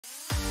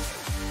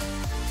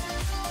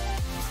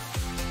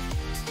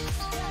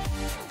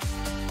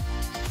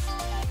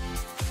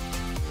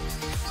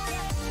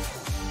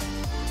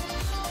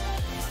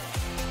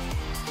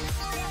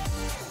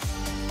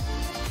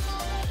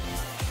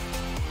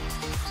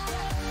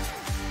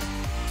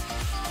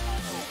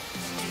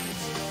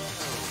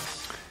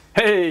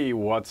Hey,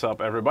 what's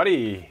up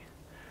everybody?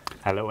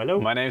 Hello,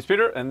 hello. My name is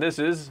Peter and this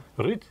is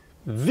Ruudt.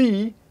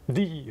 the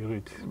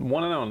Ruudt.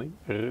 one and only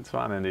Ruudt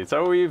Zwaan indeed.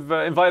 So we've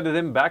invited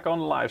him back on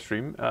the live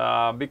stream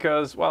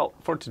because, well,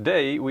 for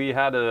today we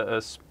had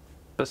a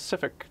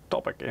specific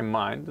topic in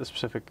mind, a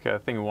specific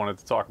thing we wanted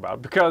to talk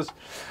about, because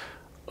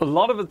a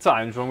lot of the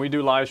times when we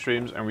do live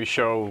streams and we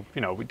show,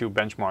 we do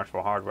benchmarks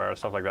for hardware and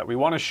stuff like that, we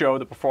want to show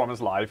the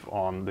performance live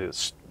on the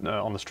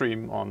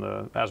stream,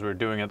 as we're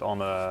doing it on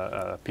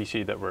the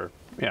PC that we're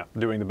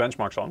doing the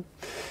benchmarks on.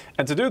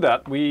 And to do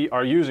that, we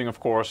are using, of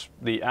course,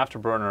 the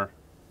Afterburner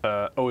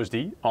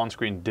OSD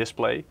on-screen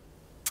display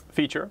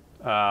feature,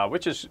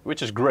 which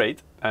is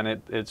great, and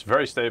it's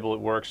very stable. It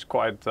works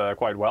quite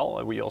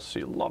well. We also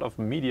see a lot of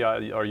media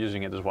are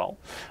using it as well.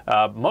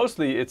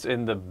 Mostly it's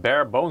in the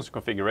bare bones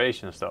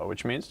configurations though,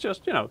 which means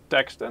just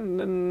text,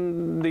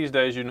 and these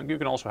days you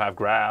can also have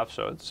graphs,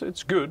 so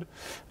it's good,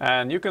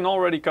 and you can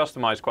already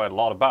customize quite a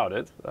lot about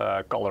it,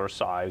 color,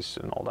 size,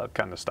 and all that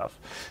kind of stuff.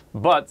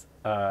 But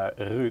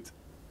Ruudt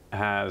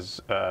has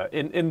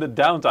in the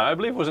downtime, I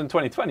believe it was in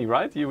 2020,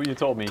 right? You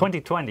told me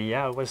 2020,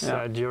 yeah, it was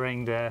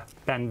during the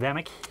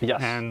pandemic.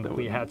 Yes, and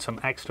we had some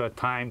extra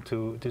time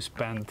to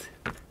spend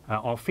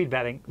on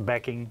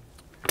feedbacking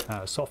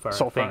software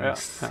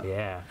things.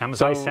 Yeah.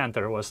 MSI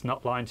Center was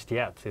not launched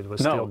yet. It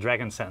was still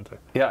Dragon Center.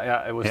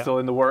 Yeah, it was still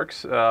in the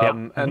works.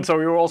 And so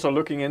we were also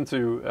looking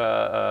into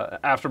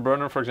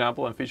Afterburner, for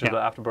example, and features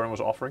that Afterburner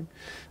was offering.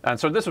 And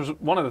so this was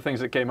one of the things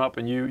that came up,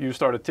 and you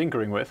started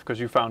tinkering with, because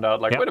you found out,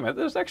 like, wait a minute,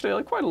 there's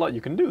actually quite a lot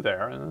you can do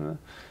there. And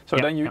so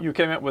then you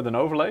came up with an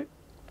overlay.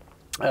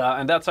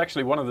 And that's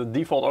actually one of the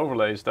default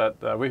overlays that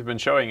we've been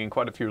showing in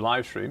quite a few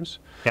live streams.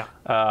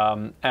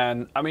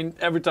 And I mean,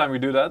 every time we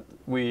do that,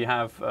 we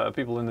have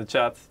people in the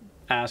chat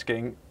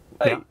asking,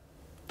 hey,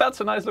 that's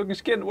a nice looking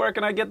skin, where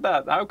can I get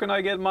that? How can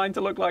I get mine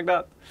to look like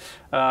that?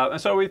 And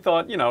so we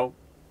thought,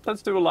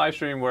 let's do a live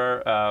stream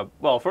where,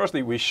 well,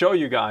 firstly, we show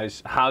you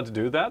guys how to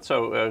do that.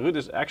 So Ruudt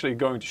is actually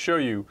going to show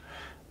you,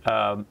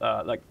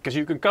 because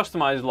you can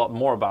customize a lot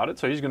more about it.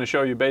 So he's going to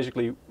show you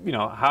basically,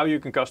 how you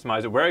can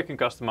customize it, where you can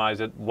customize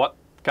it, what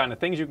kind of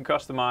things you can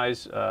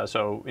customize.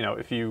 So,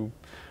 if you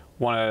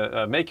want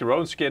to make your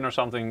own skin or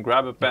something,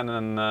 grab a pen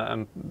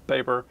and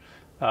paper,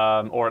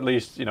 or at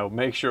least,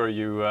 make sure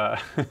you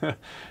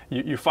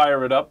you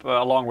fire it up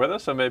along with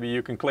us. So maybe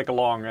you can click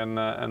along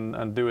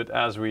and do it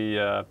as we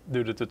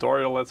do the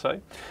tutorial, let's say.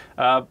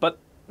 But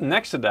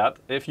next to that,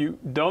 if you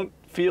don't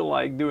feel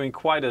like doing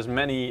quite as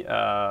many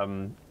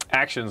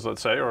actions,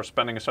 let's say, or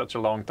spending such a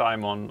long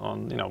time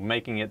on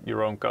making it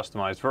your own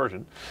customized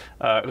version,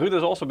 Ruudt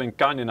has also been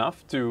kind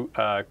enough to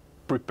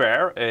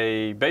prepare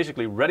a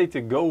basically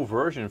ready-to-go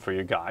version for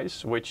you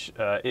guys, which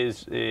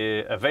is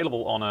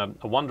available on a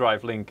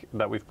OneDrive link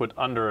that we've put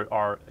under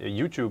our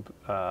YouTube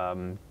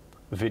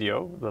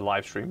video, the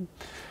live stream,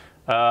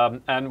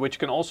 and which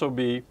can also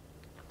be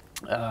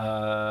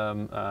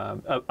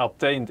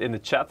obtained in the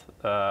chat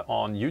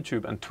on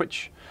YouTube and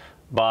Twitch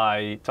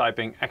by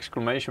typing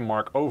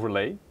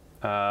 !overlay.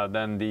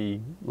 Then the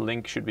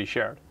link should be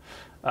shared.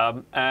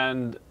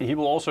 And he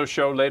will also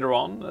show later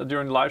on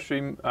during the live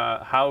stream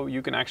how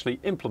you can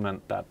actually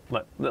implement that.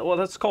 Well,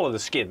 let's call it a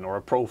skin or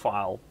a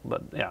profile,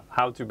 but yeah,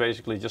 how to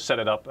basically just set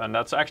it up. And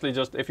that's actually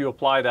just, if you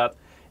apply that,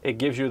 it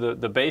gives you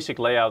the basic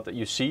layout that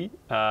you see.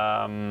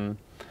 And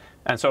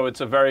so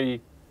it's a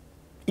very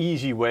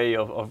easy way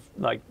of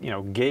like,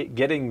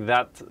 getting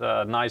that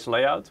nice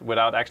layout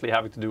without actually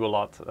having to do a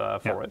lot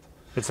for it.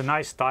 It's a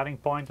nice starting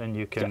point, and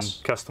you can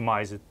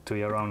customize it to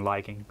your own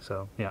liking.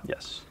 So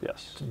yes,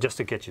 just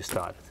to get you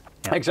started.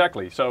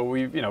 Exactly. So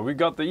we've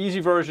got the easy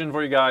version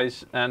for you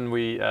guys, and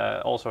we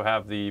also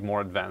have the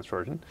more advanced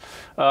version.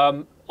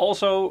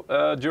 Also,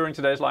 during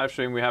today's live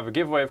stream, we have a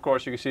giveaway. Of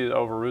course, you can see it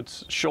over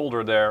Ruudt's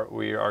shoulder there.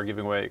 We are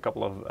giving away a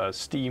couple of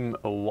Steam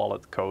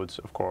wallet codes,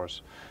 of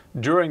course,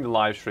 during the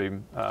live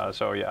stream.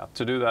 So yeah,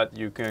 to do that,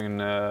 you can,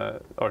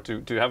 or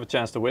to have a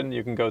chance to win,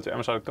 you can go to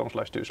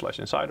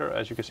msi.com/do/insider,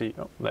 as you can see.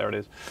 Oh, there it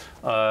is.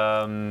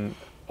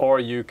 Or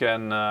you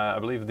can, I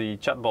believe the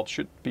chatbot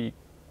should be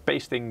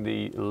pasting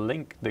the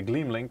link, the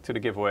Gleam link to the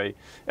giveaway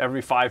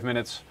every 5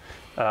 minutes.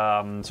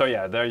 So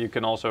yeah, there you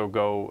can also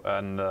go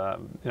and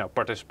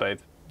participate,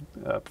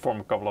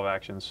 perform a couple of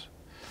actions.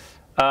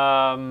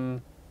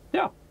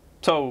 Yeah,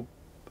 so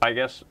I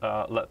guess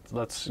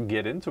let's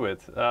get into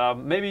it.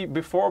 Maybe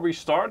before we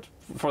start,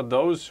 for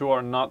those who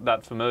are not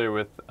that familiar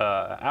with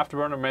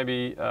Afterburner,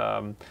 maybe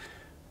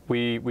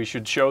we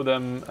should show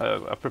them.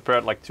 I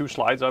prepared like 2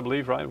 slides, I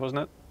believe, right?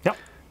 Wasn't it? Yep.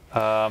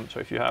 So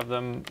if you have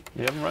them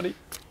ready?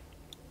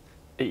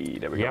 Hey,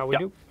 there we go. Yeah, we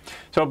do.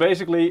 So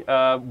basically,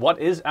 what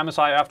is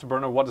MSI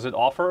Afterburner? What does it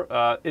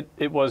offer?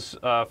 It was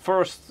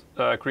first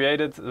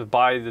created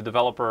by the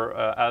developer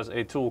as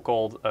a tool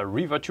called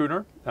Riva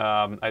Tuner.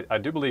 I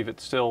do believe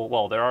it's still,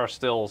 well, there are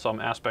still some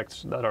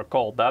aspects that are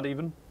called that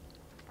even.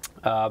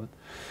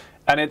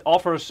 And it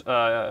offers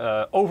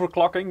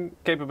overclocking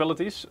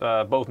capabilities,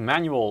 both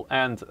manual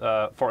and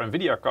for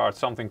NVIDIA cards,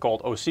 something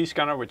called OC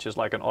Scanner, which is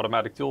like an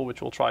automatic tool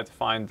which will try to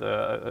find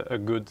a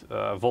good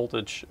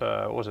voltage,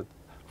 what was it?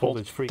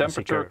 voltage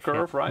frequency temperature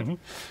curve, yeah. right?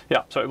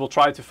 Yeah, so it will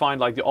try to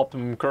find like the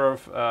optimum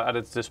curve at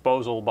its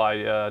disposal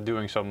by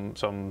doing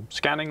some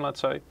scanning, let's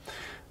say.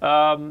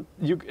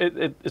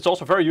 It's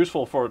also very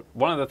useful for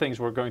one of the things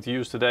we're going to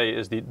use today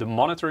is the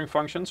monitoring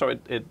function. So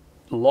it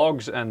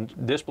logs and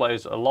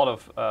displays a lot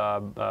of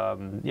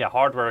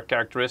hardware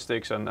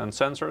characteristics and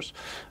sensors.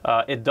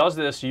 It does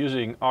this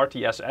using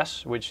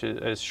RTSS, which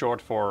is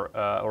short for,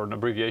 or an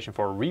abbreviation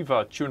for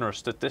Riva Tuner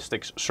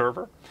Statistics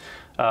Server.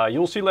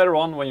 You'll see later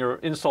on when you're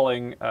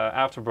installing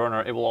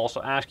Afterburner, it will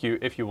also ask you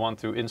if you want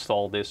to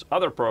install this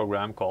other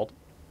program called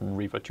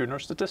Riva Tuner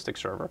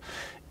Statistics Server.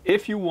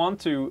 If you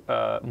want to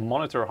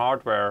monitor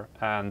hardware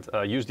and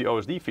use the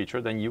OSD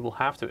feature, then you will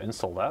have to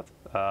install that.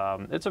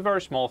 It's a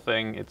very small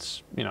thing.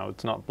 It's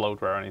it's not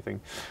bloatware or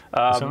anything.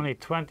 It's only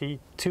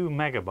 22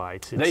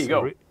 megabytes. There you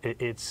go.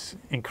 It's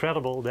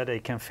incredible that they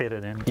can fit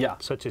it in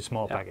such a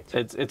small package.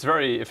 It's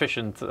very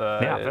efficient,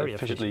 very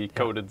efficiently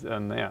coded,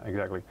 and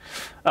exactly.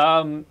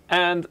 And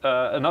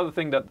another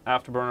thing that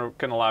Afterburner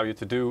can allow you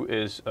to do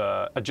is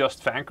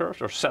adjust fan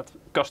curves or set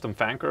custom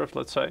fan curves,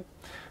 let's say.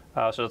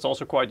 So that's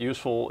also quite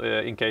useful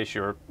in case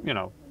you're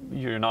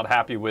not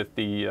happy with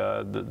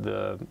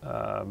the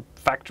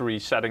factory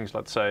settings,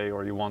 let's say,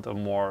 or you want a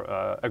more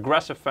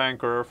aggressive fan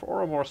curve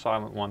or a more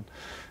silent one.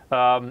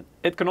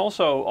 It can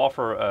also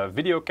offer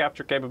video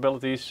capture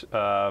capabilities.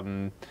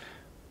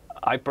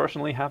 I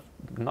personally have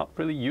not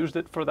really used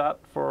it for that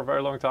for a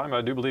very long time.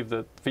 I do believe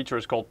the feature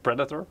is called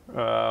Predator,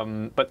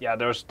 but yeah,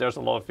 there's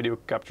a lot of video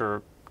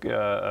capture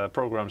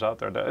programs out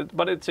there,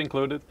 but it's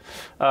included.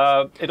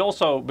 It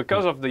also,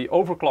 because of the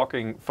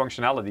overclocking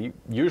functionality,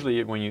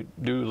 usually when you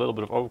do a little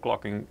bit of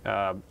overclocking,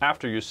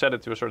 after you set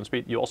it to a certain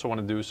speed, you also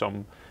want to do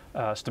some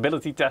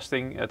stability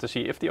testing to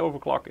see if the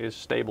overclock is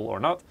stable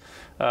or not.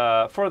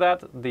 For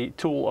that, the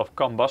tool of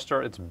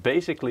Combustor, it's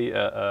basically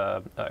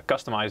a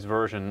customized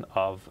version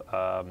of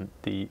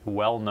the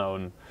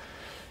well-known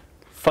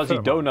fuzzy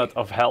donut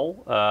of hell,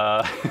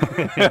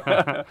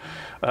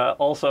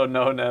 also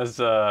known as,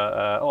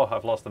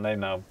 I've lost the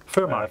name now.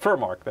 Furmark.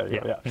 Furmark, there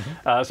you go,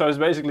 yeah. So it's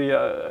basically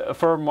a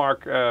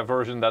Furmark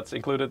version that's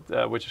included,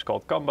 which is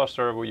called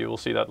Combustor. You will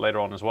see that later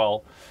on as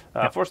well,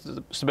 for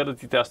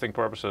stability testing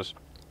purposes.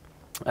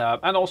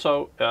 And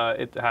also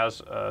it has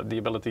the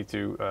ability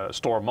to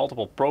store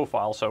multiple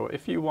profiles. So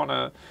if you want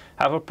to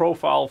have a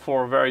profile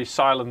for very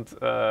silent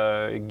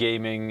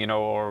gaming,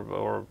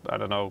 or I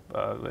don't know,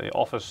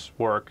 office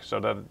work,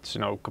 so that it's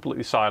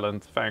completely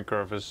silent, fan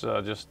curve is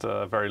just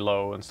very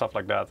low and stuff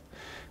like that.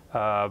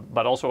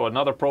 But also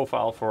another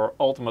profile for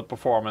ultimate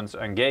performance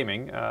and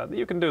gaming.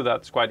 You can do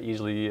that. It's quite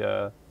easily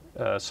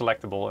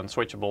selectable and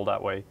switchable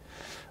that way.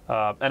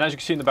 And as you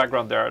can see in the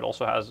background there, it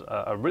also has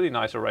a really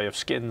nice array of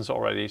skins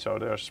already, so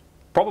there's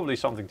probably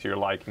something to your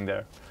liking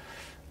there.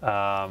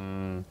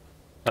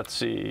 Let's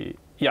see.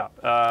 Yeah,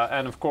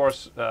 and of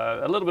course,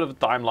 a little bit of a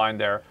timeline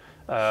there.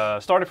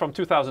 Starting from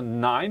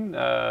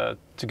 2009,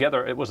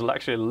 together it was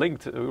actually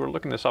linked, we were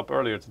looking this up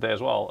earlier today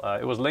as well,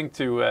 it was linked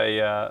to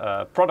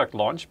a product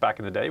launch back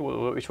in the day,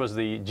 which was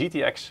the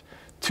GTX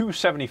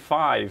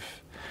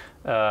 275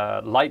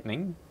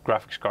 Lightning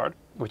graphics card,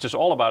 which is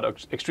all about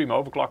extreme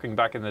overclocking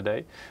back in the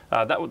day.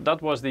 That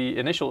was the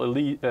initial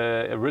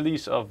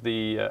release of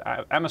the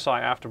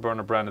MSI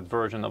Afterburner branded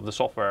version of the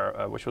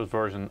software, which was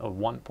version of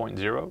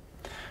 1.0.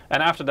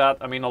 And after that,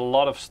 I mean, a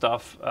lot of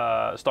stuff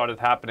started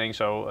happening.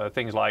 So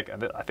things like,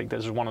 I think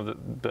this is one of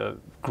the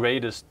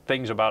greatest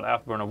things about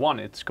Afterburner. One,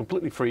 it's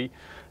completely free.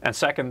 And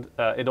second,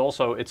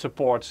 it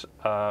supports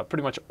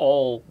pretty much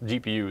all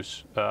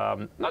GPUs.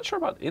 Not sure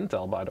about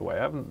Intel, by the way.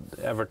 I haven't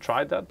ever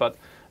tried that, but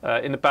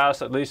in the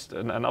past, at least,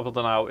 and up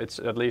until now, it's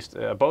at least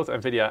both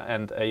NVIDIA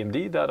and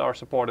AMD that are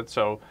supported.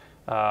 So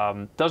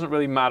doesn't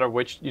really matter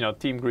which,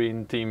 Team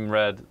Green, Team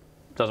Red,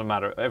 doesn't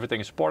matter. Everything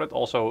is supported.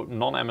 Also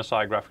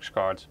non-MSI graphics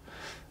cards.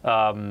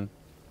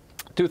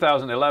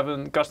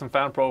 2011 custom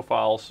fan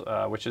profiles,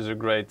 which is a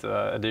great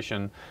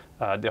addition.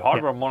 The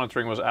hardware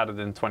monitoring was added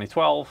in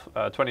 2012.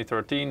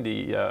 2013,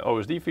 the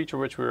OSD feature,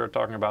 which we were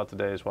talking about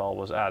today as well,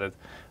 was added.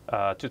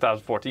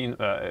 2014,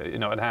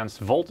 enhanced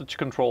voltage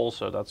controls.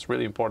 So that's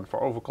really important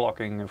for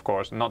overclocking, of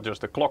course, not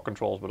just the clock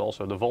controls, but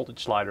also the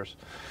voltage sliders.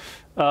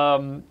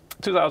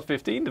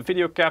 2015, the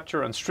video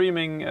capture and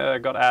streaming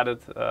got added.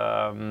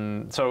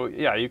 So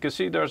yeah, you can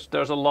see there's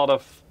a lot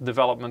of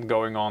development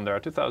going on there.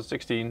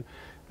 2016.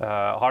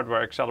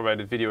 Hardware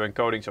accelerated video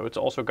encoding, so it's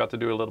also got to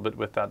do a little bit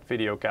with that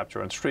video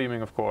capture and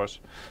streaming, of course.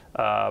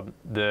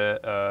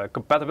 The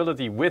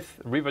compatibility with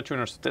Riva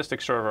Tuner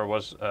Statistics Server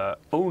was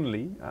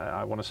only,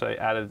 I want to say,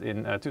 added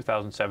in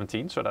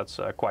 2017, so that's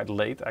quite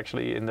late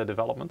actually in the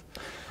development.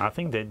 I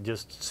think they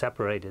just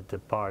separated the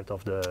part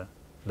of the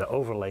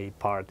overlay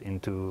part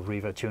into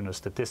Riva Tuner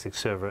Statistics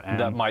Server, and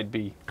that might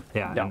be.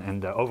 Yeah, yeah.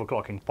 And the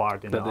overclocking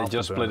part in that the they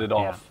just split it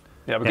off. Yeah.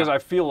 Yeah, because I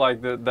feel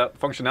like that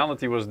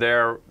functionality was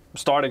there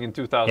starting in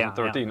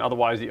 2013.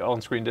 Otherwise, the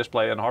on-screen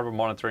display and hardware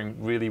monitoring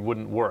really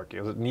wouldn't work,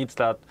 because it needs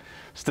that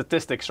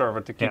statistics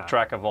server to keep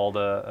track of all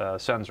the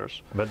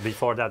sensors. But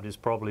before that, it's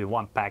probably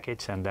one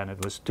package, and then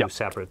it was two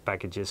separate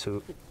packages,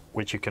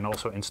 which you can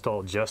also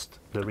install just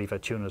the Riva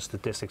Tuner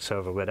statistics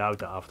server without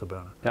the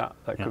Afterburner. Yeah,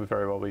 that could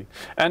very well be.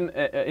 And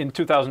in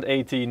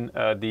 2018,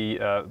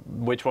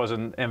 which was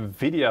an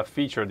NVIDIA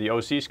feature, the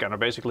OC scanner,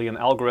 basically an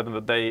algorithm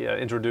that they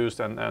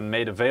introduced and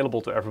made available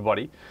to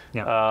everybody.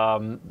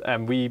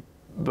 And we,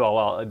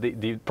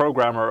 the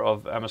programmer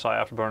of MSI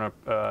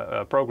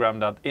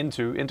Afterburner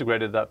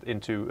integrated that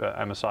into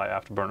MSI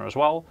Afterburner as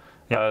well,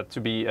 to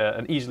be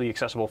an easily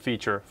accessible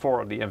feature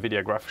for the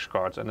NVIDIA graphics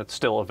cards, and it's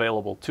still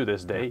available to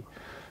this day.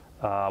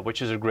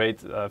 Which is a great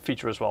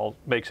feature as well.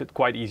 Makes it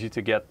quite easy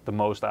to get the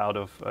most out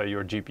of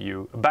your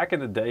GPU. Back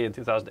in the day, in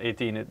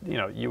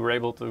 2018, you were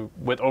able to,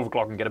 with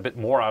overclocking, get a bit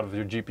more out of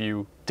your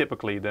GPU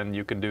typically than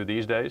you can do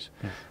these days.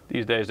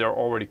 These days, they're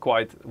already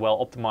quite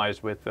well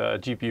optimized with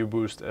GPU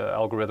boost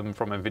algorithm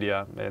from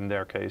NVIDIA in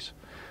their case.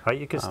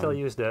 You can still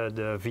use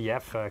the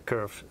VF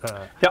curve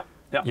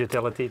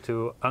utility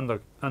to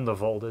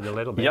undervolt it a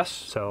little bit. Yes.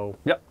 So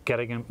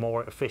getting it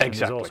more efficient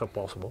is also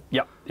possible.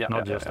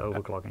 Not just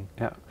overclocking.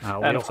 We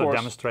and also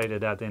demonstrated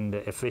that in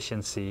the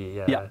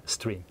efficiency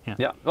stream.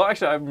 Well,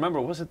 actually, I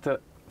remember, was it the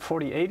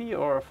 4080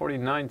 or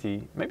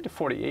 4090? Maybe the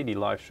 4080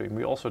 live stream.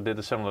 We also did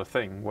a similar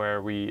thing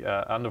where we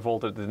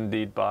undervolted it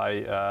indeed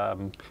by.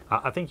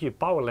 I think you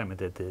power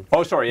limited it.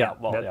 Oh, sorry.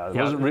 Well,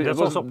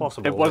 that's also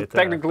possible. It was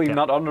technically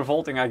not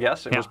undervolting, I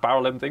guess. It was power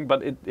limiting,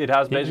 but it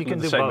has basically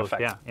the same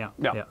effect.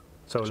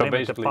 So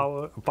limit the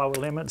power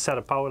limit, set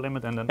a power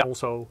limit, and then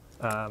also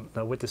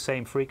with the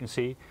same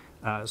frequency,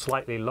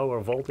 slightly lower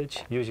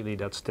voltage. Usually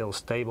that's still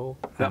stable,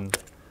 and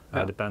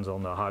depends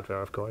on the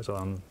hardware, of course,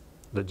 on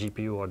the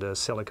GPU or the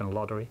silicon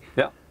lottery.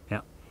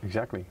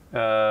 Exactly.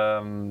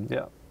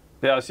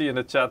 I see in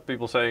the chat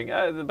people saying,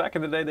 back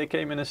in the day they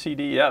came in a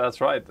CD. Yeah,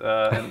 that's right.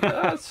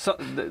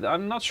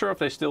 I'm not sure if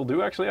they still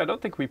do, actually. I don't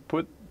think we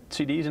put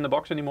CDs in the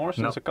box anymore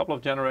since a couple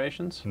of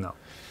generations. No.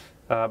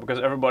 Because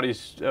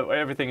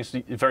everything is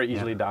very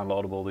easily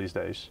downloadable these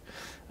days.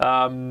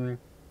 By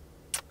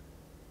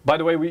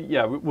the way,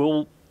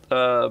 we'll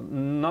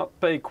not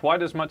pay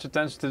quite as much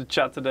attention to the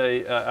chat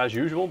today as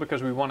usual,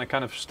 because we want to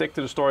kind of stick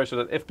to the story, so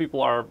that if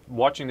people are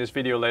watching this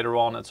video later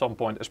on at some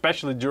point,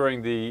 especially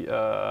during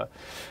the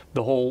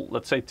whole,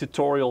 let's say,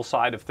 tutorial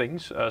side of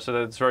things, so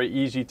that it's very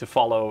easy to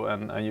follow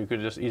and you could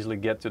just easily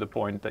get to the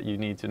point that you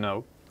need to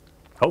know.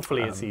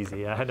 Hopefully it's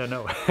easy. I don't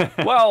know.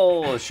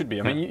 Well, it should be.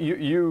 I mean,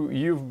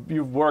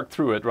 you've worked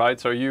through it, right?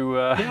 So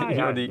you're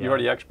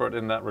the expert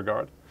in that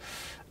regard.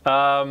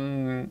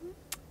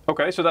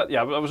 Okay, so that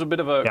was a bit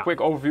of a quick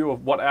overview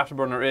of what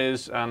Afterburner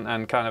is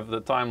and kind of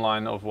the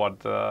timeline of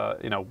what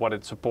what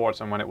it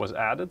supports and when it was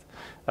added.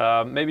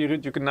 Maybe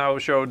Ruudt, you can now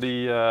show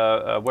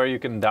the where you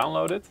can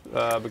download it,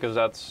 because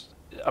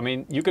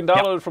you can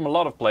download it from a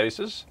lot of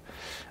places,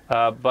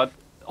 but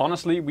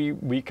honestly,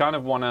 we kind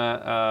of want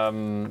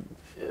to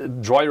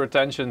draw your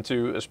attention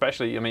to,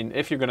 especially,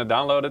 if you're going to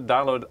download it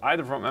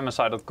either from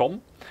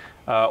MSI.com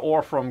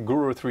or from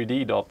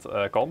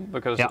Guru3D.com,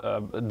 because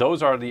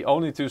those are the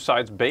only two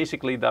sites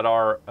basically that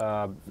are,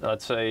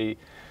 let's say,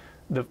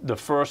 the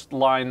first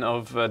line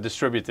of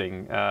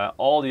distributing.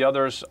 All the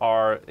others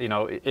are,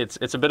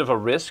 it's a bit of a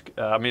risk.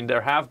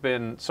 There have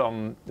been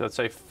some, let's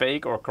say,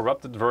 fake or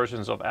corrupted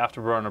versions of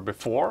Afterburner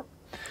before.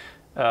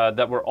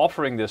 That were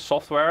offering this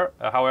software.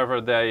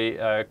 However,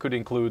 they could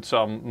include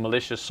some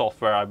malicious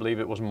software. I believe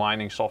it was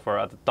mining software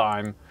at the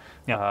time.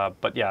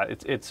 But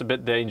it's a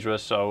bit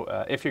dangerous. So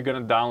if you're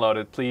going to download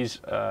it, please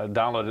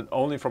download it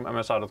only from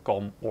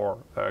MSI.com or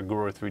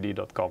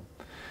Guru3D.com.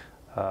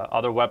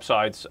 Other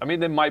websites,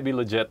 they might be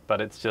legit,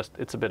 but it's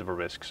a bit of a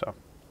risk. So.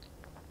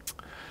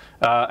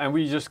 And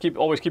we just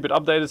always keep it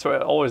updated, so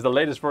always the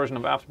latest version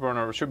of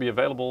Afterburner should be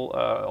available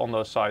on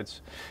those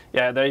sites.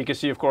 There you can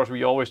see, of course,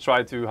 we always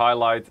try to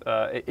highlight,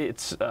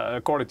 it's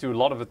according to a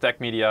lot of the tech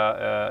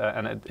media,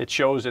 and it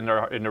shows in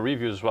the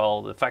reviews as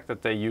well, the fact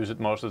that they use it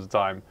most of the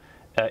time.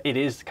 It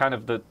is kind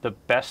of the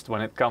best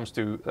when it comes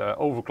to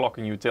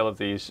overclocking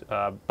utilities,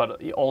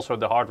 but also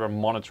the hardware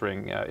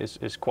monitoring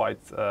is quite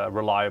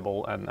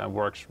reliable and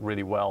works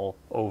really well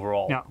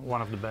overall. Yeah,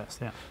 one of the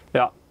best,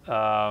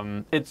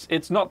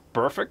 it's not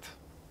perfect,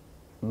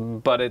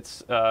 but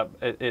it's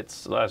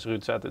as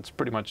Ruudt said, it's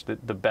pretty much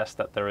the best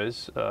that there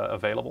is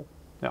available.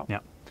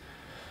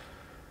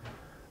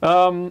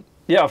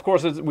 Of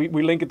course,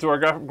 we link it to our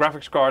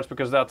graphics cards,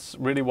 because that's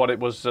really what it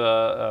was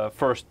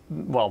first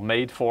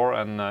made for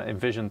and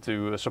envisioned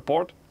to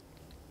support.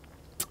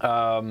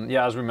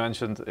 As we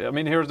mentioned,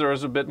 there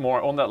is a bit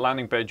more on that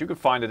landing page. You can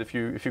find it if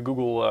you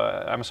Google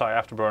MSI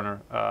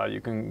Afterburner.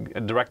 You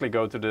can directly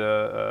go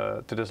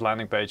to this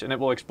landing page, and it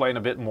will explain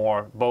a bit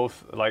more,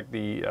 both like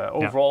the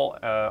overall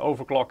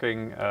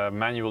overclocking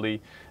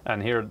manually,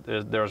 and here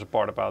there's a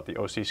part about the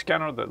OC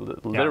scanner,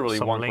 that literally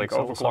one-click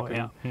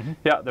overclocking.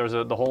 Also, there's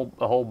the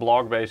whole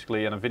blog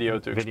basically, and a video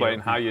to explain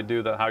how you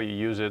do that, how you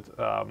use it.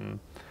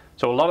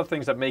 So a lot of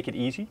things that make it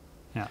easy.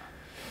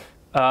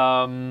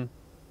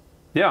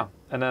 Yeah,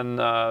 and then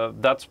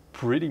that's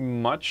pretty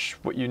much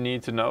what you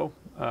need to know.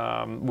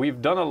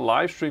 We've done a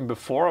live stream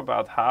before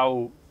about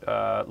how,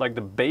 like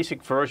the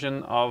basic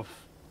version of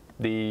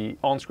the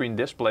on-screen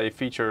display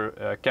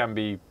feature can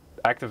be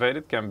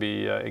activated, can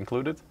be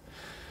included.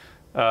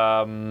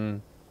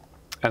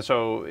 And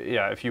so,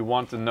 yeah, if you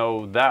want to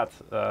know that,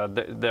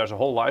 there's a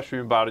whole live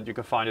stream about it. You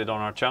can find it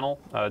on our channel.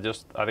 I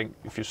think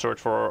if you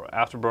search for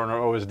Afterburner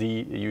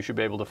OSD, you should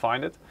be able to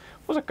find it.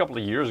 It was a couple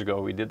of years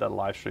ago we did that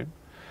live stream.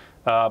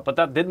 But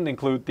that didn't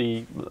include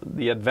the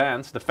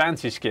advanced, the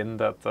fancy skin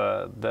that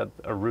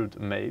Ruudt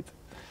made.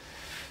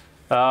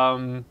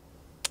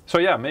 So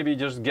yeah, maybe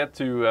just get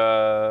to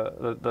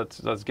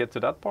let's get to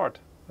that part.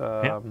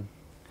 Yeah.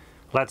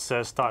 Let's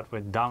start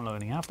with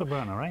downloading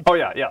Afterburner, right? Oh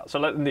yeah, yeah.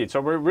 So indeed. So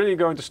we're really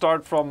going to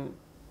start from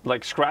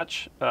like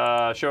scratch,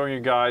 showing you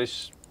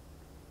guys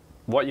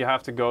what you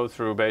have to go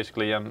through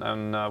basically,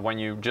 and when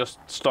you just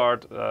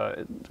start,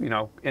 you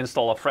know,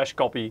 install a fresh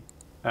copy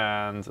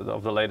and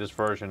of the latest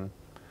version.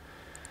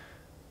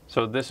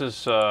 So this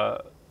is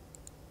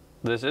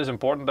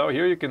important though.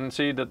 Here you can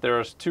see that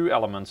there's two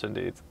elements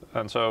indeed,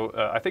 and so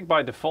I think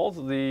by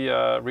default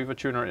the Riva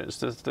Tuner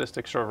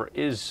statistic server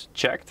is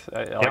checked.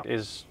 Like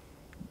is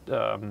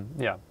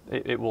yeah,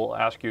 it will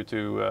ask you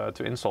to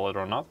install it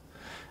or not.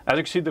 As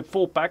you can see, the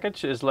full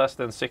package is less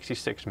than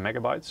 66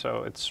 megabytes,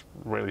 so it's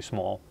really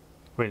small.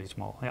 Really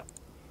small, yeah.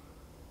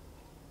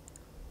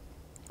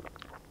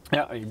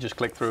 Yeah, you just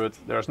click through it.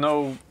 There's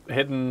no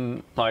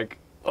hidden like,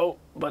 oh,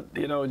 but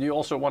you know, you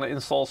also want to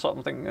install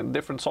something in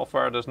different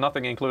software. There's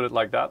nothing included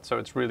like that, so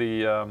it's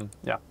really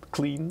yeah,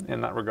 clean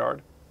in that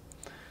regard.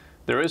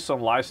 There is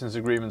some license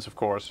agreements, of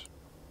course.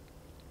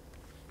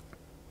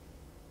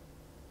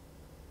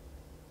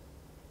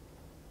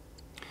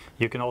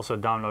 You can also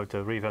download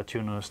the Riva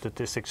Tuner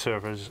statistic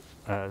servers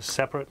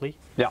separately.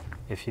 Yeah.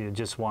 If you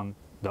just want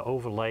the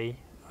overlay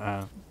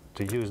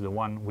to use the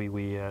one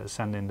we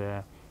send in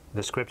the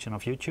description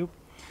of YouTube.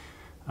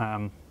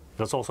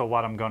 That's also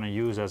what I'm going to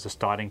use as a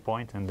starting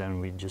point, and then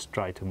we just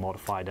try to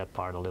modify that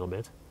part a little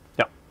bit.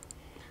 Yeah.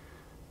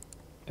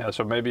 Yeah.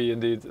 So maybe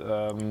indeed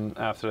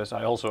after this,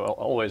 I also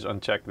always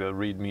uncheck the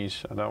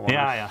readmes. I don't want.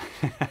 Yeah,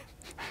 yeah.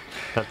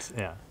 That's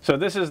yeah. So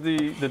this is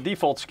the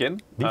default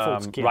skin.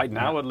 Default skin right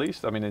now, at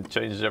least. I mean, it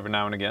changes every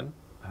now and again.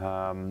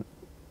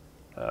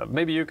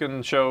 Maybe you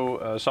can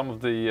show some of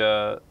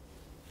the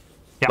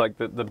like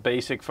the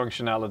basic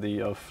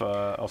functionality of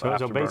Afterburner.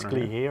 So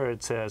basically here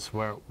it says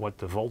what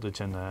the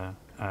voltage and the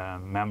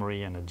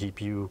memory and the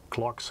GPU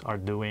clocks are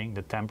doing,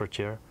 the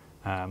temperature.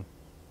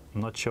 I'm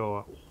not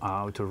sure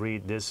how to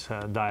read this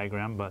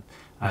diagram, but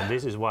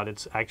this is what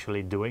it's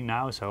actually doing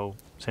now. So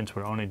since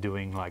we're only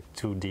doing like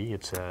 2D,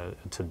 it's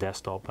a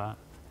desktop.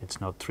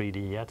 It's not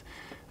 3D yet.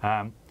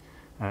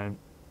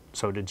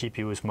 So the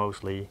GPU is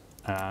mostly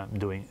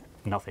doing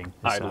nothing.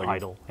 It's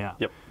idle. Yeah.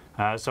 Yep.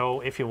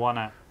 So if you want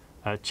to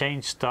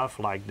change stuff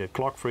like the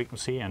clock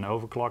frequency and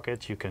overclock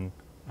it, you can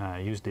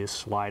use this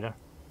slider.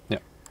 Yeah.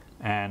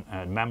 And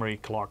memory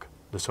clock.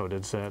 So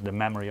that's the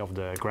memory of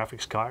the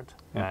graphics card.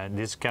 Yeah.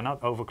 This cannot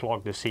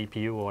overclock the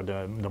CPU or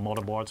the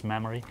motherboard's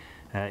memory.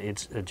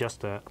 It's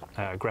just a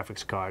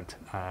graphics card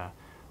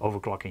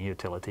overclocking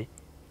utility.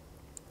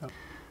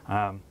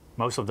 Oh.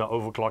 Most of the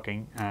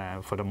overclocking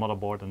for the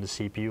motherboard and the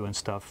CPU and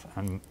stuff,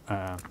 and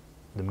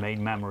the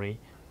main memory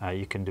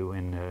you can do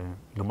in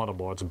the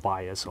motherboard's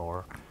BIOS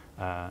or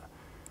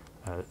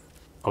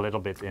a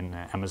little bit in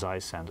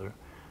MSI Center.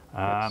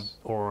 Yes.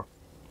 Or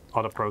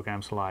other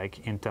programs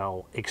like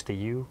Intel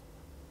XTU,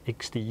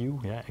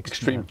 yeah,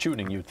 Extreme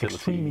Tuning Utility.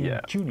 Extreme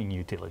Tuning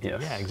Utility,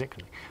 yes. Yeah,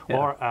 exactly. Yeah.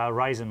 Or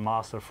Ryzen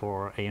Master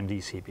for AMD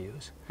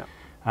CPUs.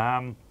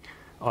 Yeah.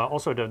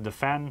 Also the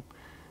fan,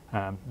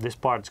 this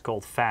part is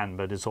called fan,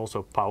 but it's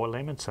also power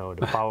limit. So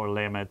the power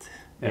limit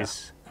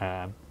is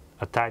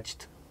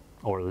attached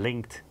or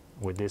linked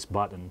with this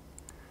button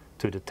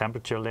to the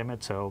temperature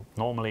limit. So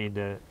normally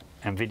the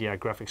NVIDIA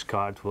graphics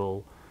card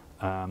will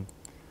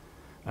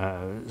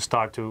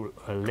start to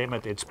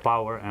limit its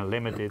power and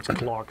limit its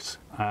clocks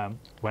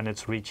when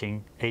it's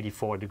reaching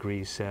 84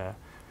 degrees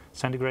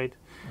centigrade,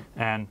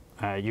 and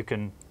you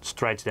can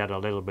stretch that a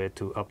little bit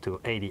to up to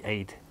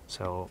 88.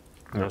 So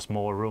there's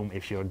more room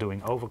if you're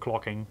doing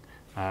overclocking.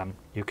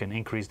 You can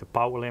increase the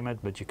power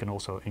limit, but you can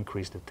also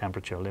increase the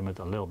temperature limit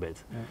a little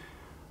bit.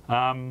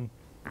 Yeah.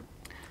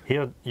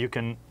 Here you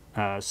can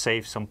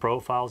save some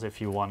profiles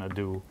if you want to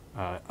do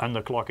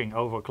underclocking,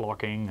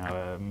 overclocking,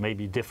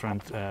 maybe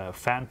different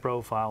fan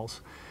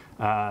profiles.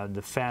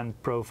 The fan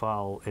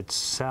profile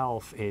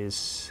itself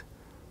is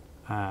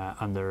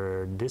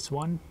under this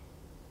one.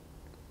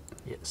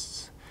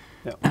 Yes.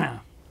 Yeah.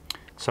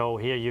 So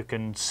here you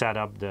can set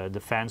up the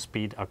fan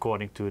speed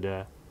according to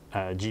the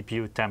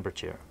GPU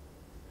temperature.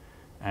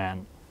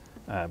 And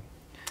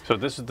so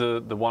this is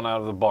the one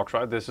out of the box,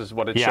 right? This is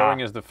what it's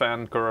showing is the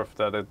fan curve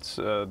that it's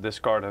this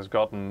card has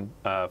gotten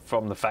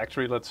from the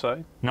factory, let's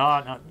say.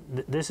 No,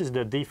 this is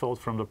the default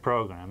from the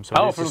program. So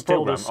this is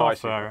still the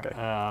software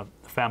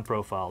fan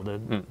profile.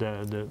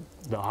 The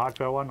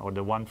hardware one, or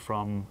the one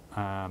from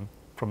the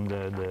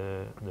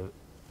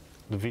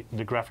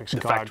the graphics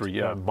card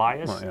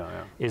bias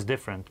is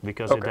different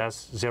because it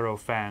has zero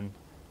fan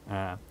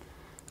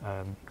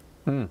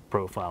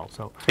profile.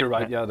 So you're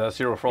right. That's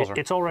zero frozer.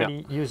 It's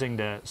already using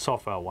the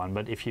software one,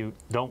 but if you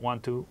don't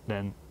want to,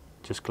 then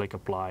just click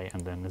apply,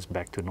 and then it's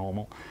back to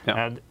normal.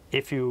 And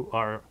if you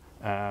are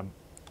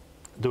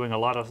doing a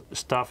lot of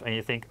stuff and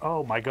you think,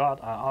 oh my God,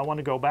 I want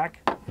to go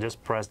back,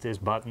 just press this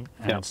button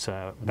and it's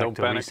back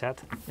to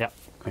reset.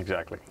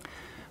 Exactly.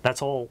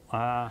 That's all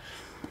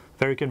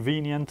very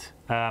convenient.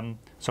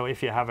 So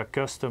if you have a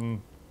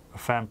custom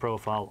fan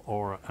profile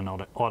or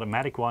another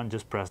automatic one,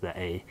 just press the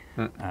A.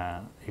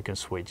 You can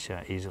switch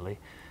easily.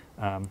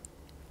 And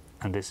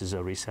this is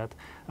a reset.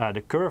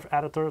 The curve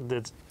editor,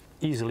 that's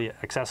easily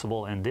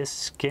accessible in this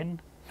skin.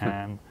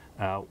 And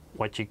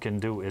what you can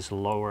do is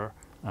lower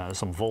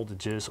some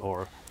voltages,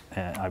 or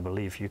I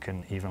believe you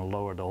can even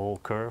lower the whole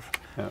curve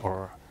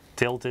or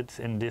tilt it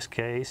in this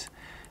case.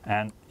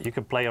 And you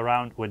can play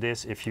around with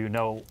this if you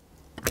know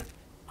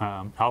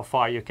how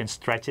far you can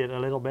stretch it a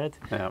little bit.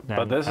 Then,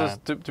 but this is,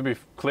 to be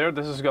clear,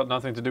 this has got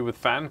nothing to do with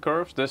fan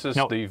curves. This is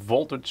the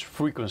voltage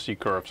frequency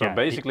curve. So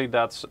basically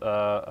that's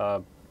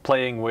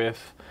playing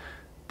with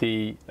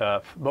the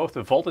both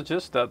the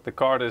voltages that the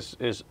card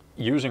is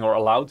using or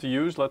allowed to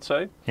use, let's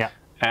say,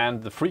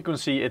 and the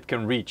frequency it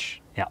can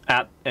reach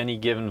at any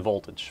given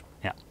voltage.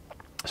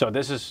 So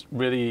this is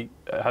really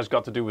has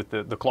got to do with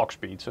the clock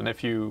speeds. And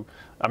if you,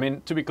 I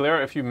mean, to be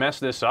clear, if you mess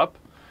this up,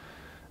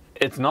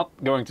 it's not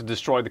going to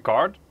destroy the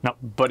card,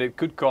 but it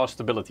could cause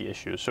stability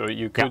issues. So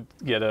you could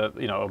get a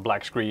a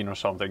black screen or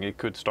something. It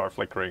could start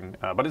flickering,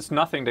 but it's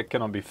nothing that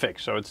cannot be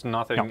fixed. So it's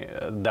nothing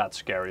that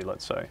scary,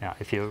 let's say.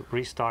 If you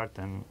restart,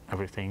 then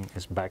everything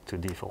is back to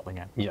default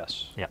again.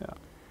 Yes.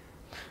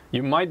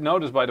 You might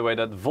notice, by the way,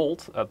 that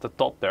volt at the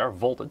top there,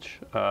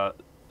 voltage,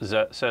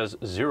 says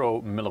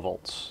 0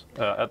 millivolts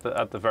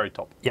at the very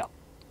top.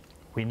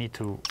 We need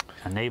to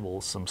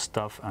enable some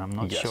stuff. I'm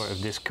not sure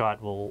if this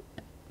card will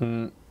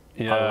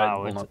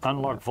allow it.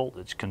 Unlock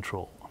voltage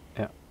control.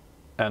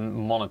 And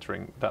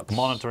monitoring.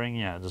 Monitoring,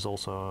 that's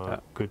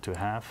also good to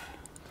have.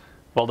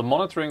 Well, the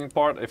monitoring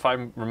part, if I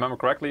remember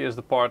correctly, is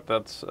the part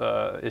that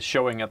is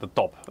showing at the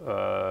top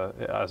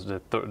as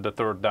the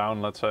third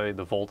down, let's say,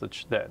 the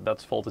voltage.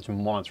 That's voltage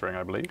monitoring,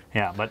 I believe.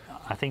 But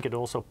I think it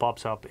also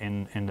pops up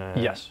in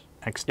the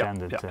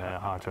extended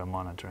hardware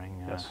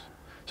monitoring.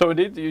 So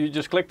indeed, you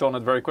just clicked on it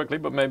very quickly,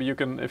 but maybe you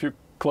can, if you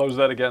close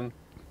that again,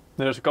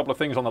 there's a couple of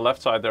things on the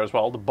left side there as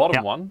well. The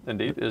bottom one,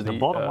 indeed, is the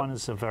bottom one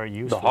is a very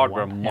useful the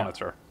hardware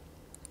monitor.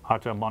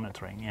 Hardware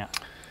monitoring,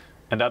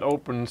 And that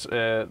opens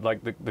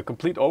like the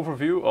complete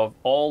overview of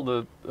all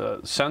the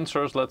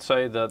sensors, let's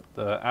say, that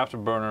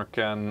Afterburner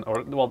can,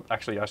 or well,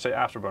 actually I say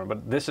Afterburner,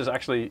 but this is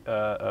actually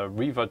a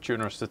Riva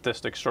Tuner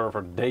Statistics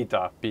Server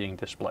data being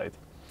displayed.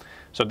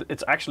 So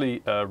it's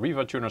actually a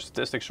Riva Tuner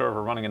Statistics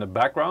Server running in the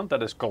background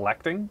that is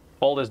collecting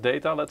all this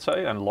data, let's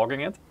say, and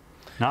logging it.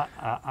 Now,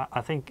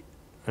 I think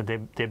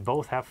they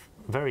both have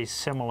very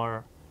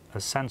similar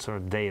sensor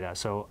data,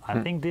 so I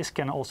think this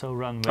can also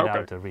run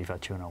without the Riva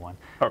Tuner one.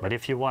 But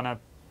if you want to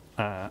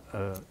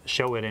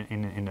show it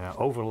in an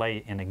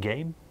overlay in a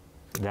game,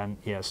 then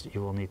yes,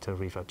 you will need the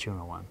Riva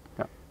Tuner one.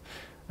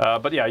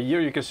 But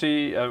here you can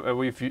see,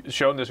 we've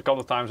shown this a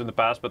couple of times in the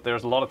past, but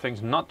there's a lot of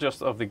things, not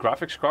just of the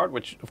graphics card,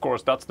 which of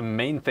course that's the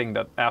main thing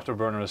that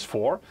Afterburner is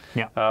for,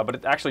 but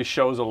it actually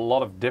shows a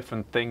lot of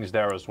different things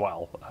there as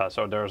well.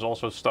 So there's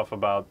also stuff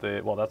about the,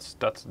 well, that's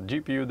the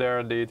GPU there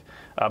indeed.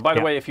 By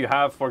the way, if you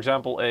have, for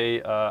example,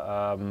 a,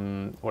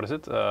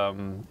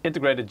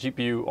 integrated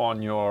GPU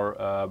on your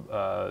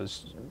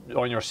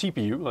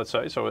CPU, let's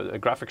say, so a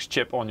graphics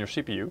chip on your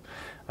CPU,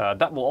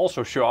 that will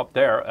also show up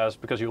there as,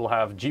 because you will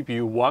have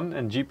GPU 1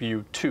 and GPU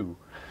 2.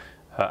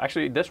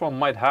 Actually, this one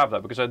might have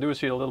that, because I do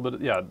see a little bit,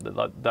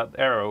 that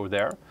arrow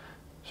there.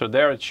 So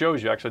there it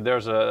shows you, actually,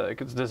 there's a,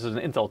 this is an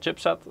Intel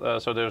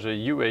chipset, so there's a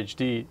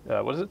UHD,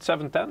 what is it,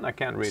 710? I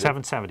can't read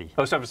 770.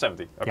 Oh,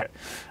 770, okay.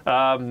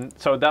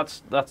 So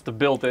that's the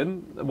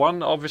built-in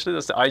one, obviously,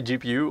 that's the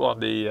iGPU of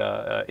the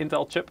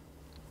Intel chip.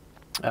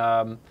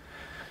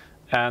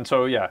 And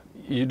so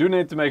you do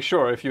need to make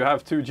sure if you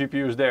have two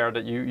GPUs there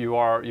that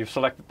you've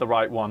selected the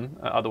right one.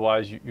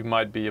 Otherwise, you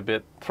might be a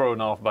bit thrown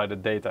off by the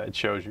data it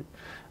shows you.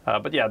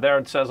 But there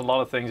it says a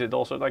lot of things. It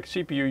also like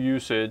CPU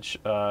usage,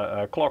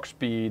 clock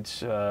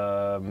speeds,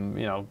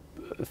 thermals,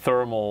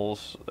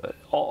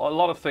 a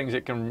lot of things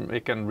it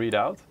can read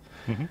out.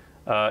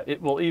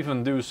 It will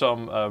even do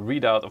some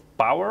readout of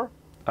power.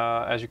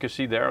 As you can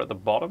see there at the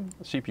bottom,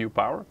 CPU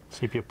power.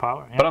 CPU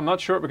power, But I'm not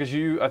sure, because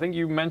I think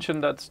you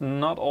mentioned that's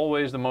not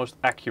always the most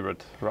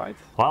accurate, right?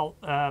 Well,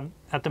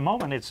 at the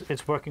moment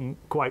it's working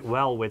quite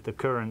well with the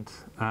current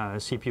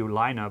CPU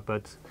lineup,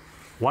 but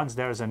once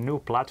there's a new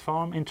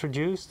platform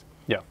introduced,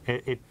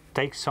 it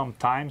takes some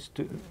time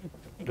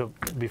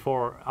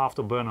before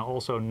Afterburner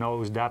also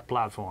knows that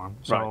platform.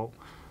 So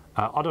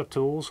other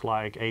tools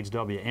like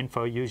HW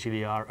Info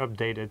usually are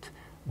updated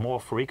more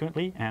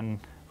frequently, and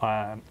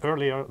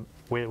earlier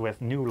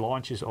with new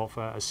launches of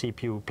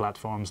CPU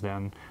platforms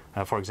than,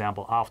 for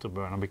example,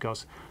 Afterburner,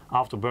 because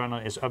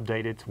Afterburner is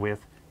updated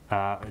with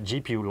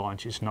GPU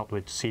launches, not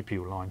with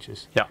CPU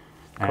launches. Yeah,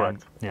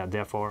 correct. Yeah,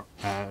 therefore,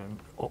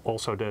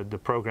 also the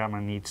programmer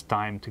needs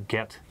time to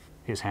get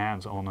his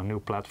hands on a new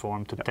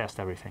platform to test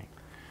everything.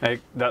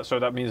 So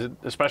that means,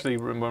 especially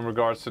in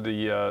regards to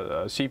the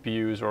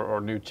CPUs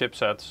or new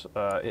chipsets,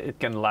 it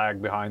can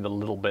lag behind a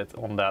little bit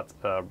on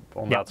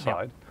that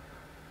side.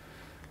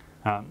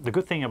 The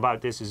good thing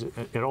about this is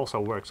it also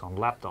works on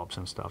laptops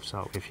and stuff.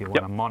 So if you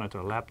want to monitor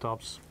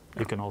laptops,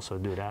 you can also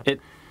do that.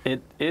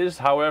 It is,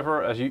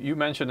 however, as you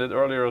mentioned it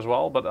earlier as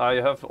well, but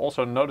I have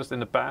also noticed in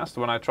the past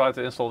when I tried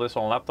to install this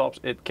on laptops,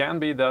 it can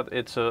be that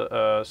it's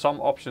some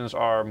options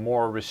are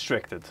more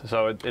restricted.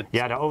 So the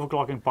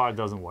overclocking part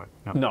doesn't work.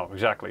 No,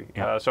 exactly.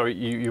 Yeah. So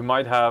you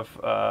might have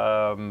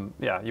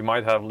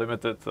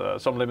limited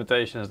some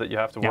limitations that you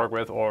have to work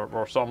with,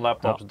 or some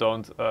laptops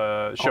don't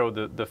show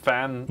the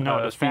fan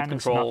the speed fan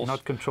controls. is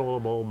not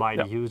controllable by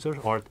the user,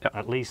 or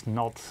at least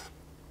not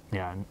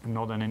in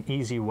an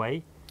easy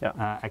way.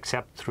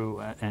 Except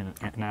through in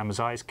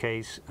MSI's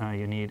case,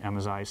 you need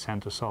MSI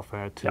Center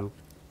software to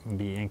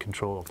be in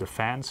control of the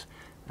fans,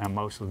 and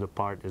most of the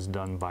part is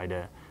done by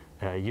the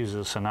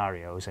user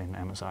scenarios in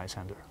MSI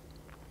Center.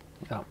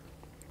 Yeah.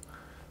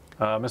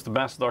 Mr.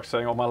 Mastodoc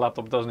saying, "Oh, my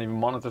laptop doesn't even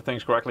monitor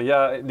things correctly."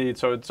 Yeah, indeed.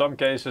 So in some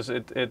cases,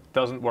 it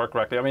doesn't work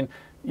correctly. I mean,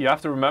 you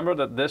have to remember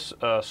that this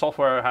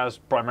software has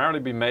primarily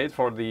been made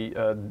for the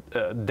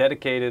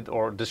dedicated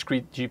or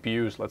discrete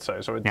GPUs, let's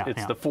say. So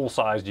it's the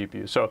full-size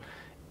GPU. So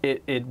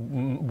it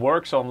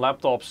works on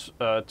laptops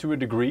to a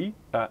degree,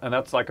 and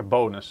that's like a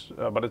bonus,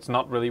 but it's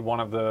not really one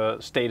of the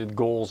stated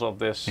goals of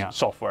this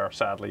software,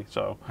 sadly.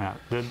 So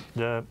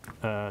the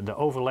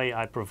overlay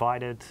I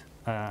provided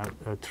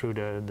through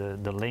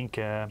the link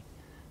at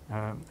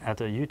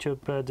the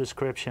YouTube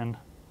description,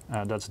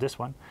 that's this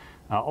one,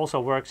 also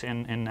works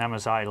in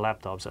MSI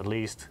laptops. At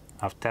least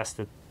I've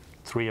tested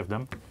 3 of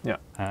them,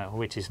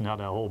 which is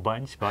not a whole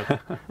bunch, but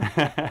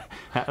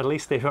at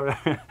least they were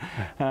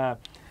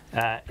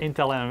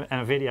Intel and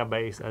NVIDIA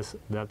based, as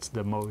that's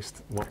the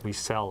most what we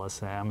sell as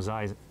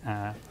MSI,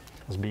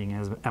 as being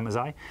as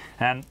MSI.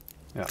 And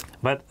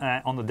but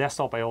on the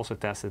desktop, I also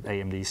tested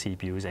AMD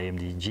CPUs,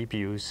 AMD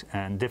GPUs,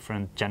 and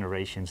different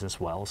generations as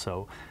well.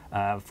 So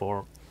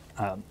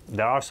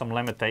there are some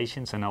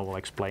limitations, and I will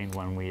explain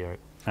when we are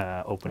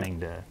opening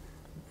the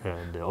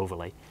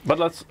overlay. But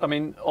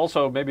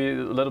also maybe a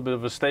little bit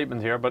of a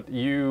statement here, but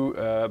you,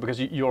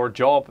 because your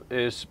job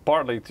is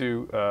partly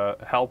to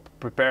help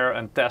prepare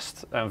and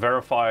test and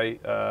verify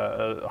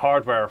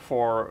hardware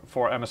for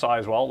MSI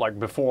as well, like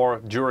before,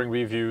 during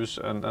reviews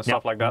and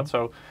stuff like that.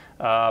 So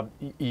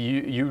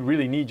you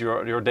really need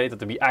your data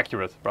to be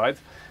accurate, right?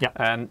 Yeah.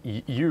 And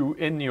you,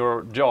 in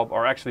your job,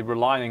 are actually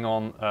relying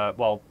on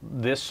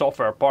this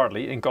software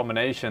partly in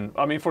combination.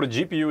 I mean, for the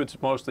GPU, it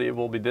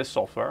will be this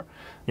software,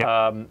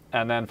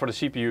 and then for the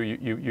CPU,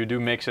 you do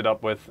mix it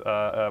up with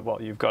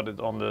you've got it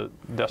on the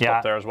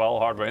desktop there as well,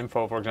 hardware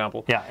info, for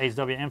example. Yeah,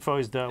 HW info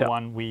is the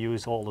one we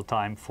use all the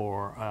time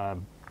for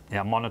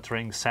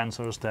monitoring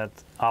sensors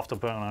that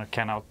Afterburner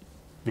cannot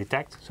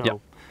detect.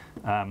 So.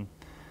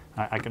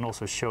 I can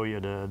also show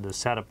you the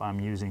setup I'm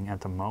using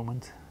at the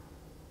moment.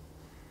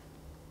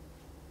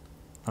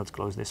 Let's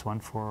close this one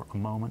for a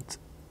moment.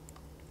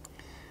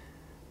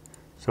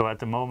 So at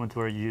the moment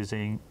we're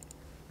using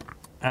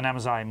an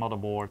MSI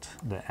motherboard,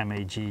 the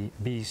MAG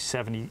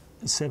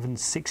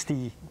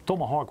B760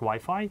 Tomahawk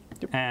Wi-Fi,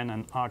 and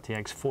an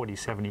RTX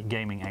 4070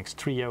 Gaming X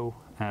Trio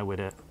with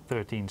a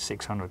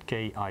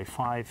 13600K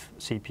i5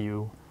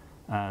 CPU,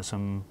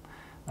 some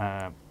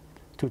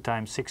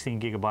 2x 16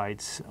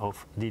 gigabytes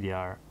of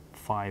DDR5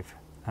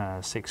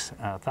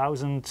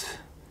 6000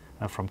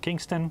 from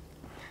Kingston,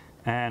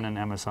 and an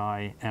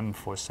MSI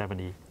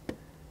M470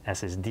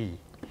 SSD.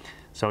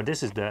 So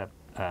this is the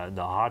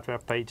hardware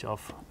page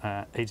of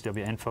HW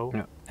Info,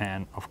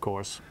 and of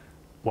course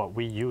what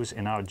we use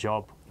in our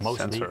job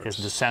mostly is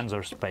the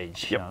sensors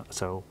page.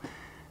 So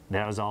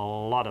there's a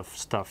lot of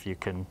stuff you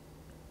can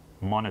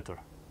monitor,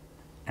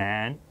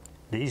 and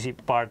the easy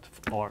part,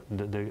 or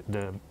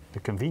the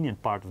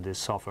convenient part of this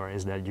software,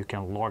 is that you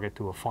can log it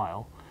to a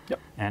file,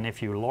 and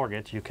if you log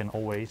it, you can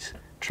always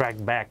track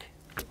back.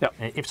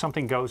 If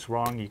something goes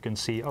wrong, you can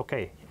see,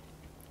 okay,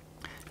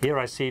 here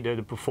I see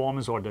the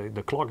performance, or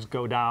the clocks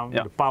go down,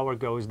 the power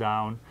goes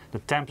down, the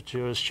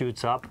temperature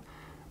shoots up.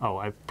 Oh,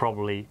 I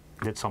probably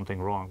did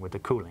something wrong with the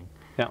cooling.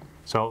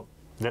 So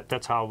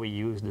that's how we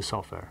use the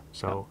software.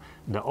 So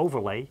the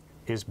overlay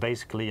is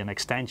basically an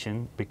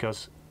extension,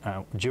 because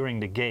during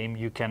the game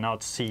you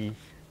cannot see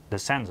the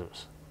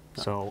sensors.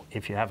 So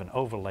if you have an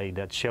overlay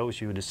that shows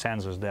you the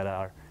sensors that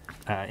are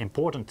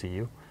important to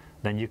you,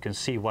 then you can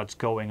see what's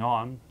going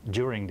on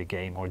during the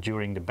game or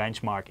during the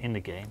benchmark in the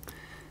game.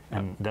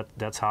 And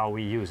that's how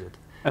we use it.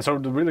 And so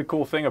the really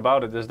cool thing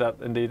about it is that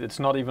indeed it's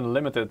not even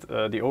limited,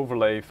 the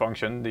overlay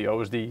function, the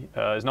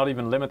OSD, is not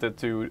even limited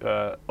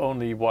to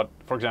only what,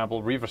 for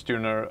example, Reverse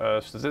Tuner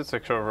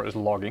statistics server is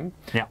logging.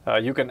 Yeah.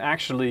 You can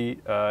actually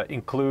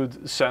include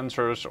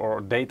sensors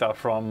or data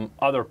from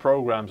other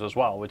programs as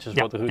well, which is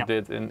what Ruudt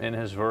did in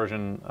his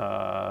version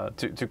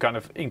to kind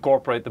of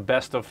incorporate the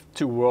best of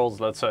two worlds,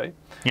 let's say.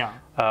 Yeah.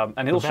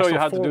 And he'll show you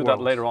how to do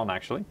that later on,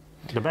 actually.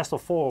 The best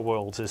of 4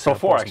 worlds is four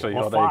possible. actually.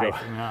 Or oh, 5.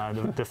 There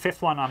you go. The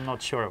 5th one I'm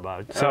not sure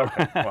about. So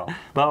okay, well.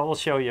 but I'll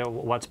show you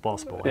what's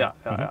possible. Yeah,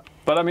 yeah.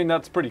 But I mean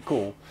that's pretty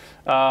cool.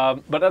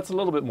 But that's a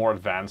little bit more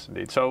advanced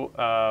indeed. So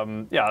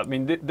yeah, I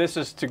mean this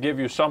is to give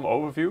you some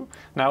overview.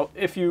 Now,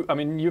 if you, I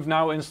mean, you've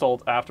now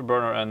installed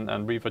Afterburner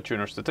and Reverse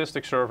Tuner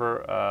Statistics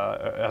Server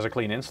as a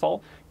clean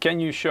install. Can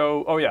you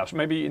show? Oh yeah, so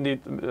maybe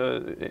indeed.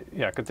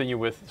 Yeah, continue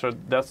with. So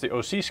that's the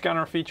OC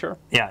scanner feature.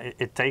 Yeah,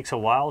 it takes a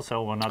while,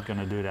 so we're not going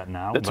to do that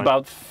now. It's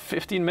about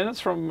 15 minutes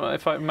from,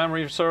 if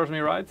memory serves me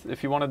right.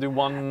 If you want to do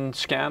one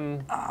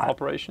scan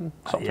operation,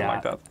 something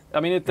like that. I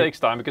mean, it takes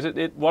time because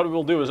what it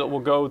will do is it will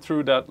go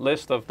through that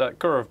list of that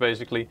curve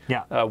basically,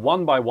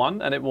 one by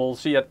one, and it will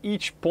see at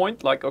each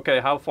point like, okay,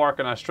 how far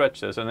can I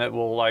stretch this, and it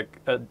will like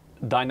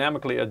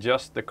dynamically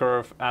adjust the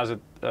curve as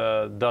it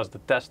does the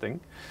testing.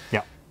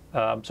 Yeah.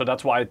 So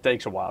that's why it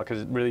takes a while,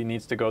 because it really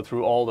needs to go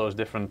through all those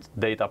different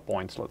data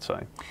points, let's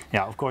say.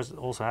 Yeah, of course, it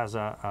also has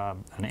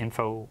an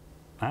info.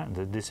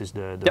 This is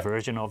the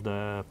version of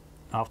the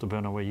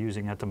Afterburner we're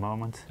using at the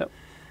moment. Yep.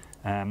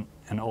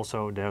 And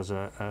also there's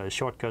a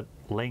shortcut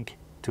link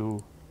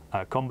to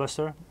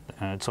Combustor.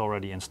 It's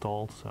already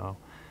installed. So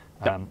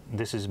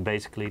this is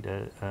basically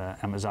the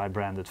MSI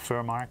branded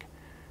Furmark.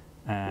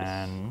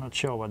 And I'm not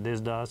sure what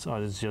this does.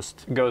 Oh, it's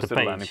just goes the to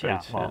page. the landing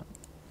page. Yeah,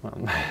 well,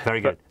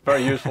 very good.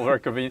 Very useful, very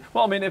convenient.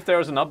 Well, I mean, if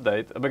there's an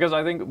update, because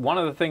I think one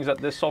of the things that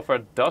this software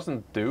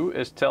doesn't do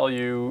is tell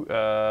you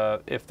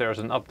if there's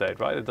an update,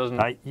 right? It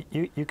doesn't.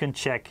 You can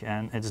check,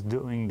 and it's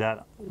doing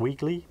that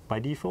weekly by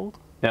default.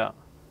 Yeah.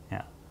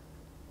 Yeah.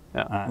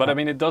 Yeah. But I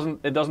mean, it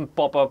doesn't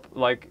pop up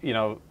like, you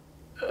know,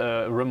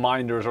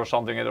 reminders or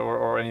something,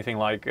 or anything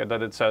like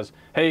that. It says,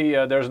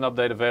 hey, there's an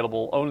update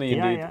available. Only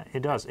indeed. Yeah,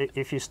 it does.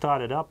 If you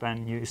start it up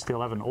and you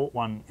still have an old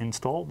one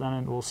installed, then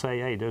it will say,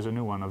 hey, there's a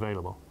new one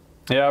available.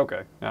 Yeah,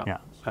 okay. Yeah.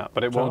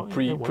 But it won't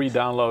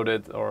pre-download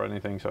it or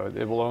anything, so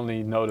it will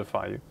only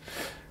notify you.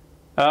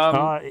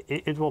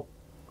 It will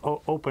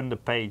open the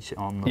page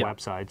on the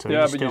website, so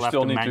you still have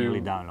to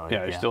manually download it.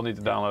 Yeah, you still need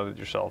to download it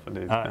yourself,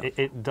 indeed.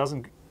 It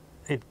doesn't.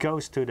 It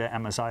goes to the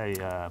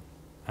MSI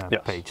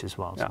page as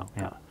well. So,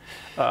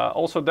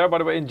 also there, by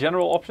the way, in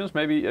general options,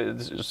 maybe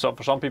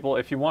for some people,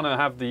 if you want to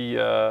have the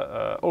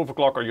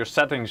overclock or your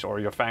settings or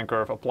your fan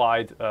curve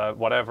applied,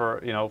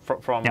 whatever, you know,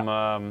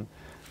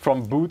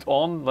 from boot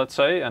on, let's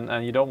say,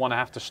 and you don't want to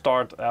have to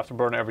start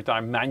Afterburner every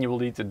time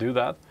manually to do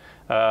that.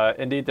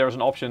 Indeed, there's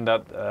an option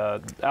that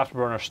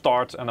Afterburner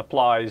starts and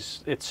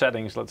applies its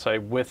settings, let's say,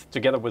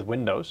 together with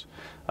Windows.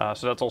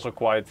 So that's also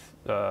quite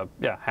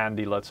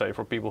handy, let's say,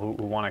 for people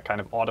who want to kind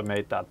of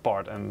automate that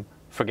part and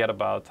forget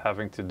about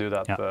having to do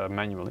that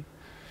manually.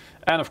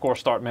 And of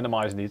course, start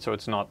minimize indeed, so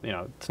it's not, you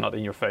know, it's not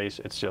in your face.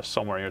 It's just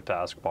somewhere in your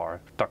taskbar,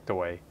 tucked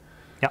away.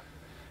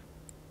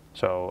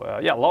 So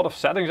a lot of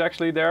settings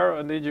actually there.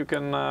 Indeed, you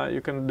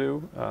can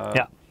do.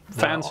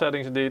 Fan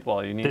settings indeed.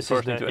 Well, you need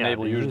first to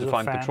enable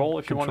user-defined control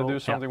if you want to do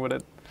something with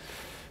it.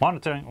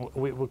 Monitoring,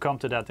 we'll come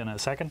to that in a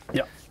second.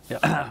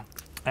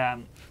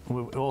 And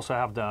we also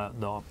have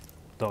the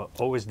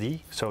OSD,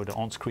 so the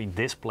on-screen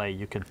display.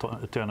 You can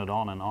turn it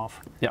on and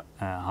off.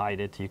 Hide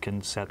it. You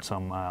can set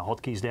some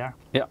hotkeys there.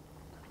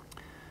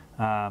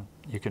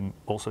 You can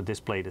also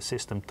display the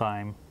system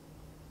time.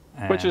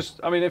 Which is,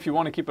 I mean, if you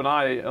want to keep an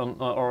eye on,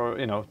 or,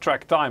 you know,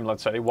 track time,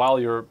 let's say, while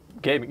you're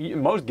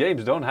gaming. Most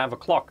games don't have a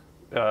clock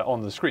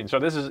on the screen, so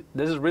this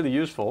is really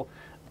useful.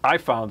 I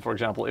found, for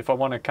example, if I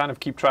want to kind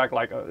of keep track,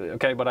 like,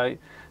 okay, but I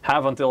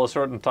have until a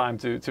certain time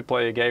to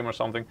play a game or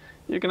something,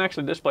 you can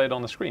actually display it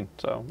on the screen.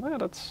 So yeah,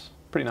 that's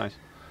pretty nice.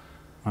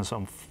 And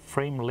some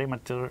frame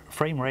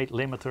rate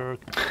limiter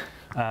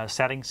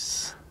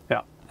settings.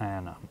 Yeah.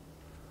 And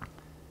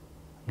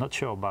not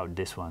sure about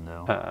this one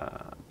though.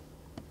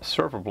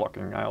 Server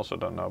blocking, I also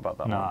don't know about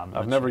that one.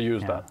 I've never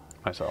used that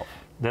myself.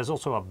 There's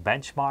also a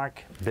benchmark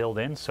built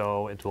in,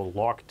 so it will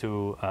log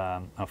to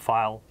a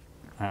file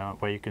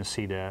where you can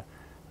see the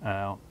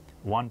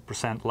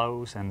 1%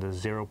 lows and the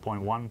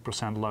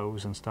 0.1%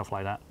 lows and stuff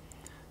like that.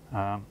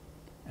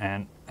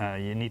 And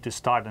you need to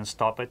start and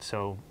stop it,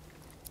 so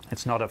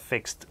it's not a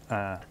fixed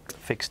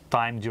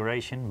time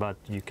duration, but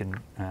you can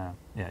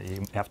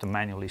you have to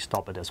manually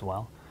stop it as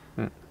well.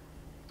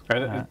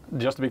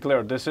 Just to be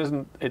clear, this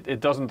isn't. It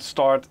doesn't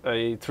start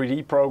a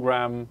 3D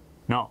program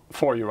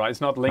for you, right?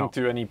 It's not linked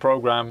to any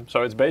program.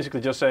 So it's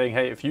basically just saying,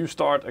 hey, if you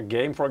start a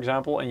game, for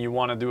example, and you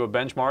want to do a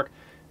benchmark,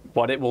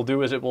 what it will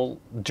do is it will,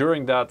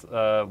 during that,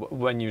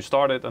 when you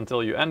start it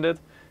until you end it,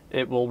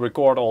 it will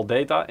record all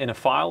data in a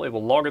file. It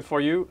will log it for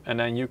you, and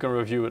then you can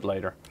review it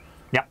later.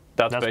 Yeah,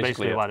 that's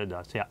basically what it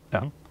does. Yeah.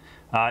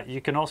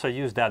 You can also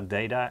use that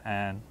data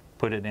and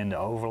put it in the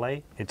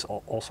overlay. It's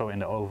also in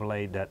the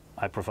overlay that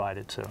I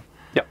provided. So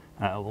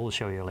we'll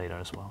show you later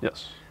as well.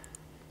 Yes.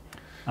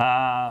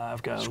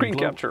 I've got screen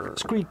capture.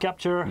 Screen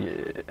capture.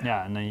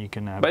 Yeah. And then you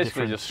can have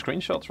basically just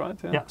screenshots, right?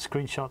 Yeah,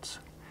 screenshots.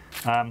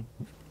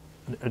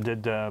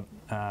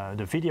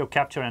 The video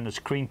capture and the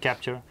screen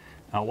capture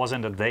was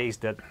in the days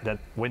that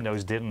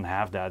Windows didn't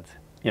have that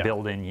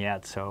built in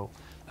yet. So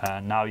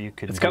now you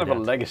could. It's kind of a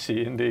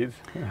legacy, indeed.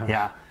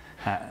 Yeah,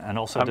 and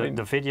also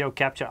the video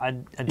capture. I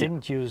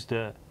didn't use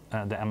the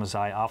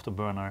MSI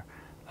Afterburner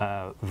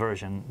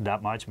version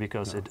that much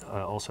because it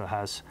also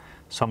has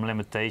some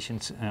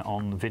limitations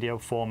on video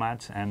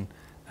formats, and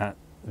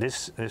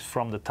this is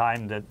from the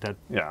time that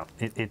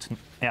it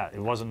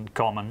wasn't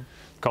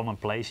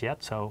commonplace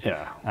yet. So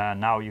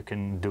now you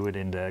can do it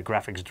in the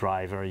graphics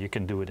driver, you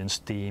can do it in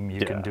Steam,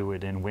 you can do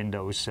it in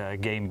Windows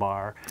Game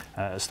Bar,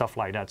 stuff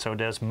like that. So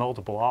there's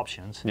multiple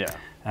options.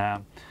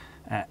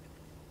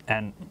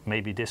 And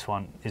maybe this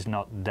one is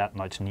not that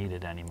much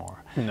needed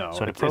anymore. No,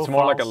 so it's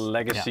more like a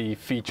legacy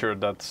feature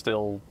that's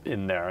still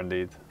in there,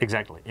 indeed.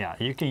 Exactly. Yeah,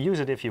 you can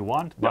use it if you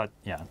want, but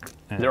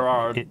there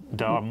are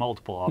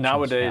multiple options.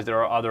 Nowadays,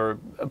 there are other,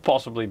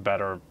 possibly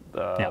better,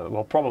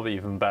 well, probably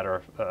even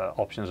better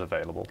options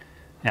available.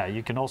 Yeah,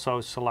 you can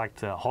also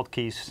select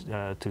hotkeys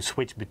to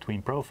switch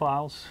between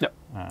profiles.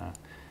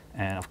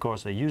 And of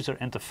course, the user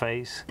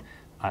interface.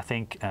 I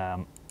think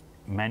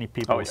many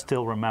people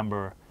still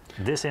remember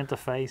this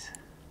interface.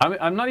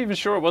 I'm not even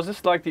sure, was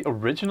this like the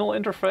original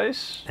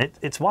interface?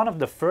 It's one of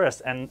the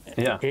first, and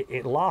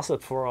it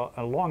lasted for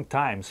a long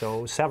time,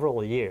 so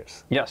several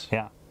years. Yes,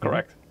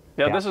 correct.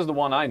 Yeah, this is the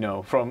one I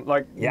know from,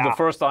 like, the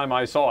first time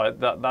I saw it,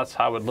 that's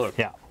how it looked.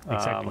 Yeah,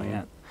 exactly.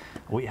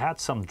 We had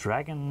some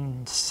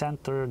Dragon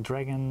Center,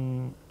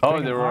 Dragon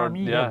there were,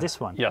 Army, this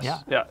one.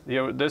 Yes,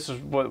 this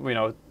is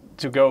what,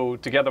 to go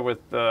together with,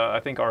 I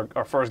think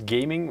our first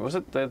gaming, was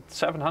it the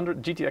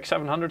 700, GTX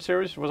 700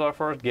 series was our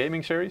first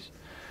gaming series?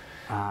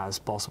 It's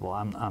possible.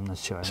 I'm not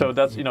sure. So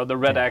that's the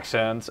red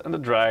accents and the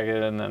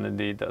dragon, and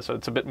indeed, so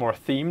it's a bit more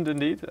themed.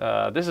 Indeed,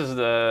 this is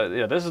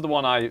the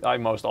one I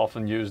most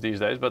often use these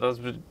days. But that's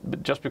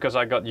just because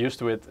I got used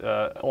to it.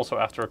 Also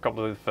after a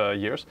couple of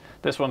years,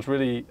 this one's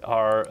really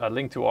a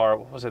link to our,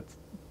 what was it,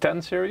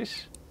 10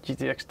 series,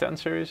 GTX 10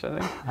 series, I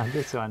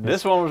think.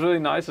 This one was really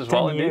nice as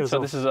well. Indeed. So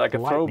this is like a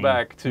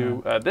throwback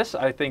to this.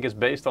 I think is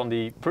based on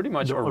the pretty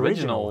much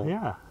original.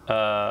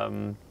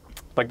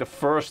 Like the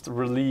first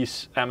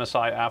release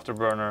MSI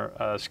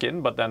Afterburner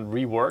skin, but then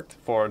reworked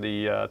for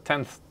the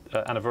 10th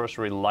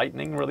anniversary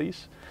Lightning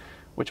release,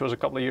 which was a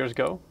couple of years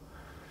ago.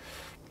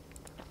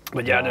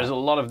 But there's a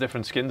lot of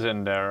different skins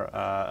in there.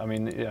 I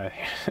mean,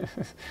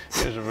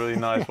 here's a really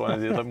nice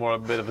one. It's a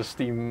bit of a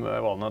steam,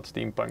 well, not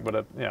steampunk,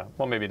 but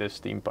well, maybe it is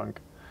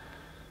steampunk.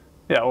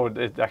 Yeah, or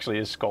it actually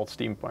is called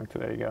steampunk.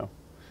 There you go.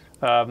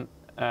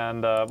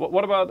 And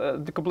what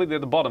about completely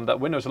at the bottom, that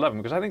Windows 11?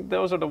 Because I think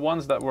those are the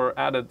ones that were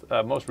added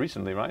most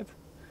recently, right?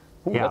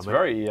 Ooh, that's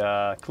very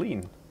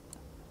clean.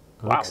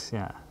 Looks,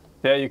 wow.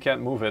 Yeah, you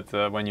can't move it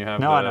when you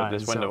have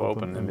this window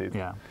open, indeed.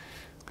 Yeah.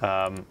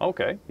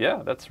 Okay,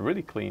 yeah, that's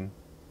really clean.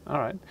 All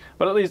right.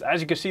 But at least, as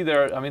you can see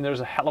there, I mean,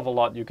 there's a hell of a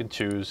lot you can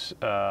choose.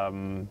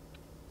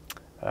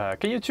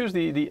 Can you choose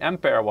the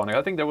Ampere one?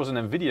 I think there was an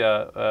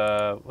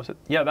NVIDIA, was it?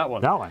 Yeah, that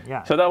one. That one,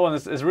 yeah. So that one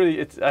is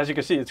really, as you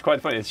can see, it's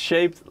quite funny. It's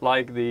shaped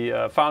like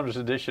the Founders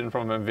Edition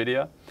from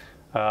NVIDIA,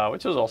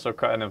 which is also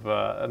kind of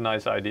a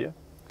nice idea.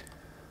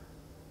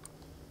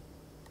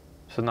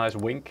 It's a nice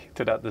wink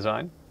to that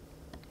design.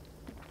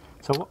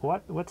 So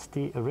what's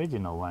the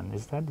original one?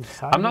 Is that the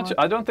side I'm not sure.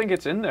 I don't think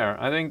it's in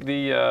there. I think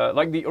the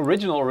like the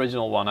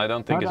original one, I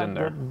don't think is in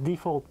there. The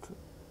default.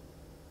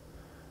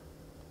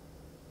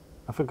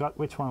 I forgot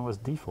which one was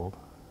default.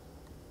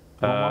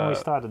 When we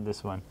started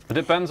this one. It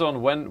depends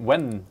on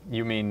when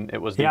you mean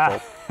it was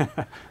default.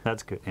 Yeah,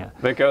 that's good. Yeah.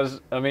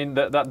 Because I mean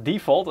that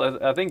default,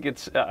 I think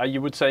it's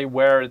you would say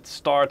where it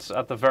starts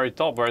at the very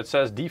top, where it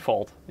says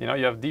default. You know,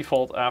 you have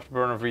default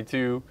Afterburner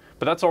V2,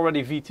 but that's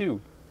already V2.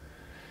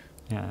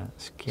 Yeah.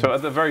 So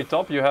at the very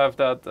top you have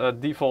that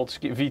default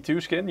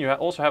V2 skin. You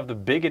also have the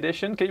big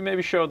edition. Can you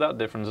maybe show that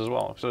difference as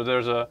well? So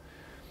there's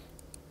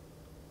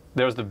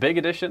the big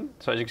edition.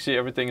 So as you can see,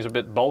 everything is a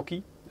bit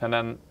bulky, and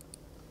then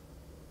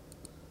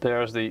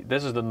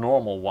this is the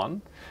normal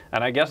one.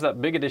 And I guess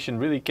that big edition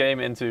really came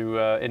into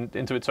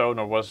its own,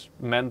 or was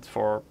meant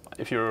for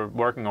if you're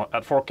working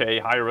at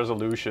 4K, higher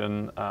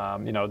resolution.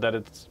 You know,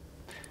 that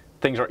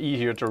things are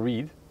easier to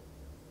read.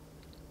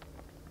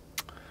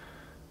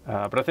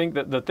 But I think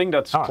that the thing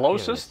that's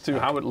closest to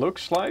how it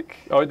looks like.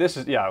 Oh, this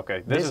is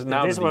okay. This is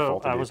now the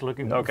default. I was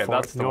looking for.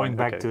 That's the going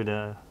one. back to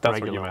the that's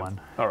regular what you one.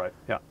 All right.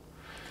 Yeah.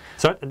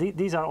 So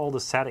these are all the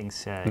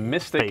settings.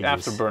 Mystic pages.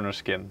 Afterburner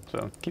skin.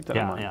 So keep that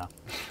in mind.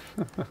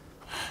 Yeah.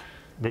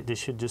 They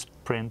should just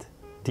print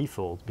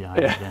default behind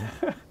it. Then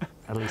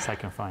at least I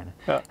can find it.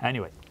 Yeah.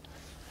 Anyway.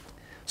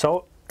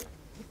 So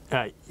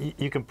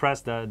you can press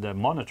the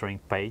monitoring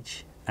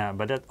page,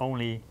 but that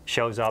only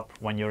shows up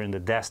when you're in the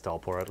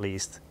desktop, or at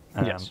least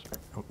Yes.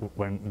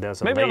 When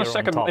there's a maybe layer on a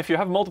second, on top. if you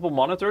have multiple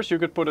monitors, you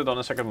could put it on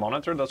a second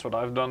monitor. That's what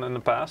I've done in the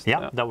past.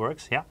 Yeah, that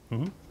works. Yeah.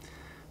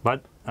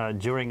 But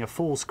during a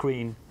full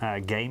screen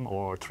game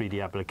or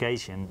 3D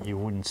application, you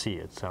wouldn't see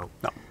it. So,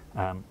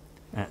 no.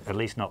 At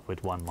least not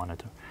with one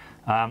monitor.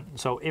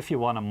 So if you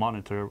want to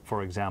monitor,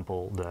 for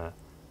example, the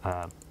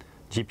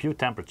GPU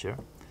temperature,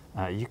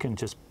 you can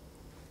just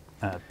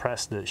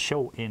press the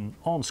show in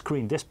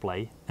on-screen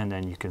display, and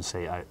then you can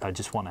say, I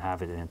just want to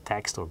have it in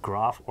text or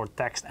graph, or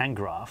text and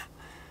graph.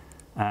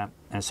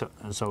 And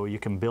so you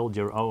can build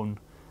your own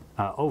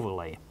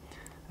overlay.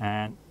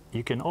 And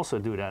you can also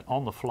do that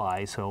on the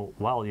fly, so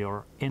while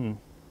you're in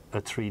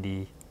a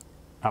 3D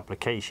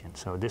application.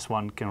 So this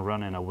one can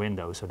run in a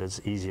window, so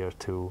that's easier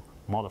to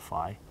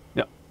modify.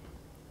 Yeah.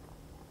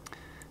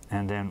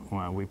 And then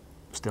we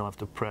still have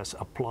to press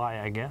apply,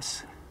 I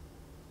guess.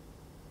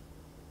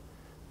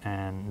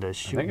 And there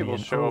should be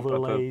an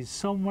overlay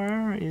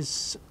somewhere. I'm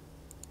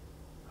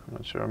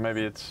not sure.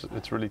 Maybe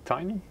it's really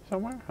tiny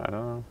somewhere. I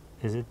don't know.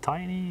 Is it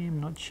tiny? I'm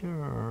not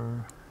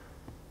sure.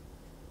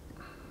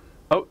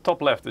 Oh,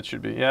 top left it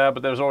should be. Yeah,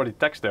 but there's already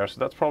text there, so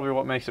that's probably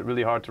what makes it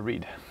really hard to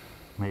read.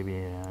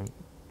 Maybe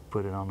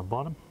put it on the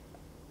bottom.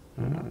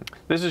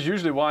 This is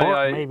usually why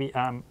or maybe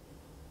I'm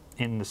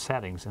in the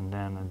settings and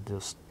then it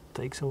just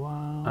takes a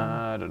while.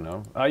 I don't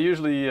know. I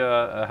usually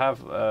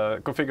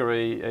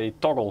configure a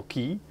toggle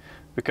key,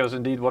 because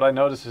indeed what I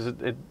notice is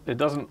it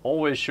doesn't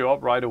always show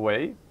up right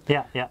away.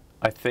 Yeah, yeah.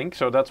 I think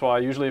so. That's why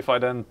usually if I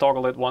then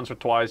toggle it once or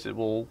twice, it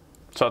will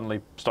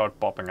suddenly start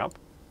popping up.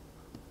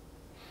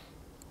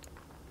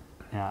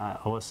 Yeah,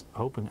 I was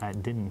hoping I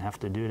didn't have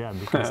to do that,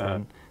 because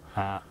then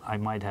I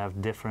might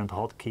have different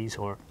hotkeys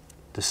or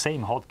the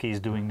same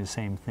hotkeys doing the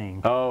same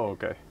thing. Oh,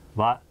 okay.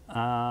 But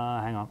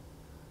hang on.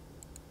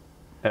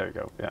 There you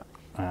go.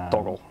 Yeah.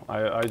 Toggle.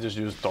 I just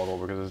use toggle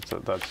because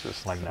that's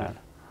just like that.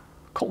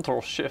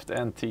 Control Shift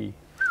and T.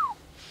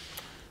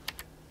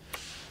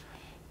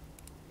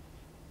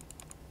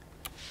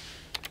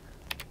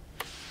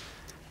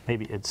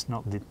 Maybe it's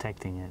not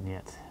detecting it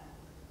yet.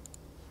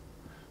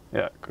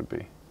 Yeah, it could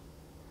be.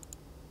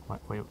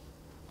 Wait,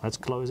 let's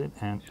close it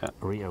and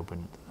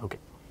reopen it. Okay,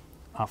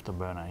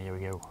 Afterburner, here we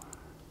go.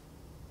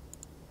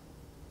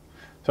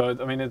 So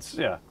I mean,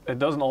 it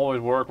doesn't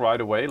always work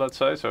right away, let's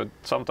say. So it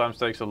sometimes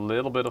takes a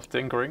little bit of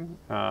tinkering.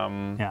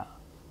 Yeah.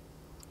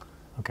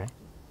 Okay,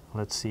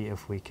 let's see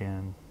if we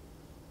can.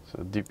 So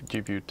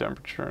GPU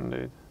temperature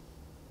indeed.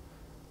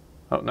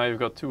 Oh, now you've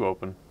got two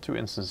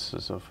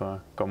instances of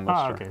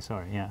combustor. Oh, okay,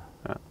 sorry. Yeah.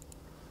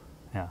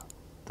 Yeah,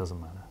 doesn't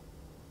matter.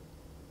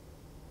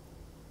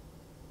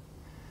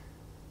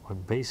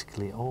 What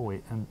basically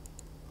always, and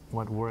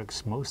what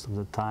works most of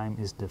the time,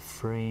 is the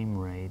frame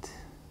rate.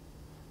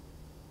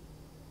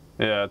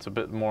 Yeah, it's a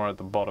bit more at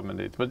the bottom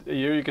indeed. But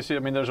here you can see, I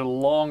mean, there's a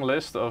long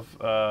list of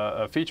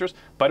features.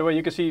 By the way,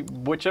 you can see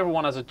whichever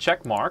one has a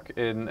check mark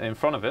in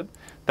front of it.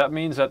 That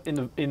means that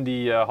in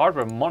the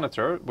hardware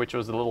monitor, which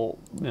was the little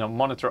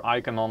monitor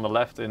icon on the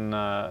left in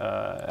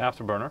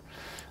Afterburner,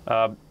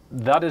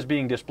 that is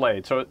being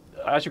displayed. So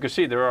as you can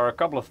see, there are a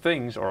couple of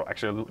things, or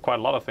actually quite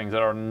a lot of things,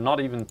 that are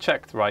not even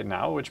checked right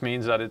now, which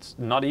means that it's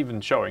not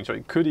even showing. So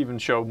it could even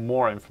show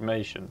more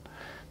information.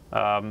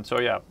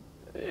 So yeah.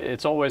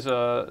 It's always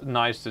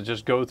nice to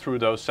just go through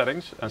those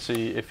settings and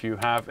see if you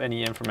have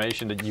any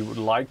information that you would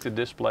like to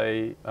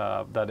display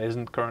that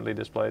isn't currently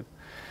displayed.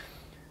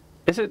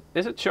 Is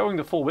it showing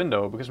the full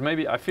window? Because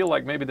maybe I feel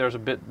like maybe there's a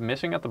bit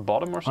missing at the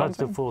bottom or something. That's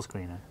the full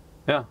screen.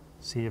 Yeah.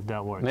 See if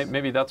that works.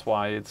 Maybe that's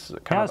why it's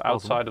kind of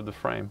outside of the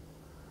frame.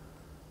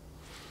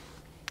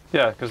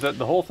 Yeah, because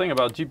the whole thing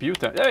about GPU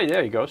time.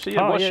 There you go. See, it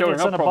was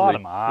showing up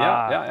probably.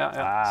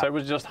 Yeah. So it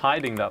was just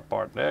hiding that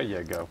part. There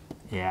you go.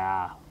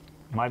 Yeah.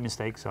 My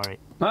mistake, sorry.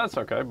 No, that's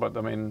okay, but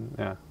I mean,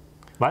 yeah.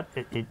 But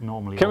it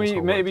normally Can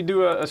we maybe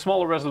do a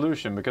smaller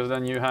resolution, because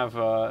then you have,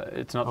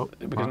 it's not,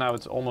 because now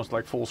it's almost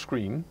like full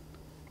screen.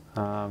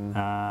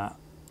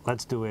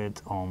 Let's do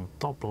it on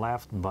top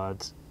left,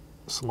 but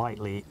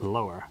slightly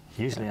lower.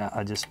 Usually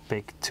I just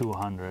pick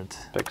 200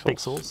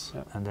 pixels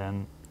and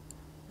then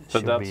so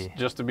that's,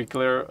 just to be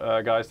clear,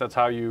 guys, that's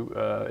how you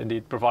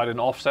indeed provide an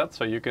offset,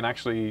 so you can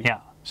actually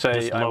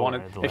say I want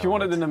it. If you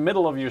want it in the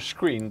middle of your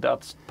screen,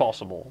 that's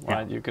possible,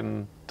 right? You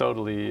can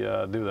totally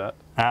do that.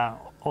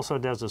 Also,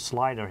 there's a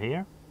slider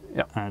here,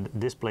 and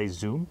display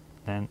zoom.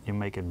 Then you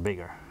make it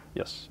bigger.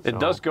 Yes, so it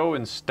does go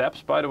in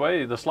steps. By the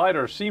way, the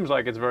slider seems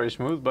like it's very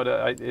smooth, but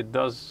it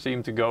does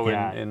seem to go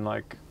in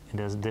like it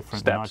has different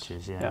steps.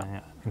 notches.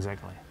 Yeah,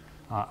 exactly.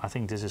 I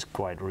think this is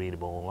quite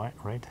readable,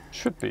 right?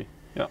 Should be.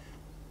 Yeah.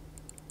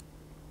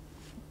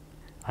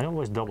 I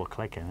always double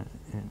click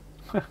in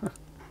it.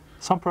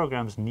 Some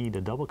programs need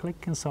a double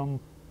click and some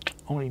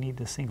only need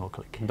a single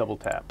click. Double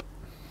tap.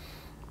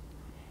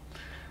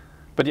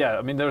 But yeah,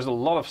 I mean, there's a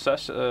lot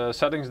of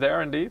settings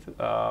there indeed.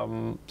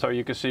 So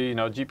you can see,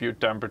 GPU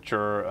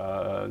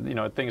temperature,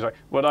 things like,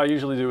 what I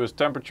usually do is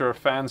temperature,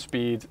 fan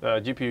speed,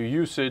 GPU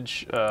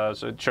usage.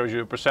 So it shows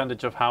you a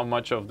percentage of how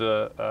much of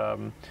the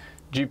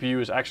GPU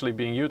is actually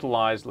being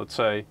utilized, let's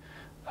say.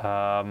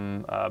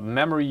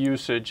 Memory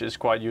usage is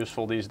quite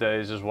useful these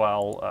days as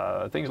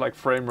well. Things like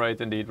frame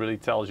rate indeed really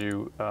tells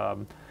you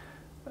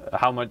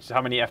how many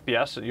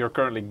FPS you're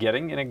currently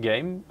getting in a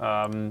game.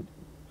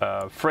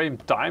 Frame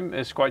time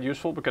is quite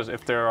useful because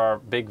if there are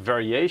big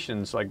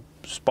variations like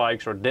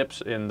spikes or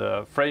dips in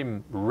the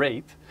frame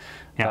rate,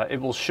 it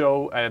will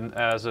show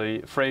as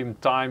a frame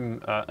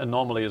time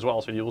anomaly as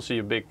well. So you will see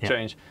a big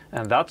change,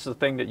 and that's the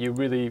thing that you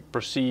really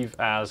perceive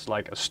as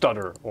like a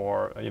stutter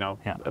or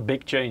a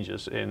big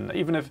changes in.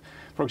 Even if,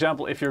 for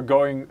example, if you're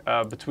going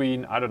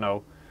between, I don't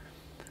know,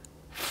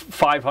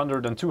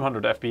 500 and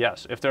 200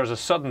 FPS, if there's a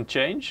sudden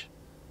change,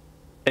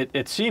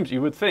 it seems,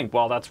 you would think,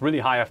 well, that's really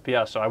high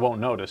FPS, so I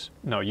won't notice.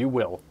 No, you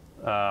will,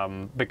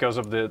 because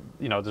of the,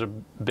 there's a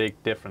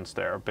big difference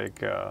there, a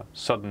big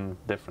sudden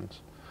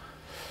difference.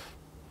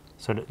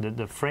 So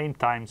the frame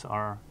times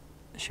are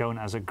shown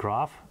as a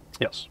graph.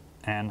 Yes.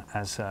 And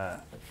as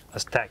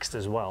text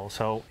as well.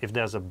 So if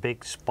there's a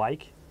big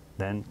spike,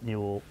 then you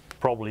will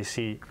probably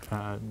see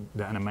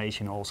the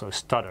animation also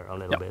stutter a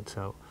little bit.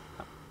 So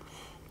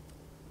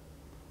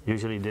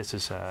usually this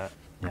is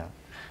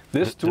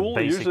This tool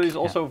usually is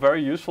also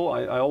very useful.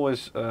 I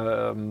always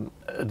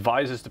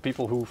advise this to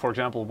people who, for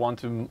example, want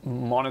to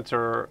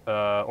monitor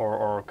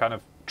or kind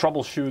of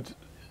troubleshoot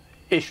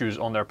issues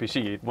on their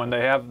PC. When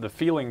they have the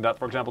feeling that,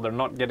 for example, they're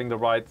not getting the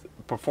right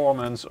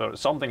performance or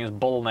something is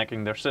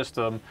bottlenecking their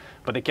system,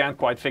 but they can't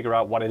quite figure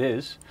out what it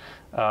is,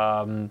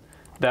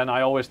 then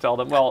I always tell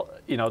them, well,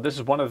 this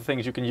is one of the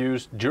things you can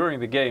use during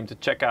the game to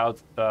check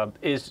out,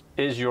 is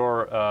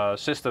your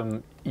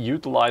system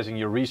utilizing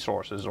your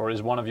resources, or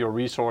is one of your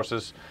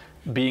resources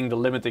being the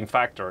limiting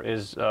factor?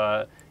 Is,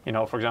 for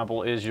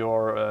example, is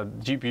your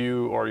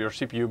GPU or your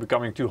CPU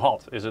becoming too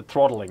hot? Is it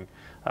throttling?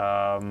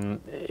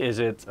 Is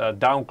it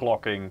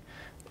downclocking?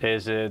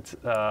 Is it,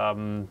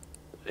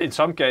 in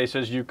some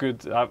cases,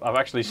 I've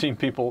actually seen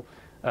people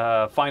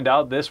find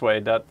out this way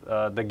that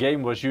the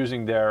game was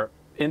using their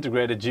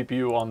integrated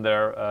GPU on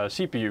their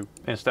CPU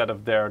instead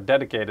of their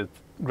dedicated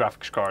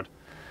graphics card,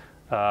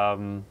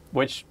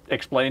 which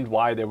explained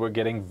why they were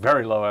getting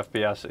very low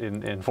FPS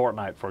in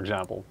Fortnite, for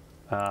example.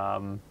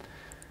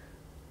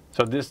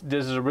 So this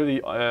is a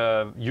really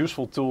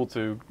useful tool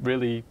to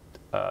really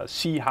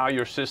see how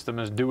your system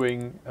is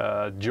doing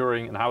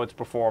during and how it's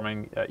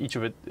performing each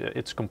of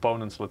its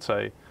components, let's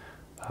say,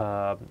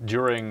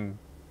 during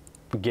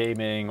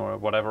gaming or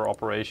whatever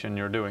operation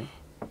you're doing.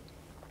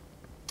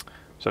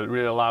 So it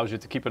really allows you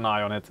to keep an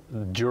eye on it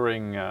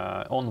during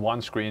on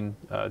one screen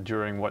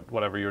during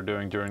whatever you're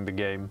doing during the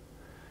game,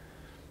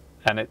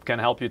 and it can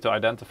help you to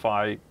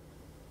identify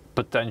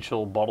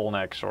potential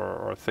bottlenecks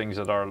or things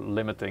that are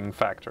limiting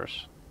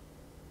factors.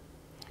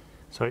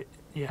 So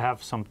you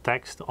have some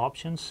text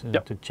options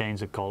to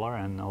change the color,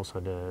 and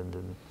also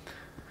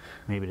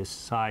maybe the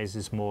size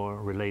is more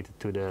related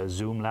to the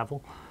zoom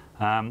level,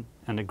 and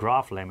the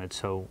graph limit.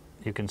 So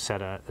you can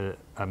set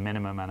a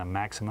minimum and a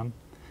maximum,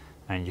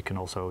 and you can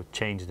also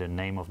change the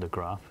name of the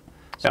graph.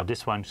 So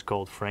this one's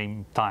called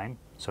frame time,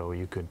 so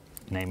you could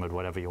name it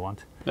whatever you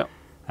want.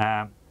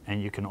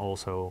 And you can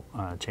also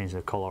change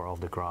the color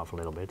of the graph a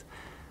little bit.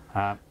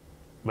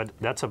 But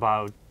that's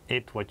about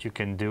it, what you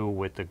can do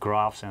with the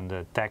graphs and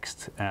the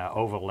text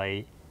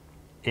overlay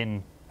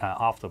in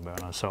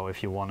Afterburner. So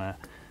if you want to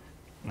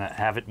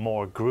have it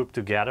more grouped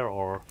together,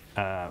 or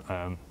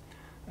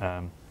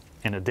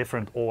in a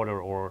different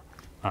order, or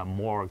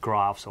more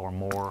graphs or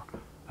more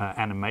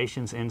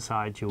animations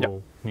inside, you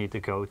will need to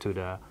go to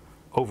the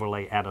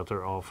overlay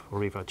editor of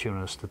Riva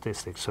Tuner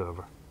Statistics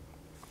Server.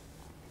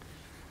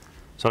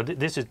 So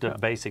this is the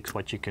basics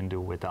what you can do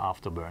with the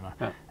Afterburner.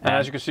 And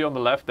as you can see on the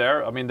left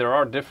there, I mean, there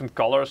are different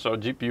colors. So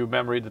GPU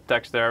memory, the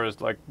text there is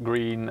like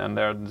green, and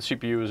there the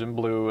CPU is in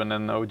blue, and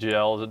then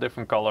OGL is a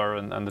different color,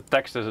 and the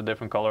text is a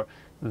different color.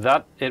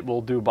 That it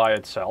will do by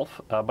itself,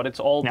 but it's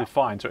all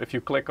defined. So if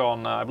you click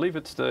on, I believe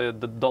it's the ...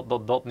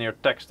 near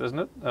text, isn't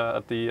it?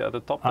 At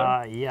the top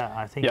there? Yeah,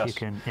 I think you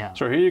can. Yeah.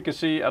 So here you can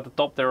see at the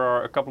top there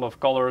are a couple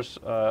of colors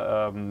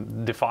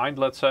defined,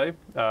 let's say,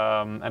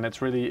 and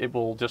it's really, it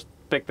will just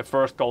pick the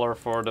first color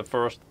for the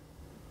first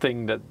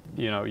thing that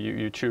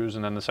you choose,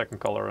 and then the second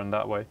color, and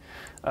that way.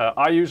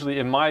 I usually,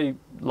 in my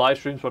live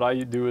streams, what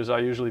I do is I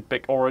usually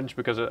pick orange,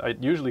 because it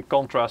usually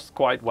contrasts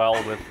quite well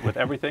with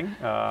everything,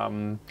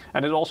 and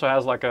it also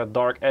has like a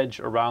dark edge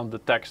around the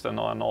text and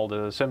all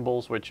the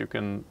symbols, which you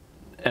can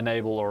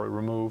enable or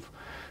remove.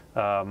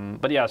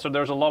 But yeah, so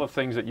there's a lot of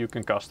things that you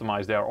can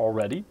customize there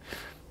already.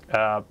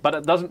 But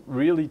it doesn't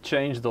really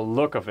change the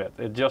look of it.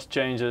 It just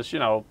changes,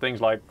 things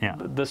like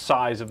the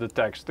size of the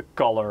text, the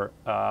color,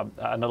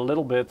 and a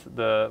little bit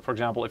for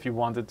example, if you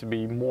want it to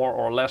be more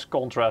or less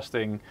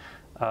contrasting,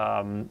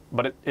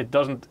 but it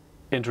doesn't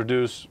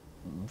introduce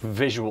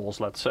visuals,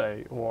 let's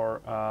say,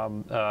 or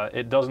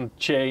it doesn't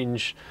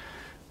change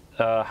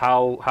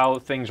how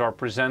things are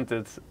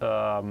presented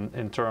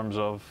in terms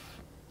of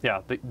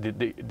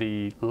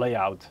the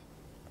layout.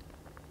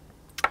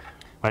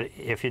 But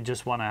if you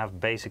just want to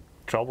have basic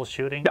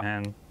troubleshooting,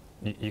 and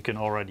you can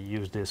already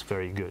use this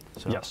very good.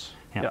 So, yes.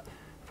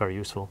 For very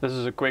useful. This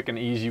is a quick and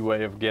easy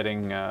way of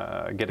getting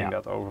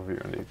that overview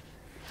indeed.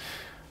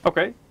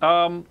 Okay.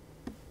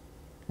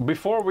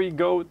 Before we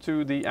go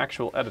to the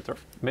actual editor,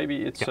 maybe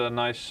it's a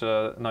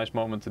nice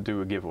moment to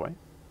do a giveaway.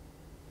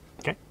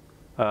 Okay.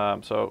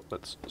 So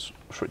let's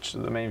switch to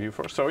the main view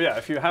first. So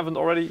yeah, if you haven't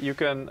already, you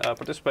can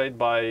participate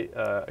by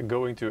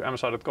going to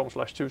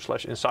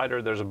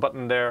msi.com/2/insider. There's a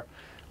button there,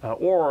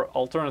 or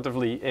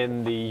alternatively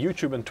in the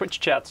YouTube and Twitch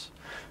chats.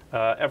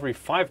 Every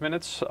 5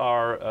 minutes,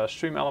 our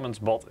Stream Elements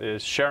bot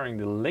is sharing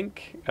the link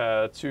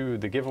to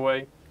the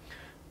giveaway,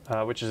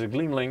 which is a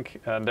Gleam link,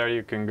 and there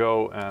you can go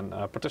and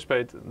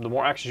participate. The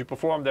more actions you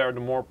perform there,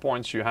 the more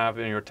points you have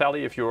in your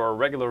tally. If you're a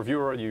regular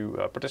viewer, you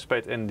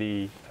participate in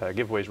the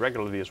giveaways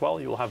regularly as well.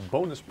 You'll have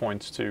bonus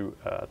points to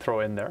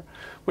throw in there,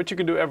 which you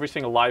can do every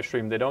single live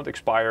stream. They don't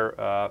expire,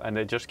 and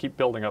they just keep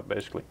building up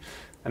basically,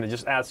 and it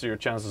just adds to your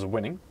chances of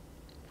winning.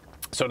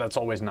 So that's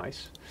always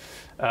nice.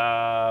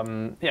 Yeah,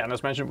 and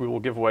as mentioned, we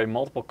will give away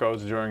multiple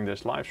codes during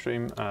this live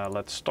stream.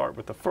 Let's start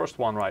with the first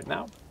one right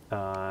now.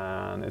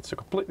 And it's a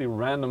completely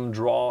random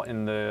draw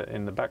in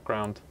the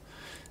background.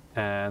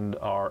 And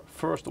our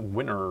first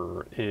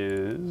winner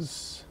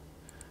is...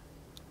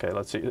 Okay,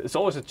 let's see. It's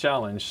always a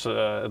challenge,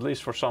 at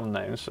least for some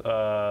names.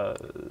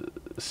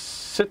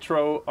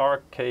 Citro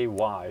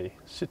RKY.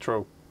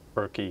 Citro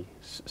Urky.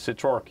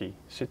 Citorki.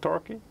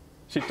 Citorki?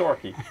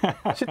 Citorki.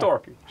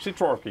 Citorki.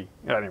 Citorki.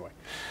 Anyway.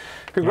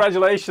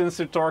 Congratulations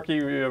to Torquay.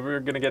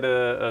 We're going to get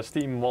a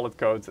Steam wallet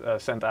code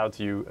sent out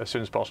to you as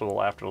soon as possible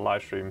after the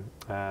live stream.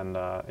 And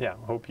yeah,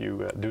 hope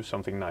you do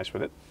something nice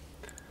with it.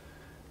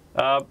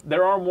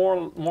 There are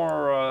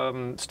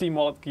more Steam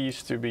wallet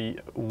keys to be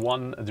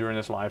won during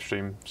this live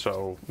stream.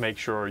 So make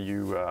sure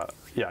you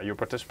you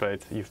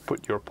participate. You've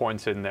put your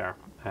points in there.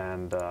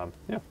 And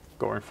yeah,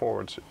 going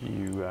forward,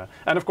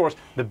 and of course,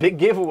 the big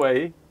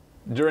giveaway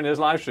during this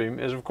live stream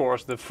is of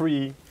course the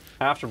free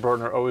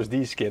Afterburner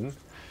OSD skin.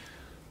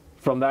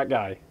 From that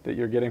guy that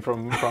you're getting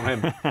from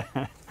him.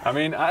 I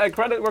mean,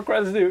 credit where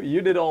credit's due.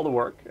 You did all the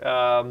work,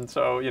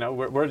 so you know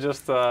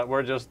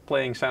we're just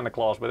playing Santa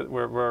Claus with it.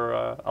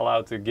 We're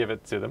allowed to give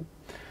it to them.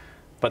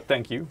 But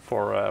thank you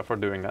for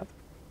doing that.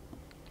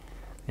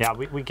 Yeah,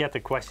 we get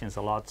the questions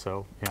a lot,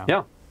 so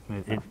yeah.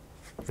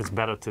 It's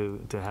better to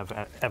have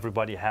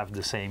everybody have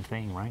the same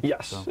thing, right?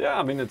 Yes. So. Yeah,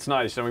 I mean it's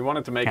nice, and we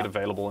wanted to make it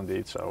available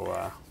indeed. So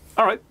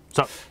all right.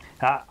 So.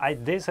 I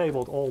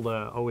disabled all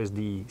the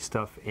OSD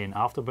stuff in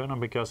Afterburner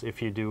because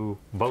if you do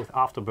both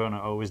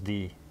Afterburner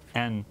OSD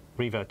and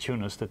Riva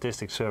Tuner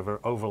Statistics Server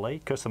overlay,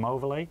 custom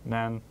overlay,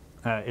 then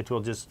it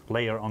will just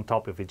layer on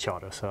top of each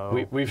other. So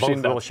we've both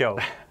seen that. will show.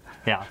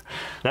 Yeah,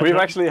 we've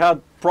actually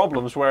had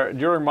problems where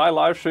during my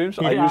live streams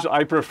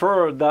I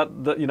prefer that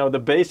you know the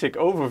basic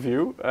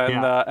overview,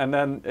 and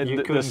then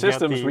the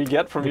systems we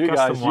get from you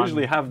guys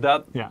usually have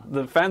that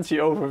the fancy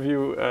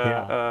overview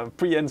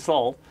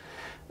pre-installed.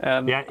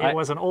 And it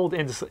was an old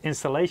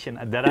installation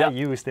that I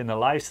used in the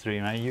live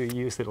stream, and you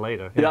used it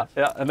later. Yeah,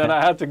 and then I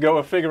had to go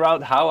and figure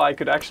out how I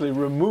could actually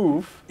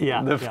remove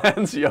the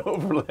fancy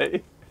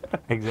overlay.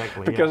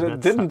 Exactly. Because it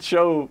didn't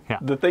show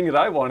the thing that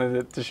I wanted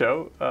it to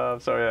show.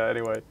 So yeah,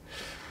 anyway.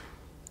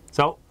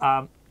 So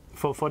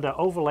for the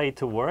overlay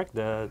to work,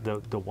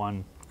 the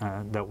one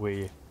that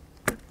we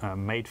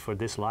made for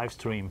this live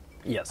stream,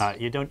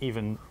 you don't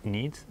even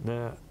need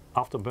the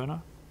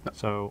Afterburner. No.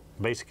 So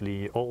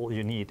basically, all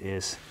you need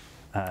is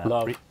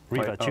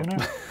Riva Tuner.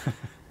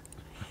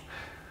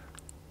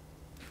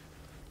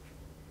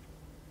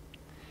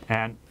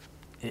 And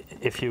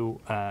if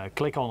you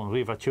click on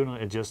Riva Tuner,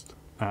 it just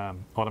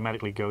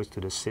automatically goes to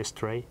the sys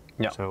tray.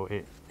 So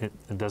it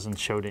doesn't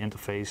show the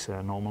interface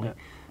normally.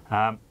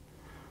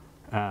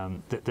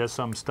 There's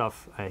some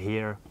stuff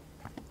here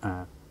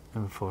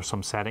for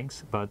some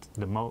settings, but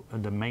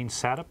the main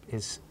setup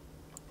is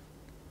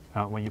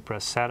when you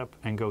press setup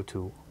and go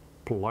to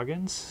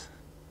plugins.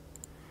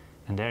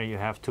 And there you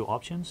have two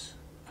options.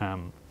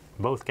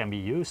 Both can be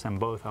used and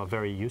both are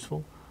very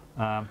useful.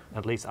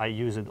 At least I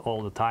use it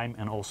all the time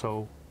and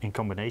also in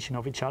combination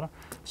of each other.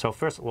 So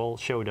first we'll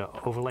show the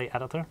overlay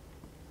editor.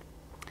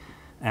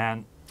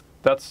 And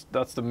that's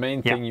the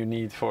main thing you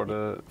need for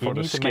the skin. You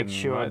need to make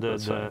sure right?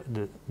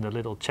 the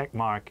little check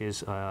mark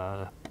is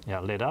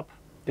lit up.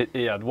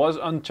 It was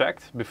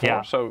unchecked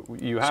before, so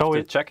you have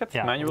to check it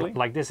manually.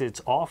 Like this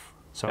it's off,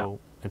 so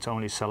it's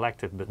only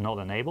selected but not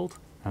enabled.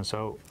 And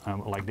so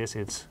like this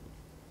it's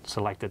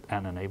selected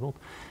and enabled,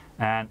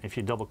 and if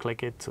you double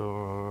click it,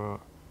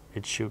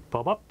 it should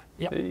pop up.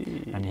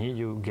 And here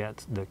you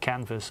get the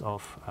canvas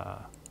of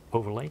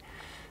overlay.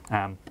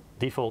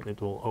 Default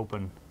it will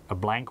open a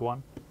blank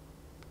one,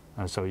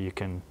 so you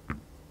can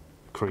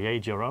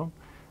create your own.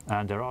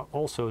 And there are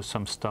also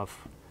some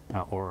stuff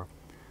or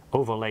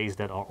overlays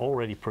that are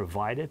already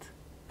provided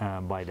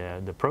by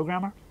the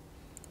programmer.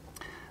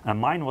 And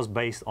mine was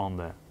based on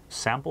the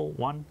sample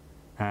one.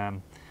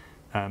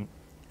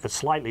 A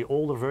slightly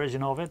older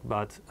version of it,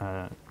 but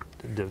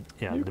the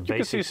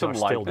basics are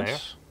still there.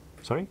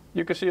 Sorry?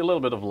 You can see a little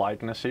bit of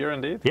lightness here,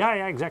 indeed.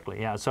 Yeah, exactly.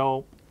 Yeah,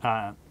 so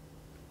I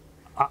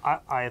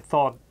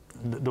thought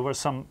there were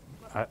some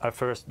I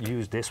first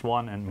used this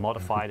one and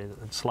modified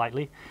it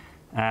slightly,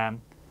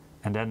 and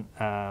then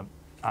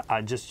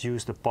I just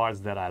used the parts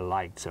that I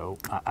liked. So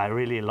I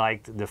really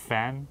liked the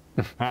fan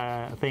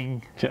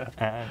thing,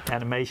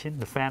 animation,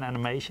 the fan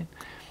animation.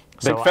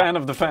 Big fan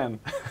of the fan.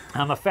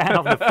 I'm a fan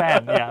of the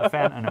fan, yeah,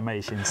 fan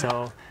animation.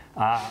 So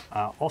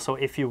also,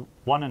 if you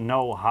want to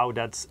know how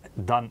that's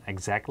done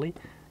exactly,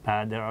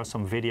 there are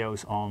some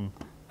videos on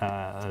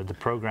the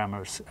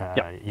programmer's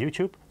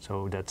YouTube.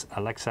 So that's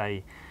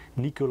Alexei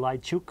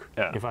Nikolaichuk,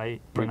 if I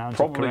pronounce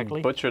it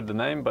correctly. Probably butchered the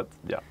name, but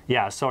yeah.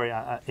 Yeah, sorry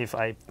if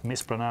I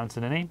mispronounced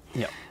the name.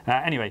 Yeah.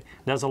 Anyway,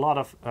 there's a lot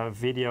of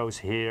videos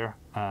here.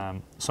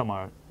 Some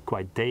are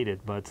quite dated,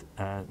 but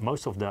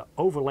most of the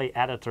overlay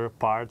editor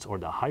parts or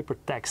the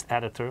hypertext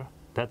editor,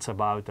 that's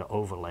about the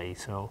overlay.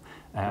 So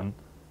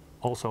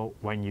also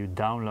when you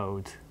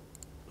download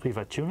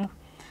Riva Tuner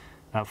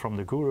from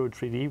the Ruudt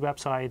 3D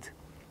website,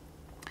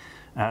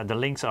 the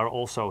links are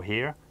also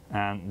here,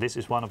 and this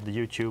is one of the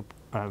YouTube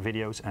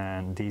videos,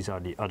 and these are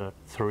the other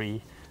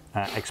three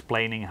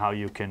explaining how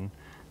you can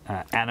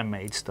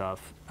animate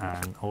stuff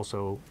and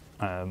also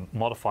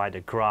modify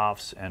the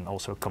graphs and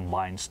also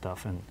combine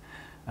stuff. And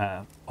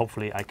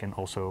hopefully I can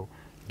also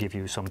give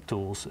you some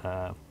tools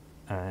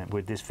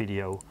with this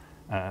video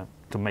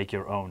to make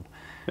your own.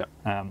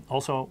 Yeah.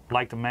 Also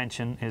like to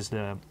mention is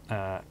the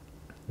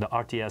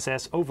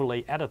RTSS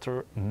overlay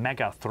editor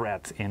mega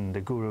thread in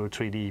the Guru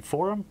 3D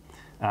forum,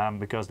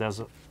 because there's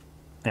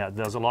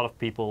a lot of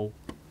people.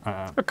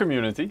 A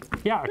community.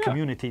 Yeah, a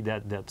community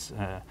that's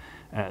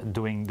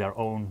doing their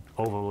own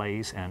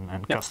overlays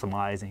and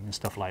customizing and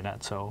stuff like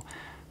that. So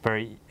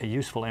very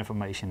useful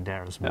information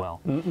there as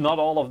well. Not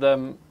all of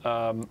them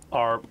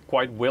are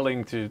quite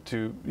willing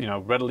to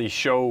readily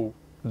show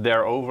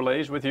their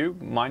overlays with you,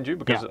 mind you,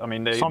 because I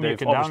mean they've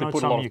obviously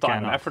put a lot of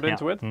time and effort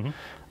into it.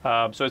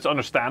 So it's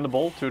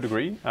understandable to a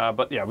degree.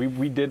 But yeah,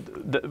 we did,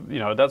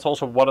 that's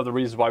also one of the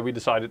reasons why we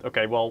decided,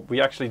 okay, well,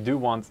 we actually do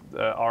want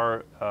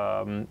our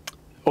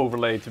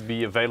overlay to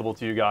be available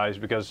to you guys,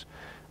 because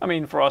I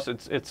mean, for us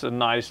it's a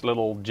nice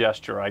little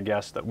gesture, I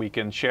guess, that we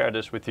can share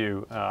this with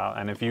you,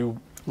 and if you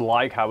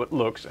like how it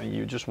looks and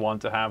you just want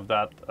to have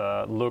that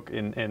look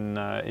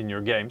in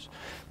your games,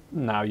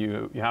 now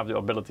you have the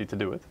ability to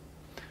do it.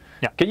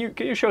 Yeah. Can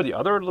you show the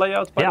other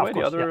layouts, by the way?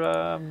 Course, the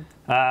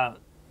other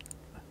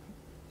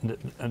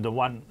the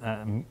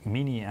one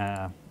mini,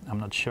 I'm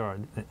not sure.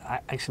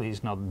 Actually,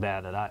 it's not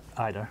bad at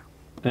either.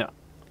 Yeah,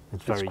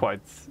 it's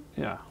quite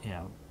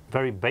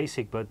very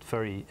basic, but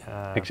very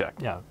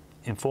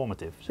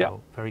informative.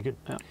 So very good.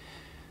 Yeah.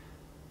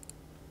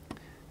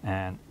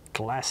 And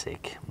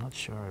classic. I'm not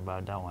sure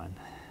about that one.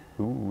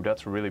 Ooh,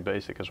 that's really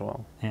basic as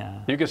well.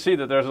 Yeah. You can see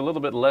that there's a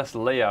little bit less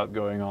layout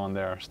going on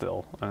there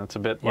still. And it's a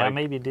bit like... Yeah,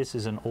 maybe this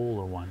is an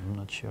older one, I'm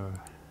not sure.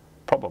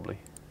 Probably.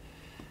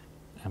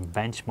 And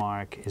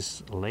benchmark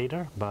is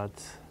later, but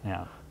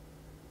yeah.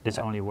 This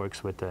only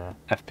works with the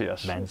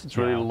FPS. It's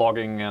really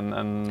logging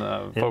and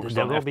focused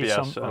on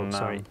FPS.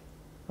 Sorry,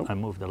 I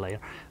moved the layer.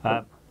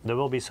 There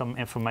will be some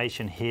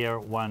information here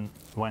when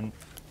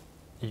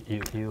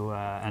you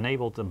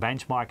enable the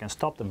benchmark and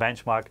stop the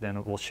benchmark, then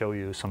it will show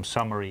you some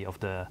summary of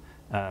the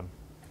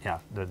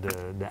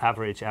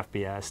average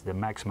FPS, the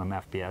maximum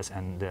FPS,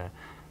 and the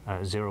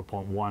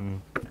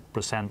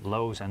 0.1%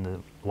 lows and the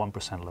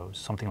 1% lows,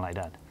 something like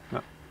that.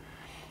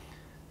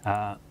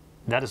 Yeah.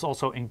 That is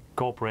also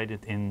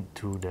incorporated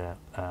into the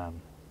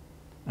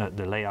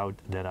layout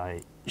that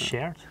I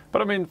shared.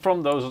 But I mean,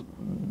 from those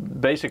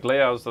basic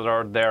layouts that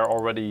are there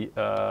already,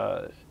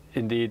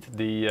 indeed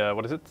the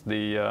what is it,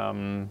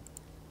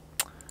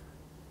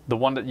 the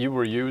one that you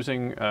were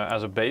using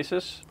as a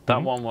basis,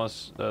 that one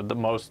was the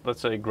most, let's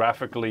say,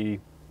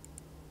 graphically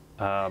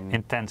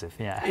intensive,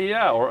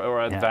 yeah,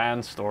 or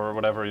advanced or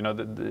whatever.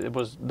 It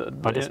was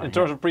in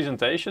terms of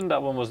presentation,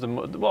 that one was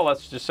well,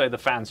 let's just say the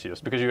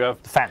fanciest, because you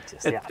have the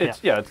fanciest.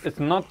 It's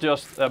not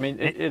just. I mean,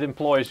 it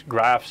employs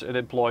graphs, it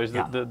employs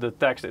the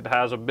text. It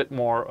has a bit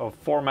more of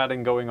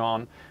formatting going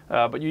on,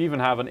 but you even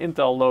have an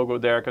Intel logo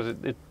there, because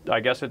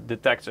I guess it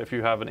detects if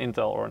you have an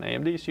Intel or an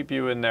AMD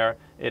CPU in there.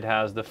 It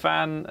has the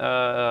fan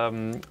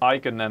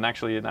icon and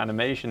actually an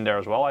animation there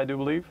as well, I do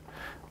believe.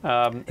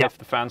 If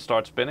the fan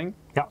starts spinning.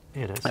 Yeah,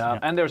 it is.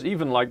 And there's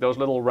even like those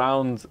little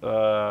round,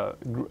 how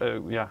do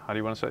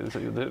you want to say it?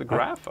 The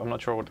graph? I'm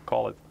not sure what to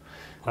call it.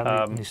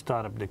 Let me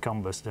start up the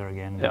canvas there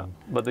again. Yeah,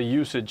 but the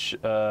usage.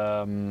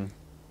 There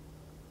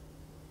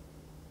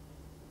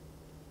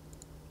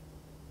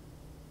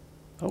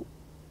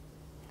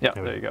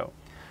you go.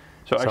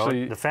 So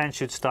actually, the fan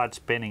should start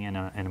spinning in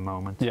a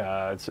moment.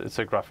 Yeah, it's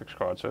a graphics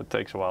card, so it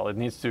takes a while. It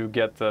needs to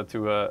get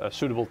to a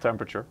suitable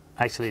temperature.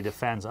 Actually, the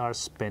fans are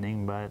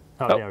spinning, but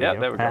there we go.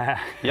 There we go.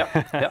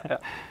 yeah.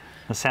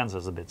 The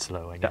sensor's a bit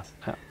slow, I guess.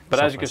 Yeah. But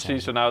as you can see,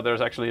 so now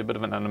there's actually a bit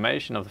of an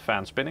animation of the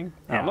fan spinning.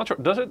 I'm not sure.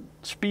 Does it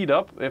speed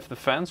up if the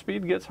fan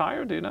speed gets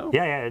higher? Do you know?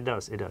 Yeah, it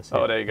does. It does.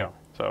 Oh, there you go.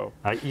 So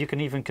you can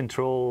even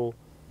control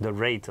the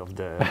rate of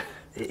the.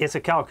 It's a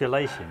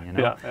calculation,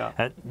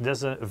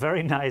 there's a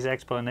very nice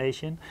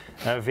explanation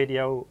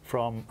video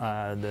from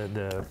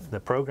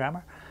the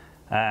programmer,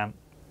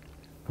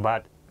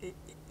 but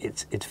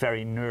it's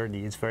very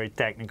nerdy, it's very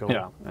technical.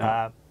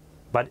 Yeah.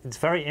 But it's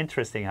very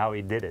interesting how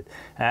he did it,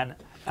 and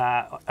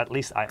at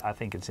least I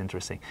think it's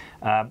interesting.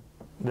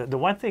 The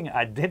one thing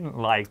I didn't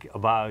like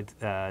about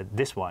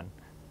this one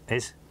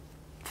is,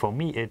 for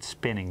me, it's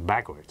spinning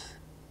backwards.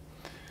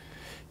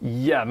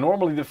 Yeah,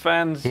 normally the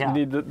fans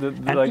need the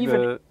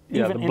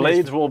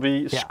blades will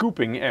be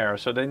scooping air,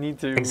 so they need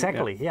to...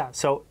 Exactly,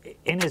 So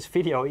in his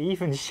video, he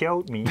even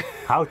showed me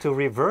how to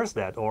reverse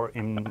that, or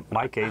in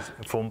my case,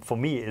 for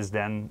me, is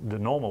then the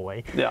normal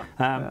way.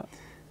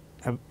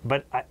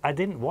 But I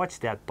didn't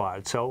watch that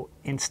part, so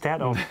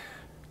instead of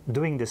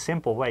doing the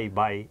simple way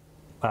by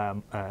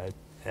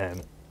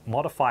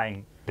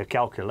modifying the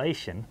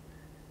calculation,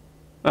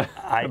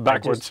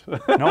 backwards.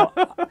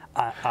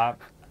 I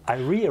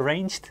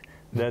rearranged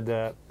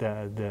the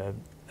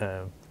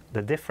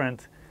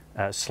different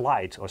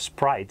slides or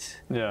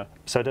sprites,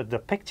 so that the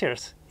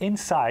pictures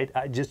inside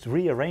I just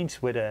rearranged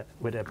with a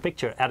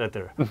picture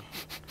editor.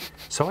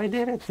 So I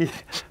did it the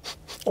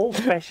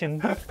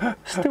old-fashioned,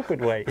 stupid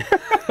way,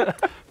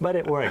 but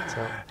it worked.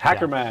 So,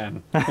 Hacker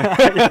man.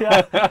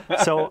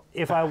 So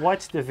if I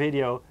watched the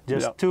video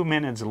just 2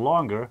 minutes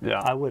longer,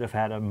 I would have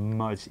had a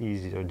much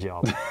easier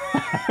job.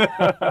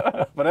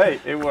 But hey,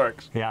 it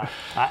works. Yeah.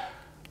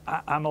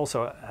 I'm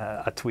also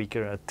a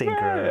tweaker, a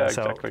tinkerer,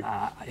 so exactly.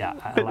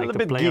 I like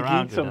to play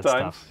around with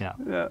sometimes.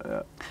 that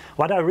stuff.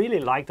 What I really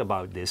liked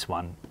about this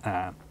one,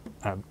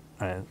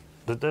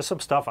 there's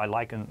some stuff I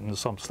like and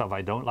some stuff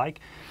I don't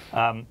like.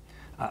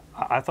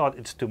 I thought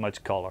it's too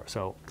much color,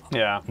 so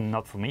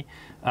not for me.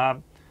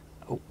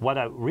 What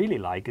I really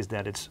like is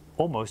that it's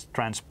almost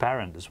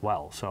transparent as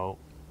well, so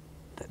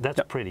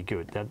that's pretty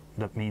good.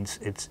 That means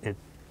it's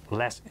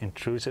less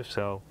intrusive.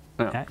 So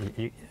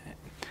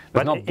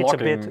but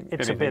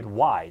it's a bit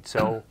wide,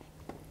 so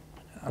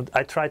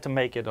I try to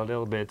make it a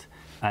little bit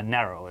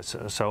narrow,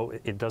 so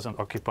it doesn't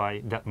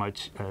occupy that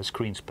much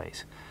screen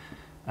space.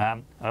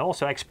 I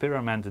also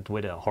experimented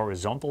with a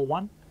horizontal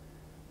one,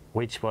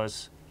 which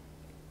was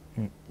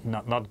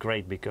not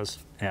great, because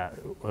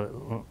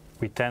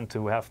we tend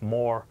to have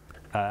more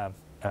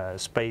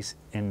space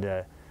in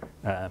the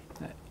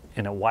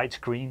in a wide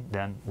screen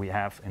than we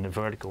have in the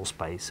vertical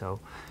space. So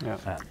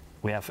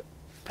we have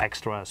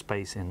extra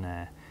space in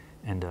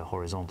the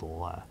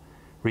horizontal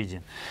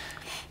region.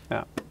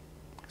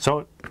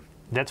 So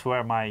that's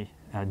where my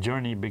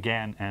journey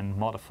began and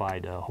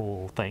modified the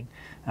whole thing.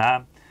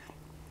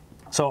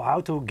 So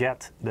how to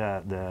get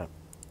the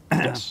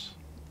yes.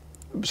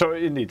 So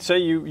indeed, say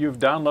you've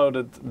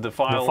downloaded the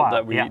file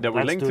that we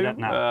linked to. That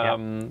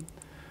now.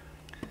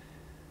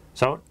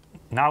 So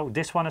now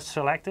this one is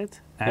selected,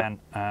 and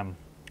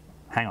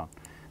hang on.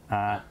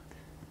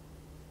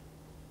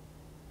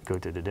 Go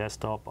to the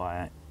desktop.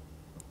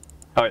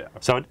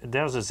 So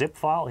there's a zip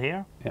file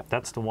here.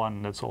 That's the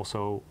one that's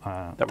also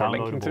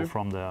downloadable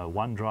from the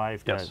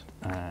OneDrive that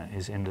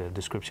is in the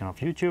description of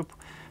YouTube,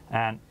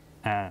 and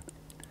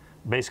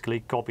basically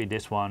copy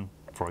this one,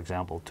 for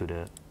example, to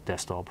the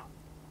desktop.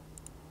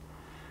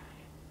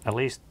 At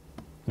least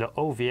the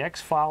OVX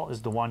file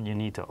is the one you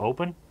need to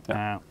open.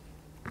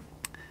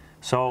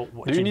 So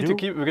what do you need to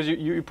keep, because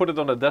you put it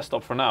on the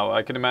desktop for now.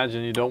 I can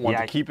imagine you don't want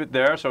to keep it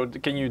there. So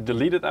can you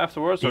delete it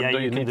afterwards, or do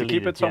you need to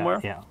keep it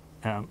somewhere?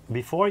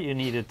 Before you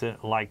needed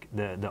like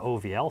the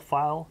OVL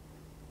file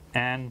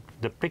and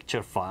the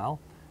picture file,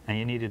 and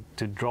you needed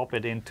to drop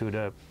it into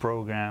the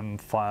program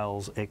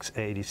files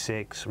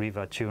x86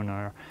 Riva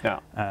tuner,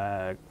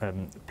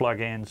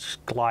 plugins,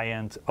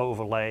 client,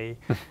 overlay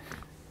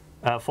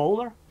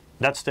folder.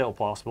 That's still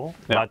possible,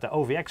 but the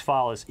OVX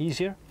file is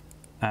easier.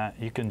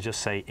 You can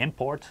just say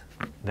import,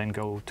 then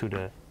go to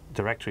the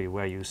directory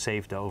where you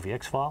saved the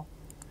OVX file,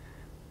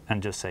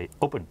 and just say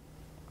open.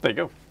 There you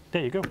go.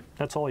 There you go.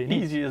 That's all you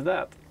need. Easy as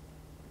that.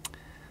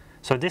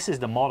 So this is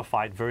the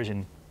modified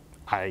version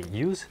I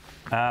use.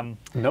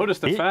 Notice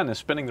the fan is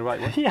spinning the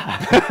right way.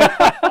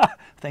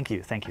 Thank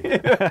you.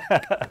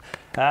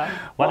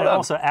 What I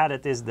also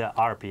added is the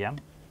RPM,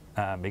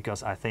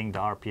 because I think the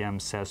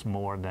RPM says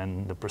more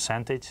than the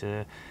percentage.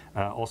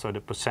 Also,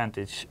 the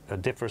percentage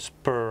differs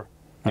per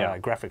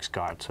graphics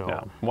card.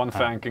 So one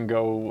fan can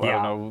go, I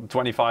don't know,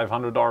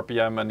 2,500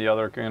 RPM, and the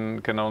other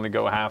can only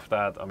go half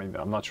that. I mean,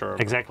 I'm not sure.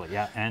 Exactly.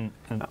 And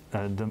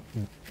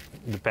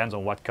depends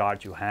on what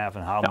card you have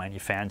and how many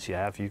fans you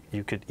have.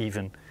 You could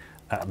even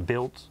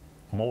build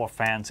more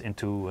fans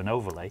into an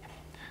overlay,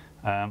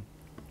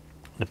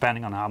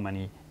 depending on how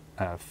many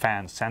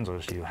fan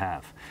sensors you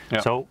have.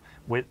 So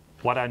with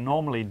what I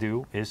normally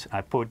do is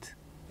I put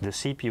the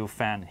CPU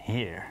fan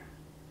here,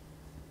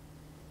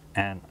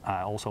 and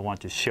I also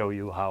want to show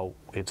you how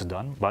it's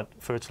done, but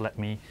first let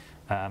me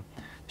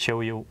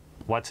show you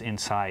what's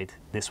inside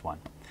this one.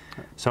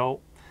 So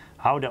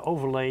how the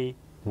overlay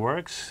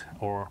works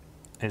or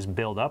is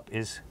built up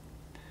is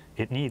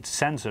it needs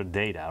sensor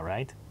data,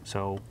 right?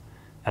 So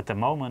at the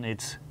moment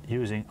it's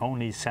using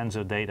only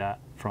sensor data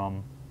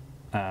from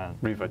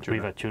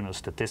Riva Tuner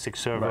statistics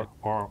server,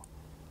 or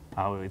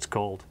how it's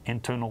called,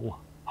 internal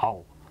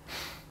HAL,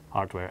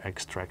 hardware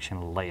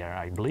extraction layer,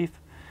 I believe.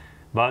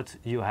 but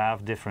you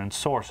have different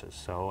sources.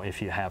 So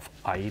if you have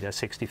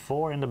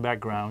AIDA64 in the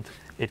background,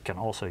 it can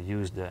also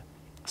use the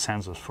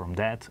sensors from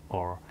that,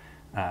 or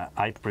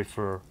I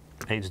prefer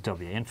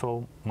HW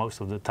Info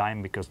most of the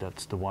time because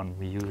that's the one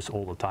we use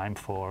all the time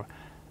for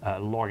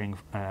logging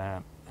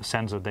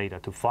sensor data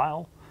to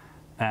file.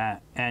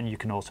 And you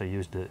can also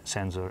use the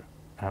sensor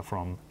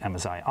from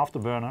MSI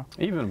Afterburner.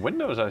 Even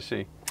Windows, I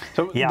see.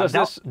 So yeah,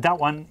 that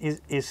one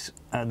is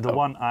the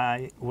one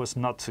I was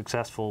not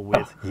successful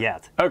with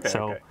yet. Okay.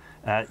 So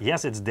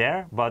yes, it's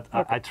there, but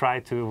I try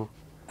to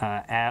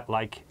add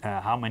like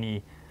how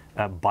many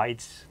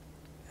bytes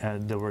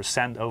that were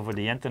sent over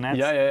the internet.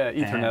 Yeah,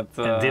 Ethernet.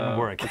 And didn't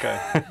work. Okay,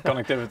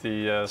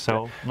 connectivity.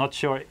 So not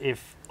sure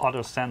if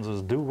other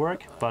sensors do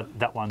work, but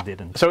that one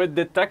didn't. So it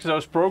detects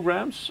those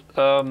programs.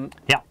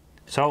 Yeah.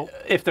 So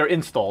if they're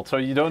installed, so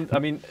you don't. I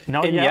mean,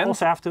 no, in you the end,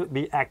 also have to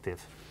be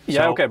active.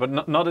 Yeah, okay,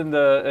 but not in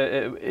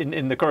the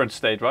in the current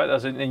state, right?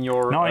 As in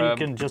your no, you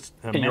can just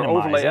in your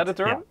overlay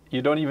editor. Yeah.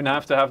 You don't even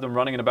have to have them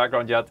running in the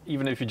background yet.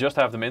 Even if you just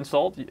have them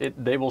installed,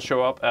 they will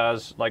show up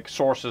as like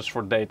sources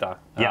for data.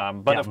 Yeah,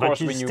 but of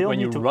course, when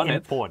you run it,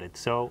 import it.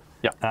 So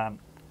yeah.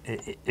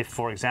 If,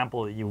 for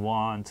example, you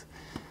want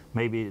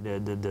maybe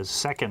the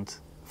second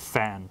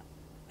fan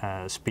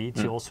speed,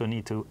 you also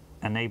need to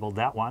enable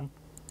that one,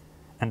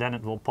 and then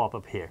it will pop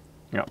up here.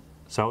 Yeah.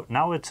 So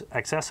now it's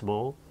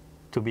accessible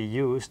to be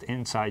used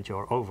inside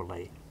your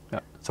overlay. Yeah.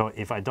 So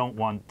if I don't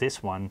want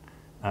this one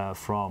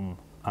from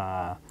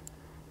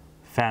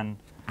fan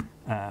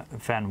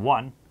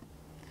 1,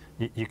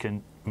 you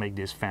can make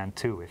this fan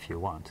 2 if you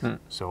want.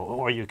 So,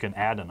 or you can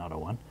add another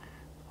one.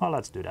 Well,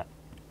 let's do that.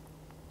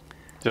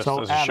 Just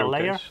so as a add showcase. a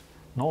layer.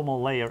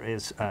 Normal layer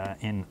is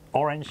in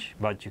orange,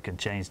 but you can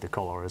change the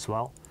color as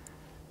well.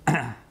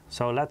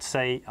 So let's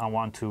say I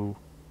want to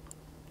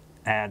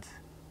add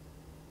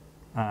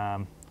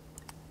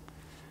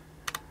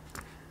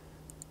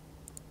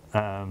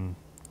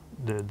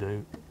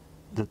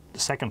the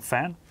second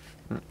fan,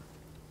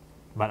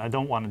 but I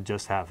don't want to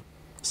just have,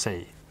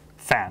 say,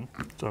 fan.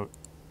 So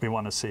we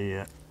want to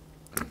see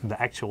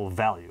the actual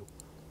value.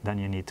 Then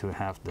you need to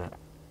have the,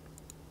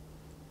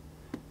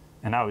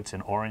 and now it's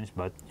in orange,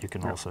 but you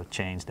can also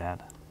change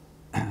that.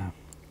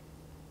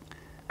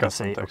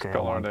 Custom say, text okay,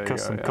 color.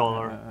 Custom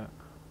color.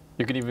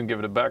 You can even give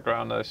it a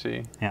background, I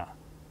see. Yeah.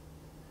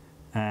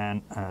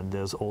 And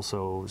there's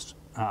also,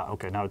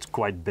 okay, now it's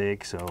quite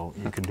big, so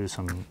you can do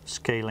some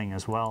scaling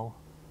as well.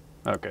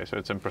 Okay, so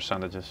it's in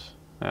percentages.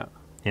 Yeah.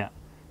 Yeah.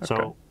 Okay.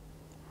 So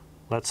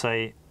let's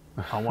say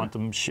I want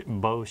them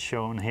both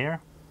shown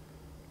here.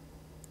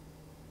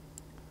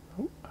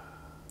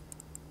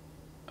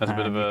 That's a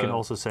bit of you can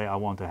also say I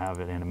want to have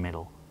it in the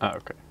middle. Ah,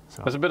 okay.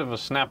 So there's a bit of a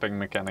snapping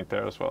mechanic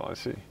there as well, I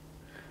see.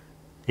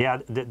 Yeah,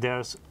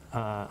 there's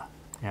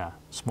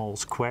small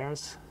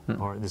squares,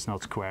 or it's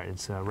not square,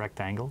 it's a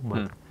rectangle,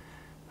 but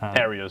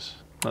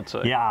areas, let's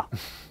say. Yeah.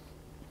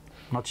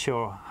 Not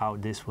sure how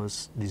this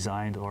was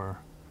designed or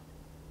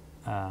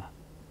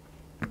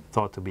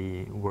thought to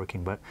be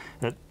working, but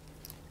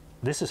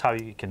this is how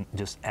you can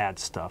just add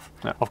stuff.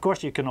 Yeah. Of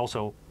course, you can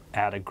also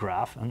add a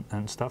graph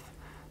and stuff.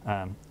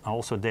 I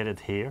also did it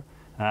here.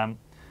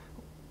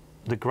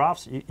 The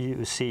graphs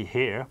you see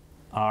here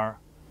are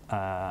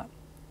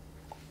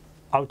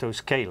auto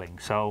scaling.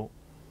 So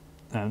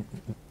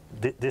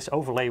this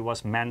overlay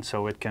was meant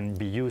so it can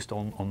be used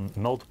on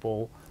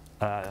multiple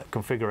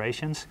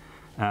configurations.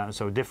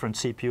 So different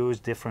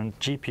CPUs, different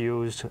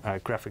GPUs,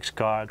 graphics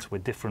cards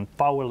with different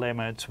power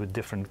limits, with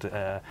different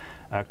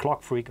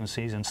clock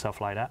frequencies and stuff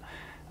like that.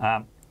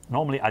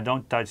 Normally I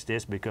don't touch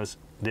this because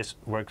this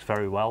works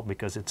very well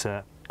because it's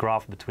a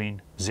graph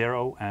between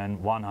 0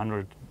 and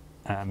 100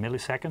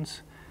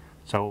 milliseconds.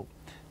 So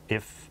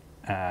if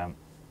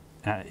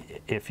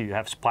you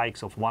have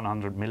spikes of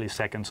 100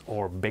 milliseconds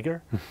or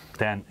bigger,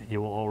 then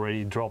you will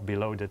already drop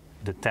below the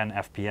 10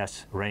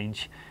 FPS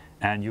range,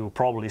 and you'll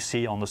probably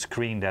see on the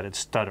screen that it's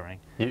stuttering.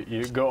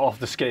 You go off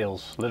the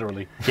scales,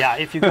 literally. Yeah,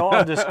 if you go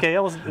off the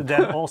scales,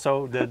 then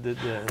also the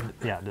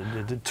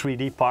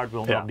 3D part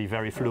will not be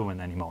very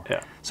fluent anymore.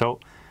 Yeah. So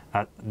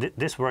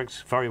this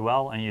works very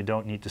well, and you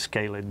don't need to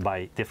scale it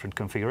by different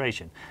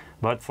configuration.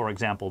 But for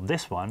example,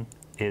 this one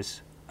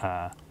is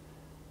a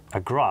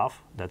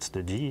graph, that's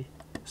the G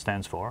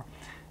stands for,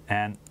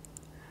 and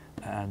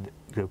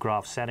the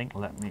graph setting,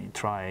 let me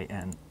try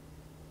and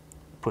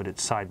put it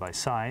side by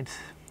side,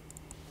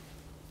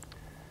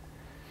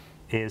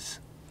 is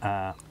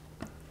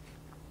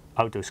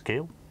auto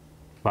scale.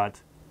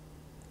 But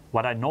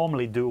what I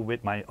normally do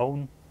with my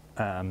own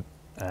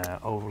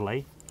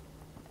overlay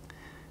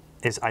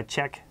is I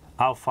check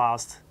how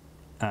fast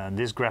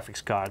this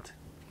graphics card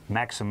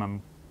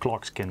maximum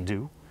clocks can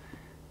do,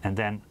 and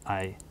then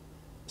I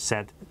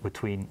set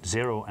between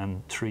 0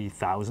 and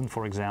 3000,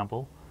 for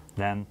example.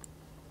 Then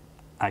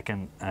I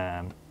can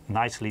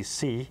nicely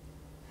see,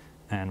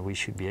 and we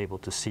should be able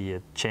to see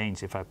it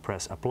change if I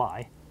press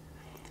apply.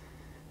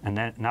 And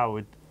then now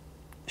it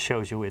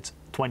shows you it's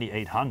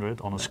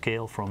 2800 on a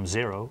scale from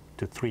 0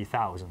 to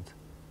 3000.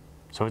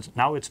 So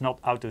now it's not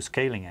auto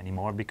scaling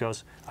anymore,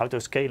 because auto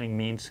scaling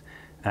means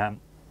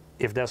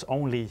if there's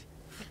only,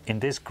 in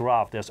this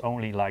graph, there's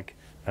only like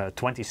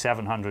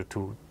 2700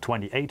 to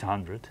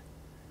 2800,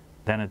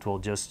 then it will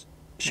just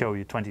show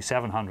you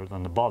 2700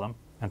 on the bottom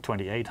and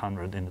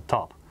 2800 in the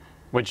top.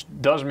 Which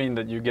does mean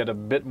that you get a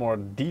bit more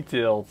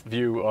detailed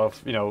view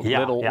of, you know,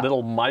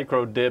 little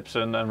micro dips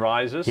and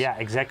rises. Yeah,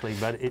 exactly,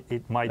 but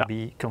it might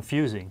be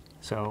confusing.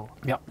 So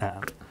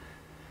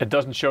it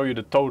doesn't show you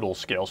the total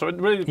scale, so it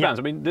really depends.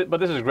 I mean,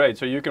 but this is great.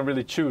 So you can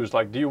really choose.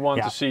 Like, do you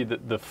want to see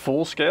the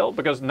full scale?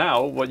 Because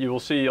now what you will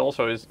see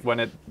also is when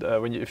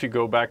if you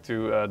go back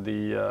to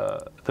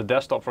the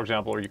desktop, for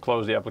example, or you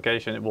close the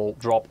application, it will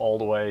drop all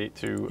the way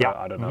to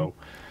I don't know.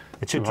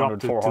 It should drop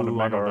to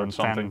 400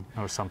 210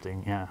 or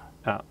something. Yeah.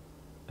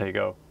 There you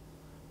go.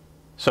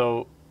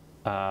 So.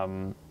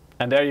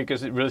 And there you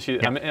can really see.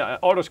 I mean,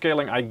 auto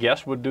scaling, I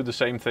guess, would do the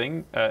same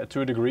thing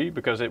to a degree,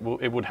 because it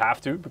would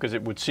have to, because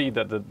it would see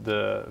that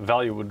the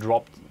value would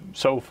drop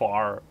so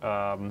far.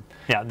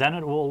 Yeah, then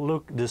it will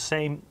look the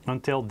same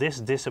until this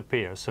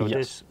disappears. So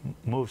this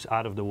moves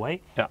out of the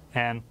way. Yeah.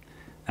 And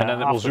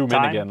then it will zoom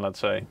in again, let's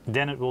say.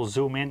 Then it will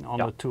zoom in on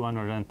the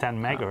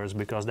 210 megahertz,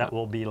 because that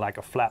will be like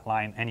a flat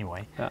line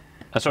anyway. Yeah.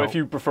 And so if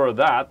you prefer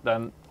that,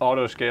 then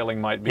auto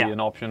scaling might be an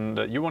option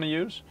that you want to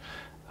use.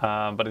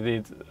 But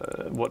indeed,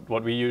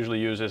 what we usually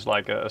use is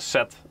like a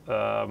set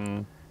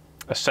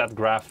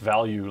graph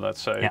value,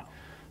 let's say,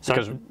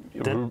 because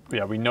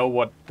we know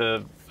what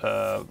the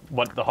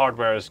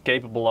hardware is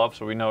capable of,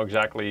 so we know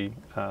exactly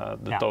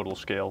the total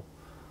scale.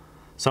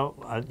 So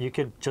you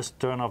can just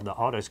turn off the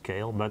auto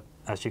scale, but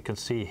as you can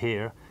see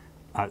here,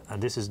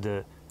 this is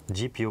the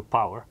GPU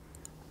power,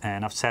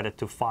 and I've set it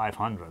to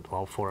 500.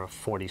 Well, for a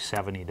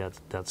 4070,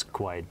 that's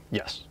quite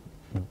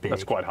big.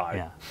 That's quite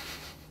high.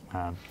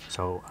 Yeah.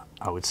 So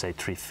I would say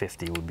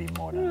 350 would be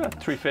more than enough.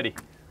 350.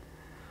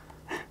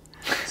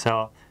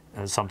 So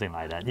something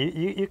like that.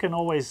 You can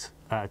always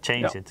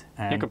change it.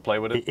 And you could play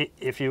with it.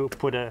 If you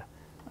put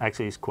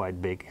actually it's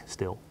quite big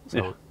still.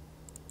 So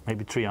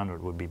maybe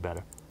 300 would be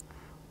better.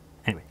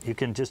 Anyway, you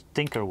can just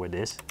tinker with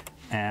this.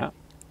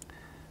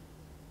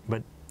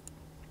 But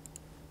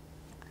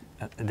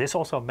this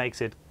also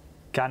makes it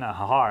kind of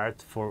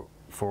hard for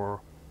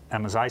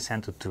MSI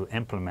Center to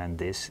implement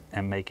this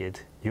and make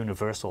it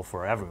universal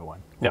for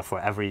everyone, or for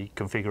every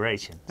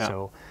configuration.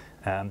 So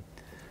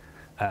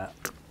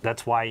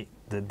that's why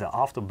the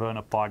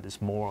Afterburner part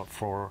is more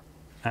for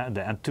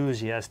the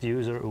enthusiast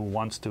user who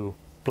wants to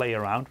play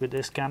around with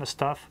this kind of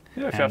stuff.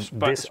 Yeah, and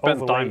this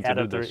overlay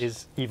editor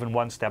is even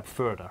one step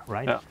further,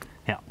 right?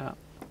 Yeah.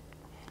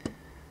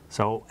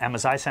 So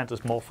MSI Center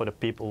is more for the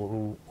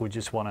people who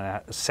just want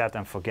to set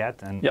and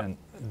forget and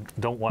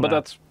don't want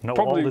to know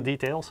all the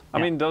details. I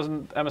mean,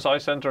 doesn't MSI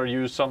Center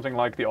use something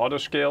like the auto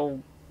scale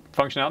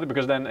functionality?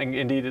 Because then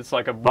indeed it's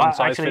like a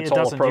one-size-fits-all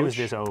approach. It doesn't use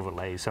this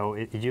overlay, so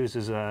it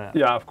uses a...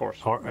 Yeah, of course.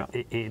 Or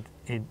it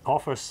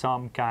offers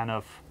some kind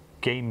of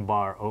game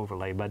bar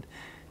overlay, but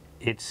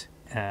it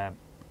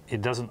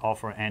doesn't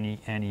offer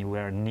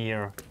anywhere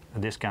near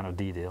this kind of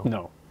detail.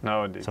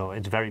 No, indeed. So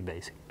it's very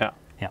basic. Yeah.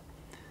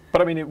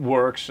 But I mean, it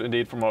works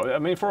indeed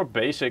for a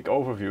basic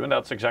overview, and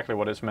that's exactly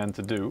what it's meant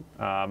to do.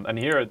 And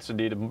here it's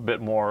indeed a bit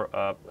more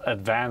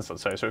advanced,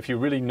 let's say. So if you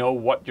really know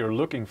what you're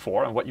looking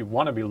for and what you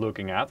want to be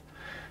looking at,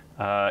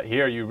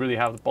 here you really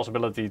have the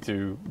possibility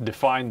to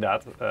define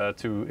that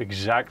to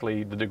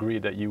exactly the degree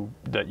that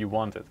you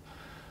want it.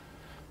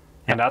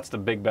 And that's the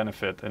big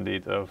benefit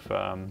indeed of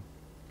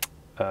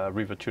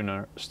Riva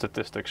Tuner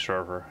Statistics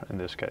Server in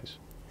this case.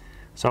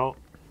 So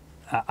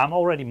I'm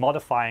already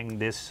modifying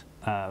this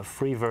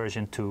free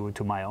version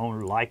to my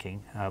own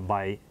liking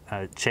by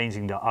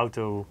changing the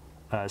auto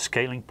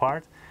scaling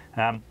part.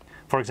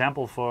 For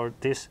example, for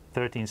this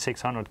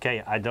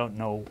 13600K, I don't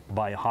know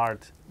by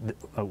heart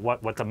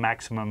what the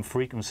maximum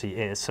frequency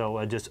is, so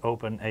I just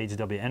open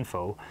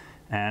HWinfo,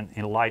 and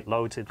in light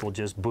loads it will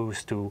just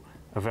boost to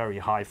a very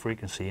high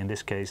frequency, in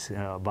this case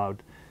about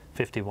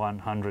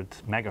 5100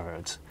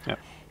 megahertz.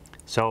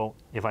 So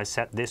if I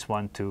set this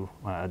one to,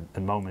 at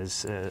the moment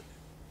is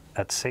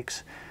at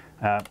 6,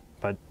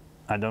 but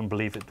I don't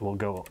believe it will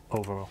go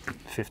over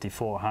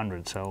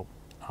 5400, so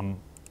I'm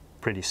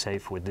pretty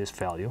safe with this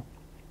value.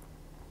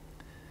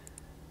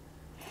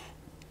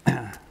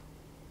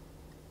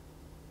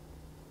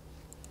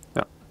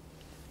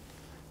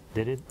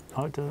 Did it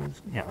auto?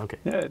 Yeah, okay.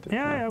 Yeah, it did. Okay.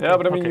 Yeah,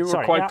 but I mean, you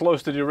were quite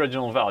close to the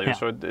original value,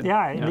 so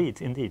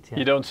indeed.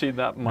 You don't see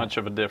that much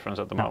of a difference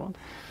at the moment.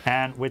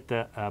 And with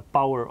the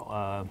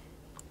power,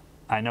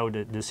 I know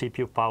that the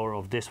CPU power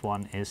of this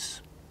one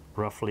is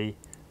roughly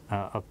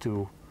up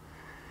to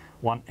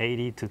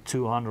 180 to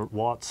 200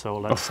 watts, so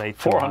let's say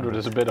 400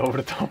 is a bit over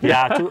the top.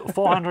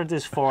 400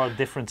 is for a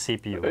different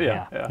CPU.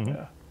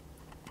 Yeah.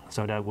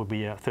 So that would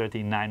be a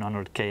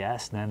 13900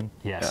 KS, then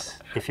yes,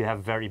 if you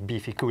have very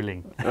beefy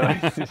cooling.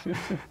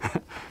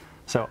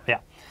 So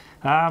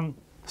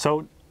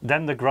so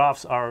then the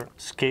graphs are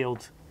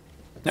scaled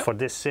for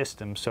this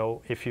system.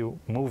 So if you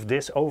move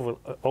this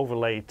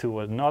overlay to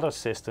another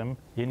system,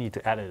 you need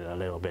to edit it a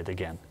little bit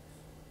again.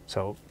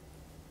 So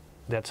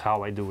that's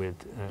how I do it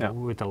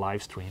with the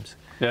live streams.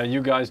 Yeah,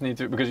 you guys need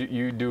to, because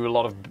you do a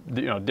lot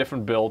of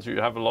different builds.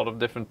 You have a lot of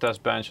different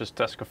test benches,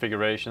 test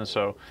configurations.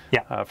 So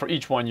for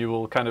each one, you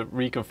will kind of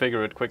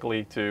reconfigure it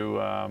quickly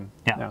to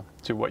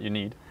what you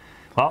need.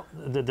 Well,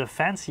 the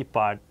fancy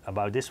part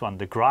about this one,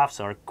 the graphs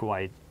are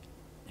quite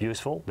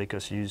useful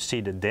because you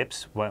see the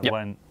dips when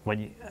you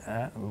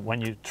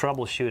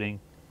troubleshooting.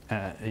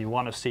 You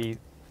want to see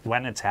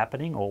when it's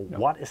happening or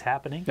what is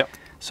happening.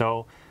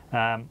 So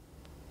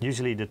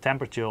usually the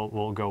temperature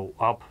will go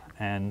up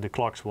and the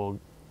clocks will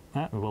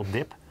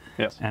dip.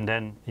 And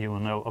then you will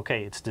know,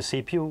 okay, it's the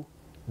CPU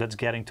that's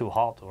getting too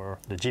hot, or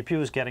the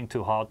GPU is getting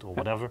too hot, or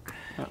whatever.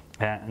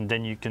 And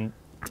then you can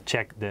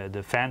check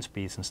the fan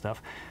speeds and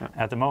stuff.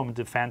 At the moment,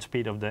 the fan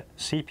speed of the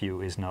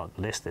CPU is not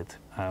listed.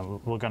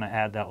 We're going to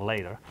add that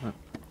later.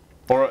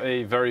 Or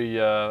a very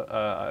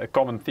a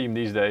common theme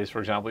these days, for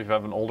example, if you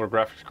have an older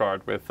graphics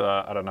card with,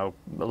 I don't know,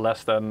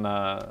 less than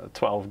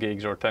 12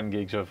 gigs or 10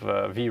 gigs of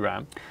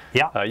VRAM.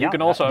 You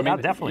can also, I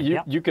mean,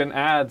 you can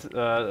add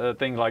a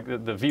thing like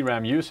the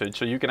VRAM usage,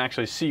 so you can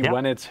actually see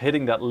when it's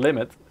hitting that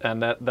limit,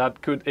 and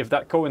that could, if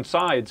that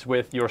coincides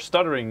with your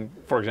stuttering,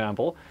 for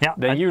example,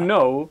 then you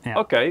know,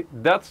 okay,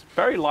 that's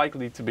very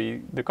likely to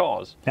be the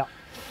cause.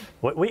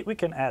 We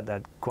can add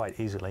that quite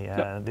easily.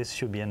 This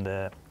should be in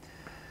the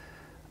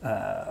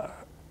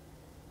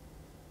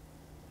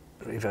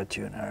Riva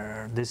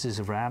tuner. This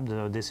is RAM,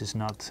 though this is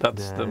not.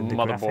 That's the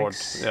motherboard,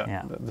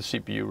 graphics. The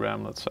CPU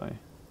RAM, let's say.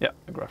 Yeah,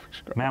 the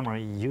graphics card.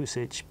 Memory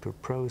usage per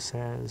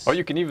process. Or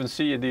you can even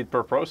see indeed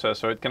per process,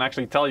 so it can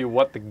actually tell you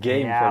what the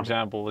game, for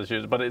example, is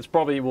used. But it's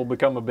probably will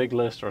become a big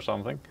list or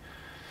something.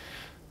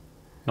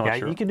 Not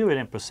sure. You can do it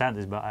in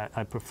percentage, but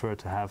I prefer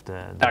to have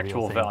the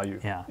actual real value.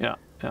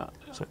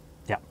 So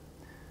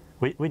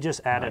we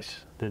just added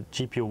the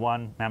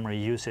GPU1 memory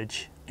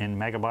usage in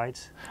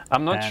megabytes.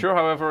 I'm not sure,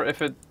 however,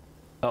 if it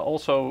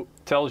also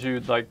tells you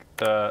like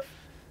how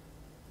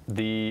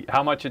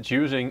much it's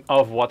using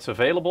of what's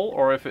available,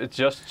 or if it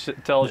just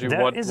tells you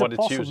what it's using. There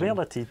is a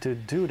possibility to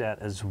do that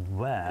as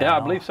well. Yeah,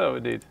 I believe so,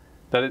 indeed.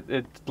 That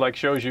it like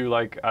shows you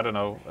like, I don't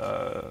know.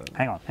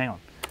 Hang on.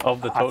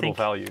 Of the total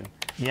value.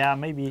 Yeah,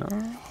 maybe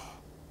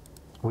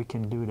we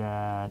can do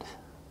that.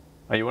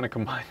 Oh, you want to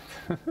combine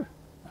it?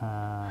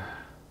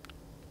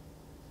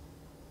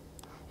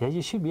 Yeah,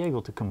 you should be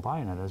able to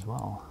combine it as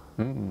well.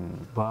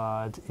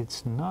 But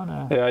it's not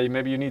a... Yeah,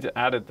 maybe you need to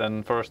add it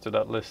then first to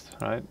that list,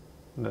 right?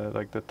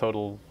 Like the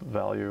total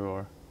value,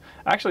 or...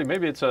 Actually,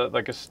 maybe it's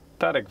like a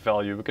static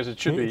value, because it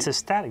should be... It's a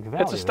static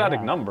value, it's a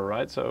static number,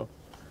 right? So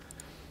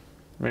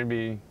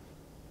maybe...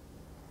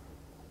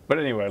 But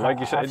anyway, like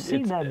you said... I've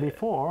seen that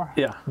before.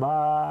 Yeah.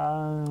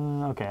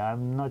 But, okay,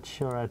 I'm not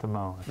sure at the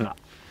moment. No.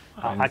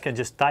 I can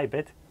just type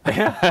it.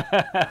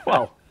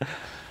 Well...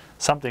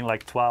 Something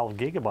like 12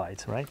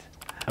 gigabytes, right?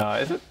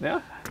 Is it?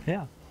 Yeah?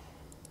 Yeah.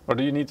 Or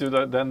do you need to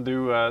then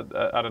do,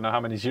 I don't know how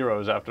many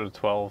zeros after the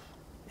 12?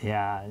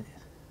 Yeah,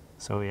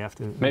 so we have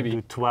to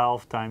do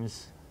 12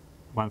 times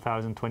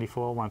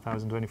 1024,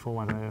 1024,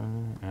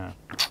 1000, yeah.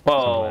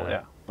 Well,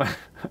 yeah.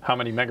 How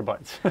many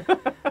megabytes?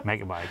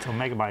 Megabytes. So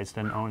megabytes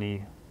then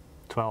only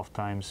 12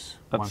 times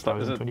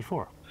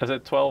 1024. Is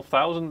it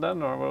 12,000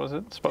 then, or what was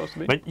it supposed to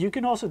be? But you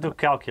can also do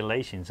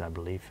calculations, I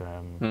believe.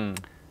 Hang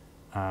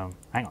on.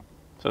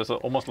 So it's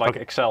almost like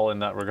Excel in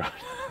that regard.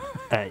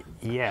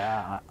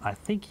 Yeah, I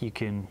think you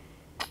can.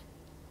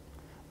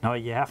 No,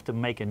 you have to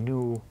make a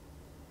new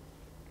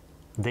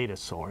data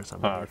source, I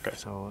believe. Okay.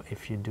 So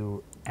if you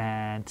do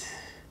add.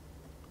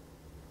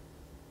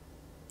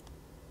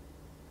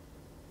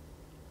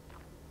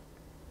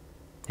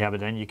 Yeah,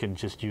 but then you can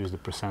just use the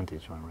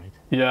percentage one, right?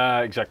 Yeah,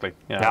 exactly.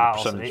 Yeah, the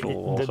percentage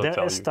will also tell you.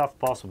 There is stuff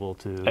possible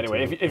to.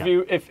 Anyway,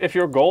 if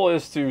your goal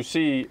is to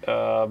see,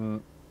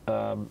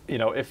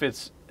 if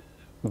it's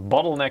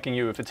bottlenecking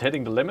you, if it's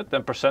hitting the limit,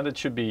 then percentage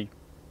should be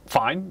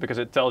fine, because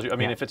it tells you. I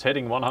mean, if it's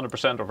hitting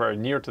 100% or very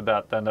near to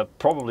that, then that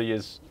probably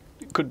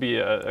could be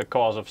a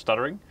cause of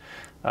stuttering.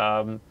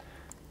 And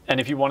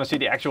if you want to see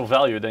the actual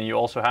value, then you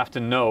also have to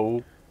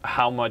know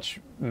how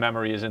much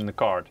memory is in the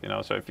card.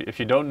 So if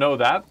you don't know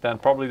that, then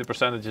probably the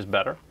percentage is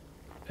better.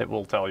 It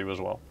will tell you as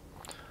well.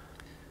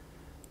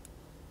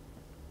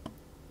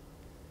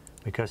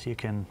 Because you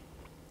can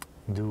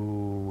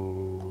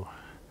do.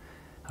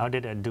 How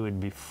did I do it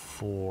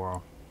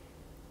before?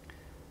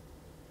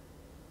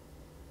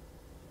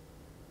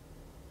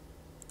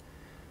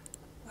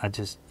 I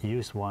just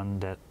used one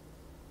that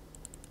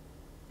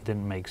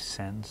didn't make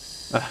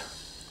sense.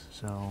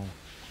 So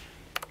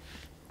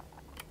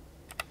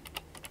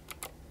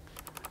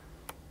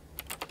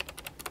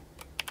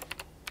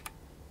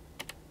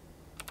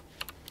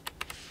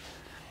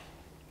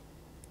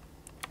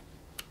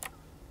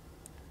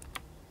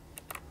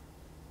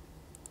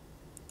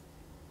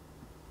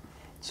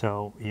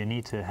you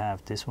need to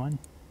have this one.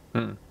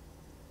 Can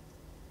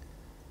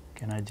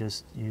I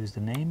just use the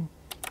name,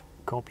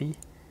 copy,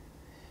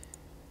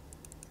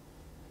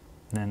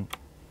 then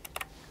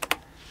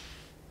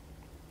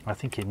I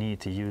think you need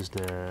to use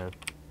the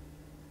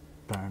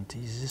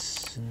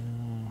parentheses.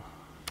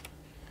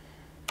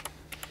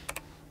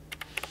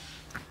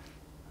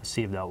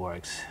 see if that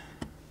works.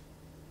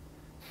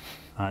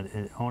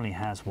 It only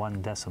has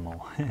 1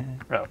 decimal.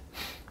 Yeah.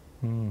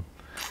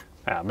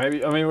 Yeah,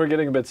 maybe, I mean, we're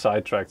getting a bit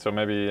sidetracked, so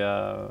maybe...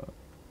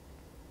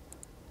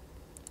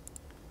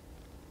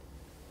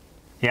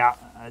 Yeah,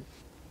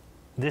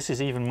 this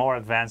is even more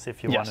advanced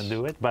if you want to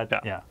do it, but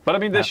yeah. But I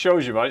mean, this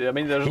shows you, right? I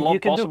mean, there's a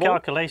lot possible. You can do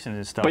calculations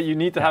and stuff. But you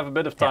need to have a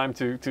bit of time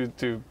to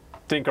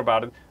think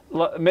about it.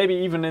 Maybe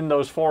even in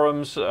those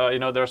forums, you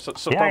know, there's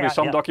probably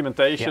some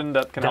documentation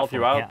that can help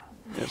you out.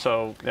 Yeah.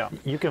 So, yeah.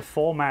 You can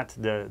format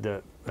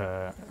the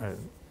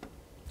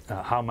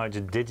how much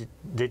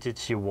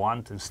digits you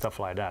want and stuff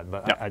like that,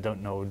 but I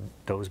don't know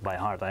those by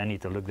heart. I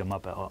need to look them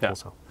up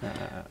also.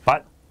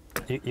 But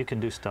you can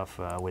do stuff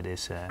with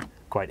this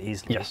quite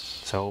easily. Yes.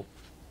 So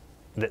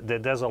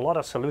there's a lot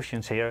of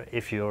solutions here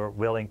if you're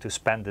willing to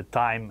spend the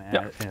time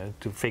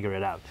to figure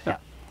it out. Yeah.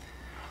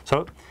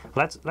 So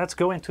let's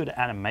go into the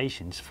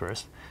animations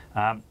first.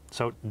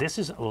 So this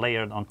is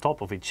layered on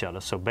top of each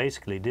other. So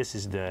basically, this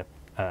is the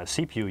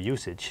CPU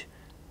usage.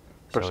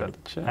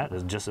 Percentage. So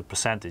it's just a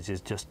percentage.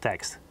 It's just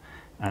text.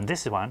 And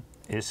this one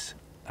is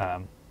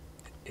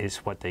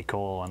what they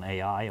call an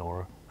AI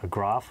or a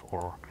graph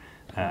or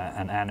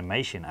an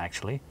animation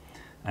actually.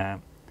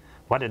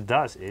 What it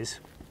does is,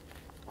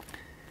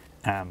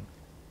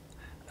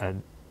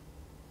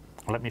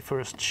 let me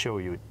first show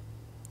you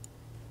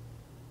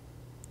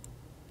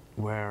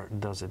where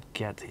does it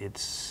get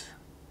its.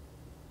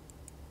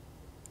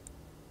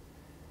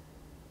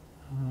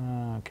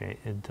 Okay,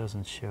 it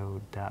doesn't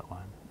show that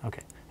one.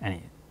 Okay,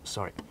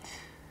 sorry.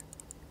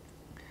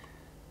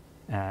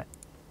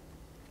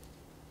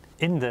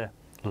 In the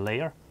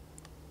layer,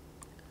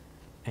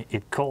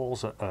 it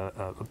calls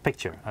a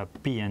picture, a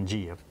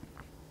PNG, a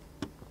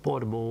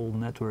portable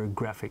network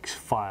graphics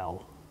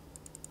file,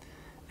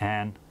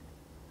 and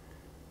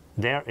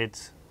there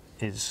it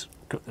is.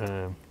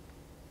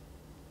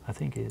 I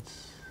think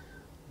it's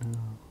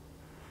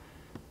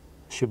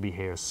should be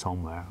here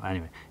somewhere.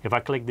 Anyway, if I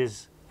click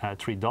this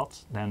 3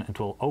 dots, then it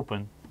will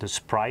open the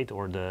sprite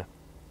or the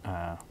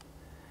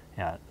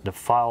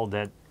file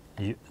that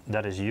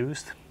is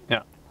used.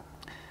 Yeah.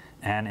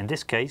 And in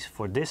this case,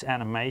 for this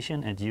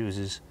animation, it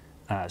uses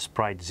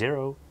sprite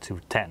 0 to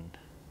 10.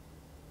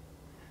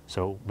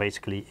 So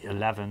basically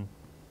 11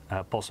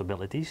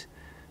 possibilities.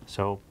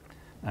 So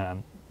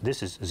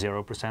this is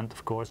 0%,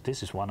 of course,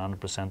 this is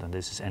 100%, and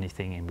this is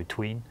anything in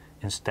between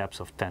in steps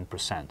of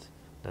 10%.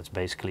 That's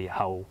basically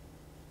how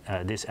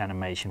this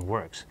animation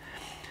works.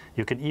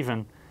 You can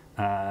even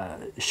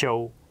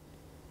show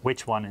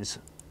which one is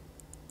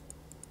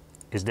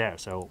there.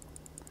 So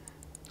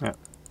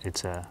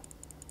it's a.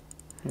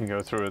 You can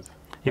go through it.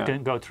 You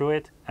can go through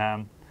it.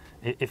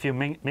 If you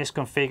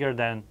misconfigure,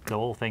 then the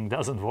whole thing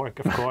doesn't work,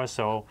 of course.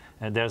 So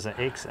there's a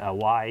X, a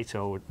Y,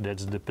 so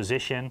that's the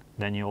position.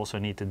 Then you also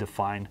need to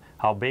define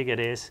how big it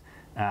is,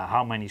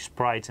 how many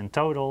sprites in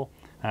total,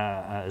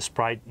 a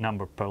sprite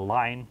number per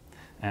line,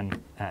 and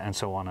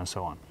so on and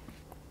so on.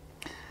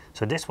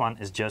 So this one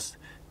is just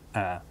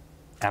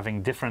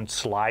having different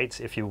slides,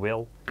 if you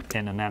will,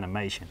 in an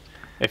animation.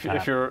 If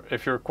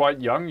you're quite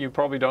young, you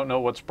probably don't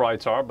know what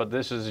sprites are, but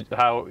this is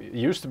how it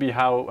used to be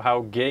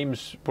how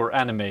games were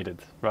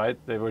animated, right?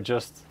 They were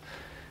just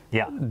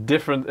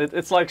different.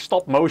 It's like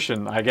stop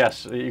motion, I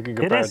guess. You can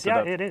compare it to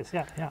that. It is.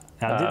 This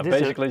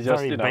basically is a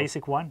just very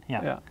basic one.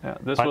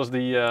 This was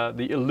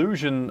the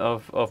illusion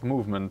of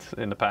movement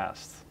in the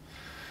past.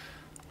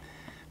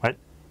 But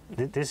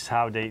this is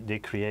how they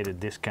created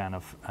this kind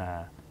of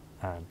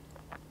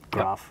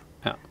graph.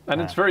 Yeah, and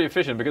it's very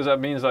efficient because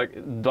that means, like,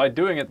 by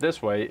doing it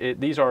this way,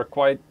 these are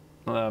quite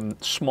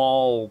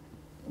small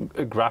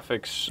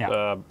graphics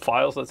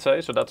files, let's say.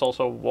 So that's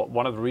also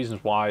one of the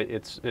reasons why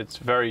it's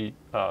very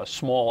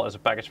small as a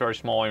package, very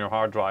small on your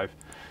hard drive.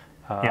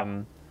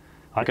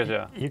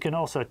 Because you can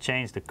also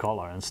change the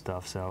color and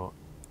stuff. So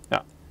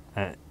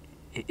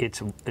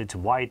it's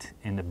white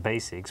in the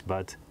basics,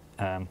 but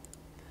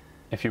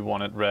if you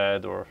want it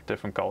red or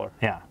different color.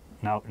 Yeah.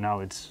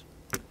 Now it's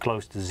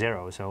close to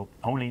 0. So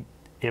only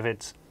if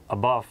it's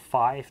above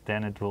 5,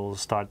 then it will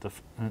start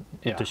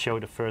to show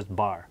the first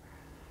bar.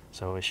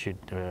 So it should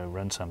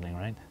run something,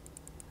 right?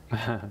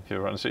 If you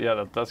run,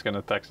 so that's going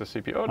to tax the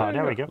CPU. Oh,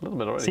 there we go. A little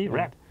bit already. See,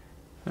 red.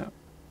 Yeah.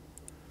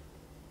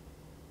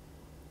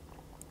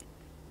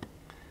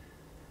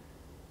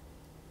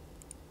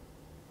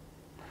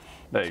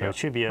 There you go. So it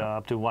should be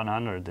up to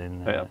 100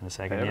 in a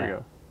second. There we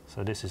go.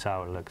 So this is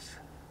how it looks.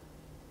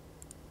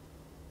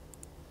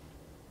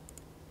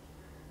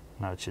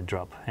 Now it should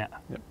drop. Yeah.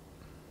 Yep.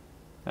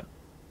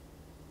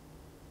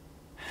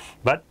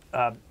 But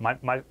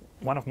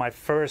one of my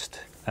first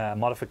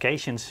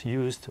modifications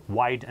used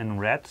white and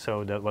red,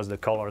 so that was the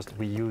colors that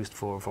we used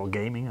for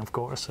gaming, of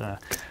course.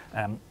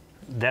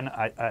 Then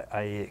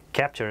I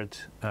captured,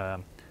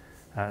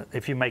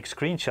 if you make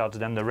screenshots,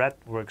 then the red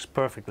works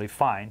perfectly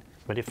fine,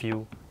 but if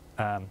you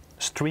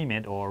stream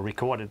it or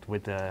record it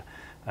with a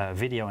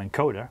video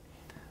encoder,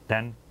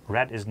 then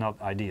red is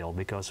not ideal,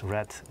 because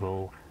red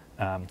will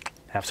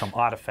have some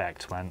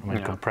artifacts when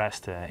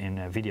compressed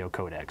in video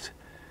codecs.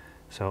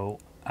 So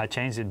I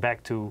changed it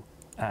back to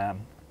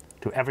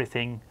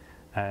everything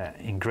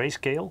in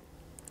grayscale,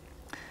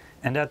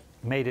 and that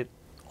made it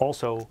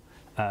also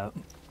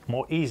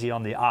more easy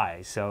on the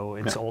eye. So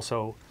it's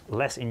also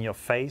less in your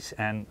face,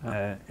 and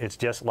it's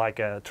just like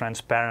a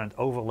transparent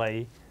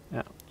overlay.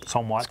 Yeah.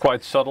 Somewhat. It's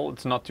quite subtle.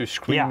 It's not too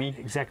screamy. Yeah,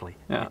 exactly.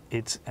 Yeah.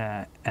 It's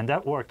and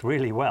that worked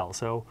really well.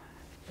 So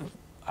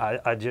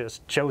I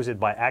just chose it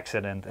by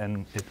accident,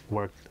 and it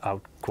worked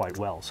out quite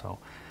well. So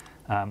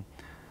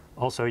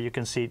also you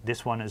can see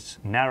this one is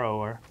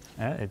narrower.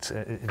 It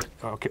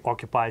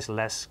occupies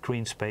less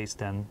screen space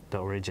than the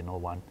original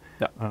one.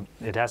 Yeah.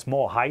 It has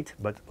more height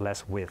but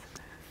less width.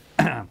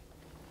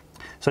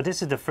 So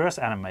this is the first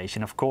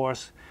animation. Of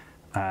course,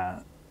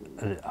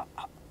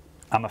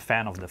 I'm a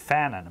fan of the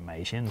fan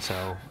animation,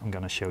 so I'm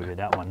going to show you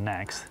that one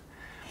next.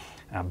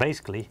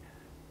 Basically,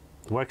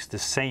 it works the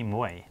same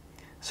way.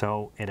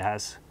 So it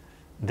has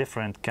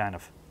different kind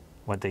of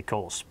what they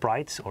call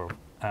sprites, or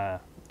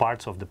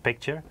parts of the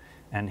picture.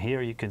 And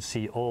here you can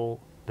see all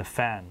the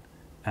fan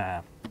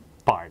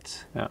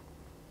parts. Yeah.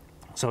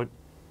 So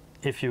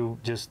if you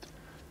just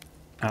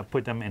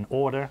put them in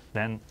order,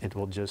 then it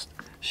will just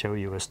show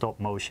you a stop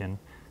motion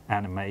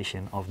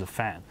animation of the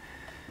fan.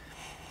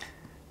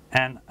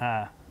 And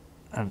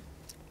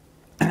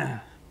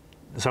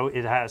so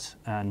it has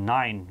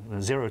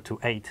 0 to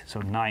 8, so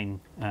 9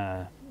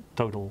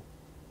 total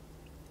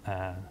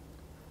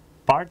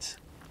parts,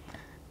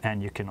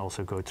 and you can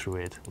also go through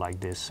it like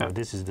this. So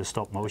this is the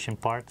stop motion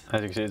part.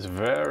 As you can see, it's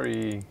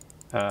very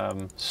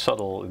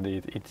subtle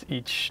indeed.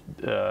 Each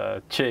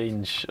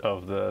change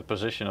of the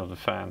position of the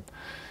fan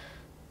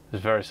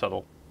is very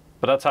subtle,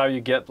 but that's how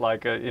you get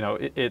like a,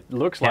 it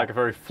looks like a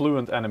very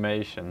fluent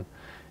animation.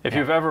 If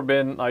you've ever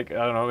been like,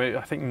 I don't know,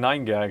 I think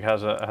 9gag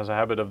has a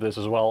habit of this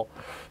as well.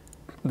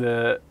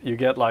 You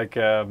get like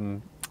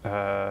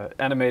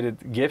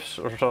animated GIFs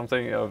or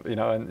something,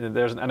 and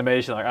there's an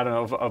animation like, I don't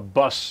know, of a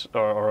bus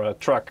or a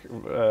truck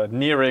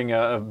nearing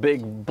a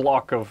big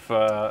block of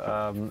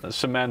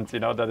cement,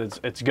 that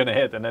it's gonna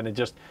hit, and then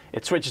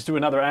it switches to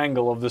another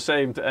angle of the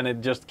same, and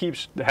it just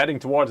keeps heading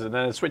towards it, and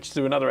then it switches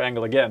to another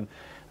angle again.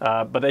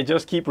 But they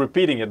just keep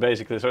repeating it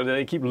basically, so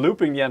they keep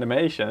looping the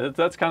animation.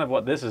 That's kind of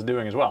what this is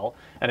doing as well,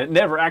 and it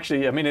never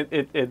actually. I mean,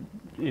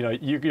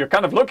 you're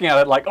kind of looking at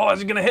it like, oh,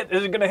 is it gonna hit?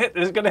 Is it gonna hit?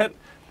 Is it gonna hit?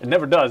 It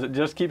never does. It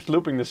just keeps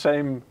looping the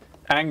same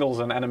angles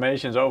and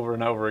animations over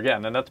and over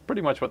again, and that's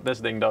pretty much what this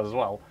thing does as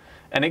well.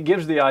 And it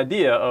gives the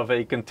idea of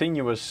a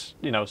continuous,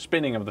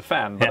 spinning of the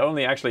fan, but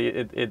only actually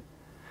it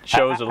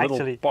shows a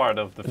little part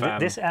of the fan.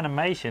 This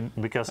animation,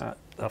 because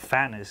a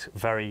fan is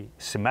very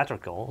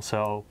symmetrical,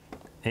 so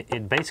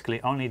it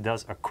basically only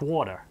does a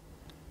quarter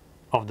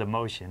of the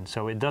motion,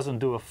 so it doesn't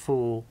do a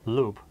full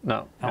loop.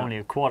 No, only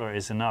a quarter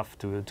is enough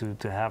to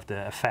have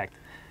the effect.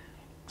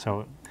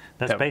 So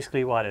that's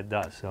basically what it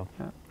does. So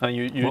and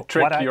you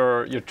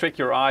trick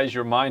your eyes,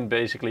 your mind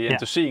basically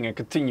into seeing a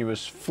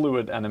continuous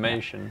fluid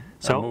animation.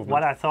 So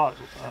what I thought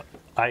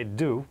I'd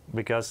do,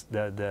 because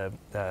the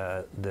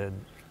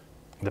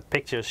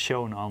pictures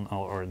shown on,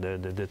 or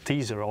the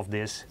teaser of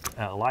this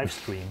live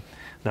stream,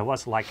 there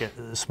was like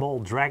a small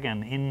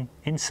dragon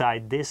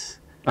inside this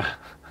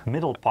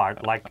middle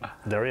part, like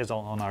there is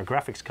on our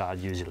graphics card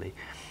usually.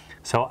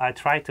 So I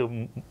tried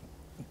to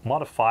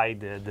modify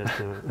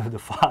the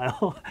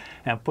file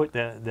and put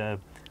the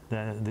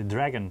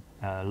dragon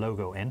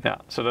logo in. Yeah,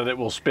 so that it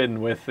will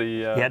spin with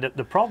the... Yeah,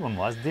 the problem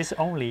was this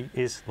only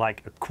is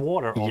like a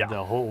quarter of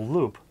the whole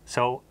loop.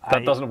 So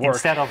that doesn't work.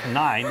 Instead of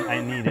 9,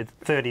 I needed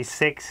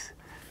 36.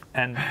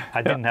 And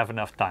I didn't have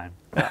enough time.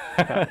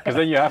 Because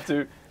then you have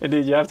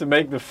to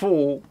make the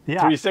full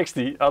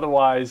 360,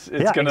 otherwise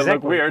it's going to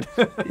look weird.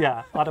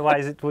 Yeah,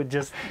 otherwise it would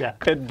just,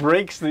 It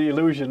breaks the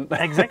illusion.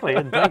 Exactly,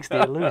 it breaks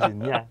the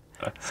illusion,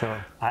 So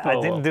I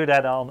didn't do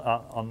that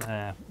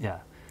on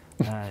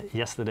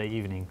yesterday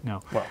evening, no.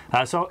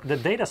 Well. So the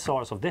data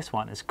source of this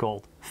one is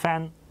called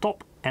Fan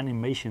Top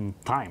Animation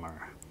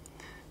Timer.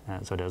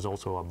 So there's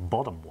also a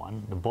bottom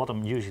one. The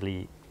bottom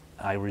usually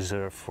I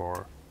reserve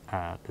for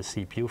the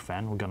CPU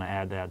fan. We're going to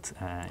add that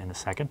in a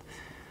second.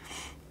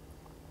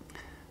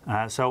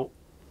 So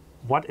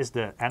what is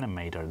the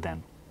animator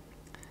then?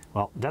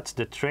 Well, that's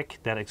the trick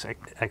that is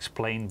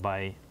explained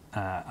by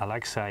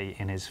Alexei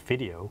in his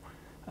video.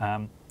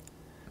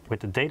 With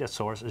the data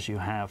sources, you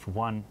have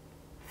one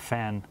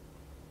fan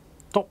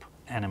top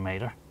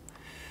animator,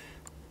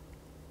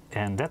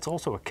 and that's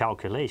also a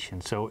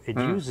calculation. So it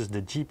uses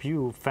the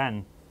GPU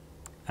fan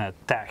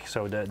tag,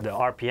 so the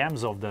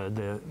RPMs of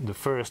the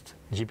first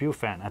GPU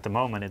fan. At the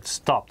moment it's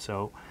stopped,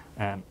 so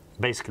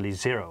basically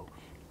 0.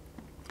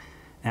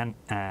 And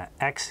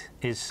X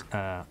is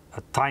a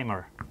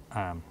timer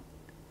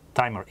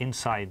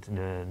inside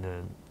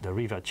the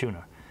Riva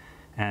tuner,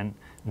 and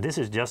this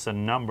is just a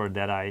number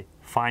that I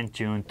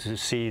fine-tuned to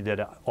see that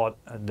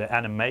the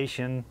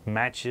animation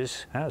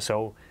matches.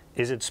 So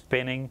is it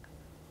spinning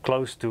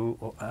close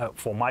to,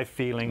 for my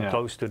feeling,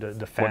 close to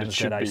the fans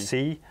that I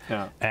see,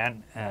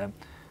 and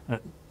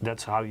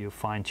that's how you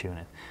fine-tune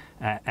it.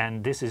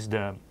 And this is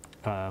the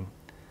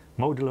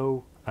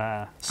modulo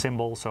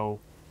symbol, so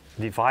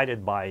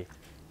divided by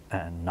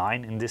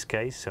 9 in this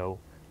case, so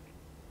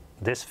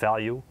this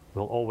value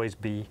will always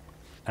be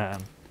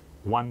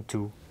 1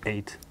 to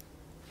 8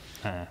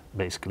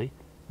 basically.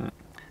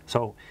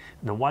 So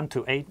the 1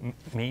 to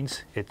 8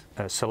 means it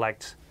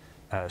selects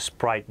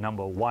sprite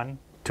number 1,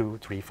 2,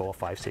 3, 4,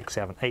 5, 6,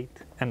 7, 8,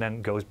 and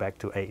then goes back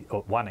to 8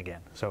 or 1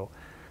 again. So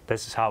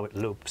this is how it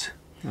loops.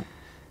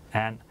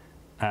 And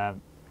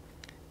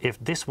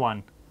if this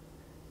one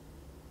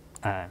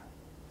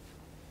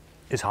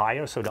is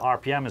higher, so the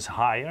RPM is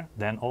higher,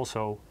 then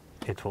also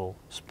it will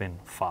spin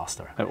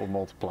faster. It will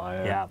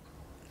multiply. Yeah.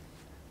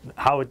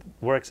 How it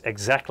works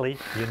exactly,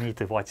 you need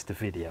to watch the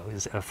video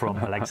from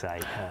Alexei.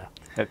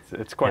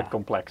 It's quite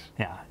complex.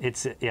 Yeah,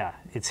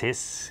 it's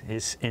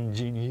his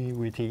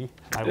ingenuity,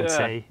 I would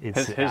say.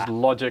 It's his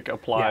logic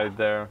applied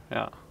there.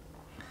 Yeah.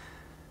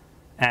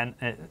 And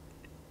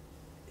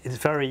it's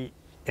very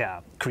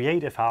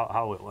creative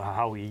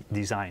how he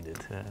designed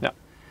it.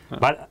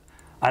 But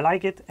I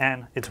like it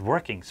and it's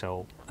working.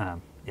 So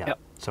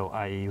so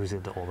I use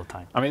it all the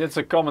time. I mean, it's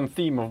a common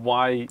theme of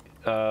why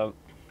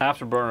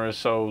Afterburner is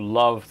so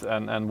loved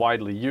and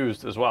widely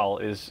used as well.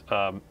 Is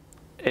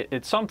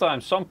it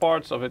sometimes some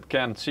parts of it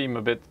can seem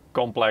a bit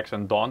complex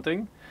and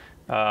daunting,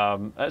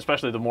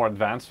 especially the more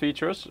advanced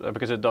features,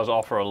 because it does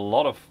offer a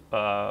lot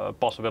of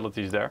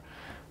possibilities there.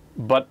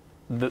 But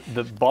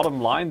the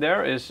bottom line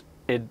there is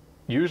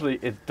usually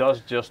it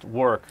does just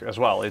work as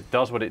well. It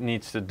does what it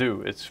needs to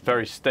do. It's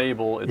very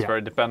stable. It's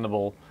very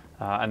dependable.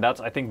 And that's,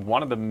 I think,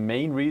 one of the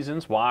main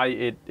reasons why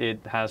it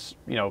has,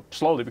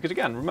 slowly, because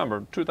again,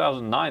 remember,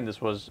 2009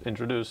 this was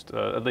introduced,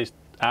 at least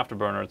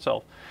Afterburner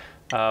itself.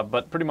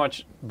 But pretty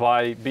much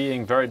by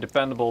being very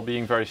dependable,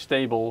 being very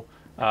stable,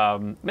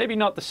 maybe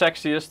not the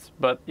sexiest,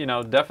 but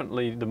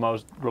definitely the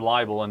most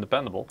reliable and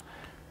dependable.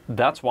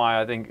 That's why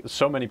I think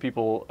so many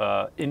people,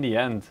 in the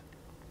end,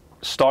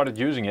 started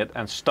using it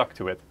and stuck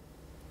to it.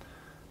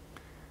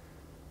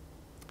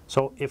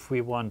 So if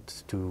we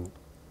want to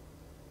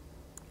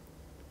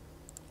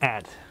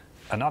add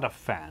another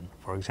fan,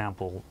 for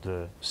example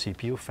the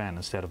CPU fan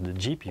instead of the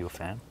GPU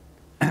fan,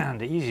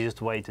 the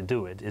easiest way to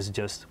do it is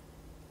just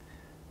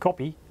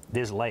copy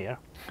this layer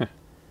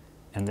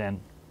and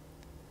then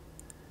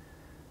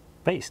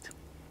paste.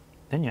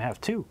 Then you have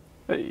two.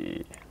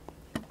 Hey.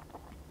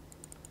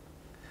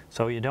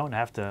 So you don't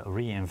have to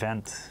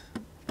reinvent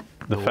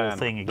the whole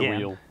thing again. The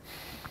wheel.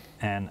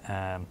 And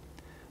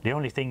the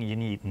only thing you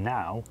need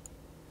now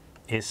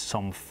is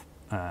some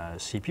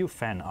CPU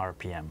fan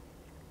RPM.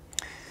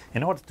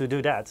 In order to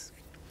do that,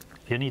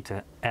 you need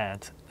to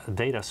add a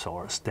data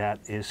source that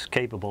is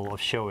capable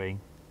of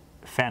showing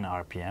fan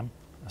RPM.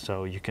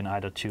 So you can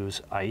either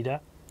choose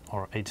AIDA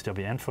or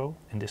HWInfo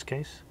in this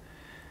case.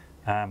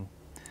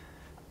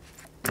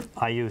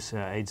 I use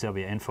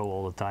HWInfo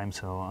all the time,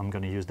 so I'm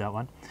going to use that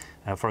one.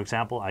 For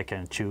example, I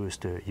can choose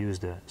to use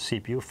the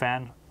CPU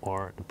fan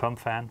or the pump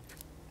fan,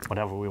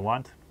 whatever we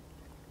want.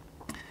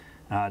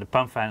 The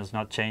pump fan is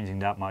not changing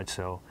that much,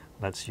 so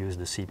let's use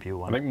the CPU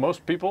one. I think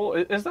most people,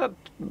 is that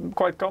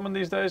quite common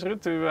these days,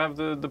 Ruudt, to have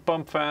the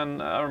pump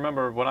fan? I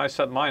remember when I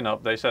set mine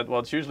up, they said,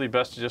 well, it's usually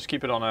best to just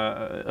keep it on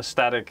a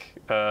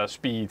static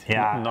speed,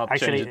 not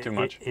actually, change it too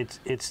much.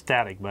 It's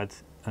static, but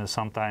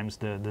sometimes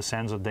the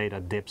sensor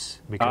data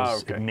dips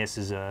because it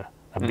misses a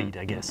beat,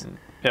 I guess.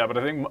 Yeah, but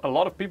I think a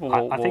lot of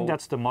people I think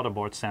that's the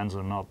motherboard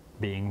sensor not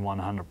being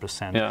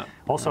 100%. Yeah.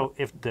 Also,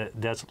 if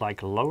there's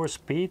like lower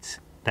speeds,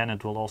 then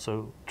it will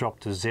also drop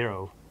to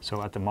 0.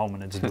 So at the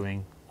moment it's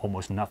doing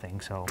almost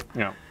nothing. So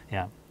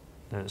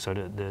so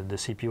the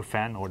CPU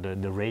fan or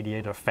the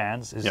radiator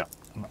fans is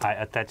I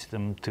attach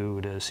them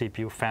to the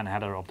CPU fan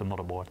header of the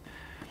motherboard.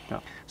 Yeah.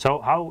 So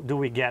how do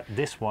we get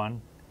this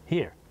one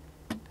here?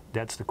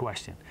 That's the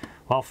question.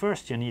 Well,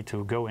 first you need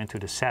to go into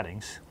the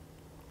settings.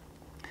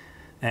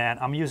 And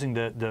I'm using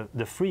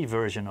the free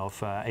version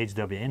of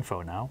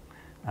HWInfo now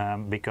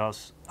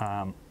because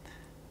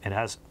it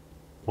has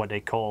what they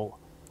call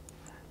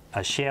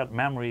a shared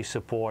memory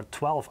support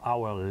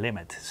 12-hour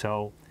limit.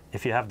 So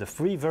if you have the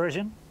free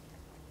version,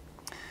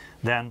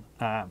 then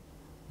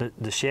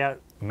the shared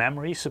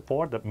memory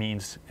support, that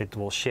means it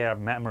will share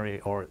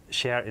memory or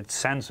share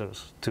its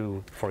sensors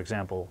to, for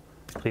example,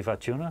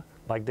 Privatuner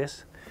like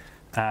this.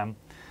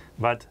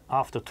 But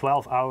after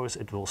 12 hours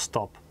it will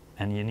stop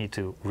and you need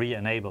to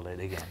re-enable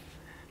it again.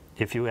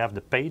 If you have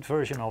the paid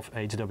version of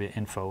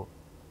HWInfo,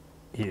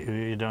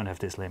 you don't have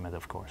this limit,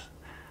 of course.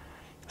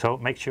 So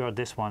make sure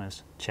this one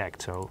is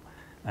checked. So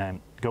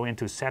go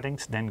into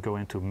settings, then go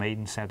into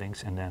main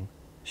settings, and then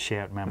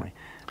shared memory.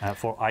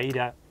 For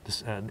AIDA,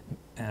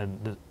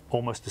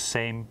 almost the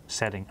same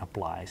setting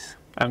applies.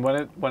 And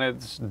when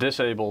it's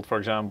disabled, for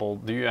example,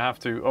 do you have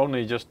to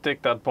only just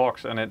tick that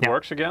box and it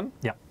works again?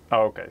 Yeah.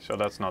 Oh, okay, so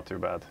that's not too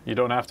bad. You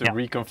don't have to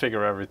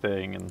reconfigure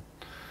everything. And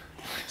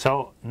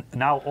so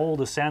now all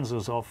the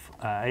sensors of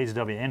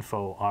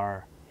HWInfo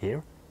are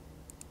here.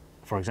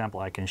 For example,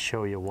 I can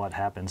show you what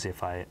happens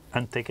if I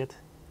untick it,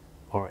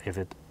 or if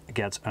it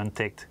gets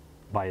unticked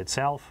by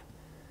itself,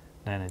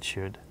 then it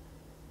should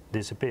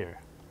disappear.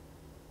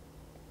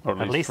 Or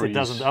at least freeze. it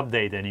doesn't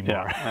update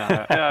anymore.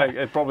 Yeah,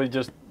 it probably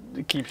just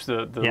keeps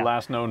the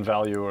last known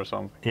value or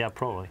something. Yeah,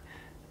 probably.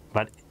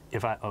 But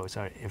if I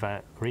if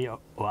I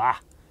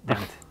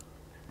damn it.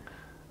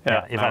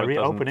 If I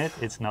reopen it,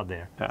 it's not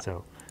there. Yeah.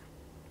 So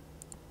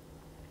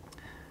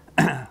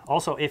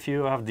also, if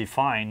you have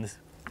defined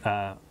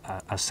a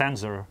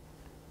sensor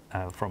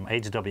from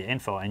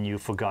HWinfo and you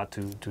forgot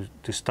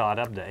to start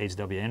up the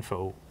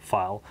HWinfo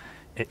file,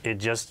 it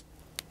just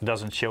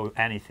doesn't show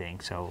anything.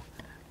 So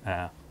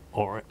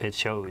or it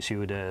shows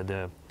you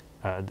the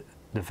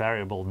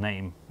variable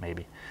name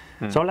maybe.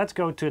 So let's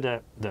go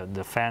to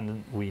the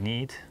fan we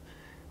need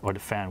or the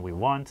fan we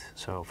want.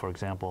 So for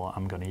example,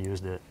 I'm going to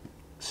use the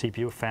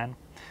CPU fan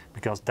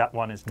because that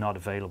one is not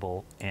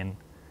available in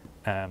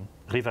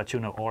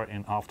Ruudt or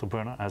in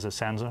Afterburner as a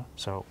sensor.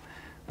 So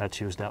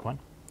let's use that one.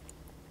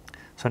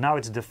 So now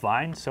it's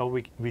defined, so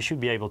we should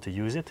be able to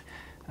use it.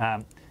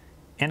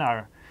 In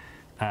our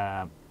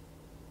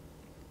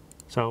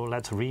so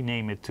let's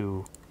rename it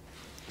to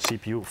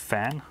CPU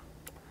fan.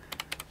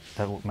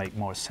 That would make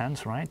more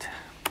sense, right?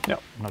 Yeah.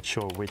 I'm not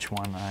sure which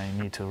one I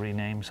need to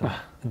rename, so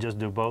just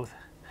do both.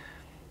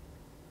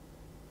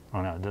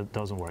 Oh no, that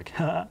doesn't work.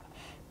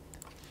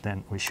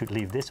 Then we should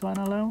leave this one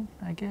alone,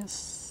 I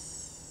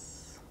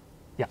guess.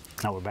 Yeah,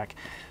 now we're back.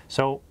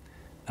 So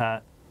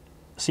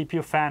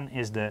CPU fan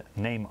is the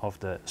name of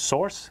the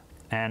source,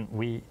 and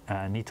we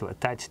need to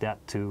attach that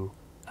to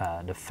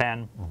the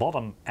fan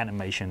bottom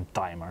animation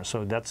timer.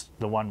 So that's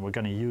the one we're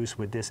going to use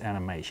with this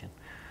animation.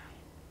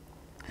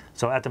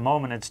 So at the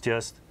moment it's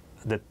just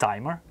the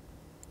timer.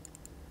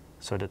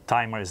 So the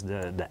timer is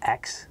the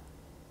X,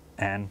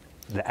 and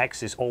the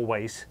X is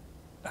always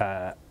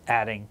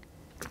adding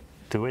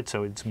to it.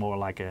 So it's more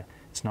like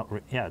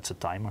it's a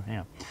timer.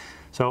 Yeah.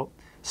 So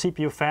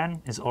CPU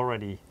fan is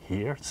already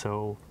here.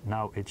 So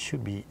now it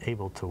should be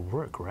able to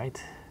work,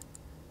 right?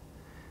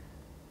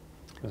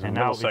 There's and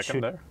now it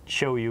should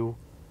show you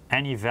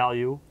any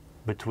value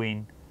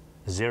between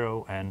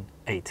 0 and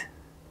 8.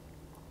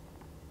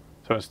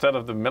 So instead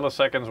of the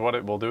milliseconds, what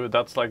it will do,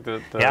 that's like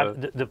the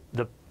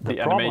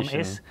problem animation.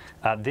 is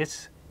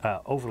this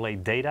overlay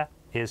data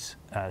is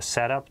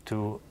set up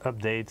to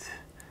update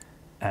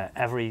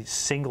every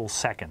single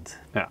second.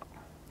 Yeah.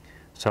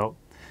 So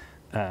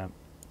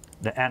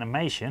the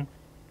animation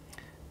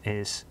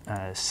is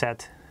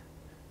set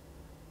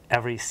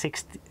every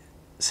 16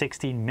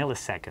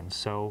 milliseconds,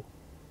 so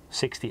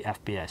 60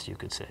 FPS you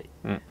could say.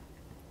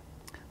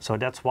 So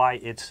that's why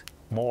it's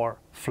more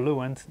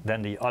fluent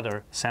than the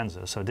other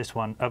sensor. So this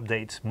one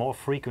updates more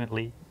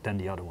frequently than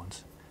the other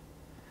ones.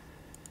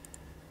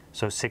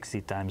 So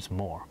 60 times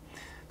more.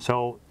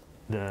 So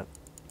at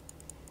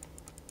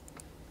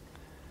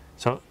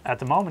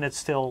the moment it's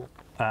still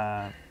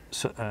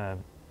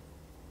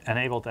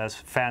enabled as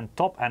fan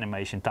top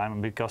animation timer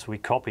because we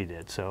copied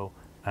it. So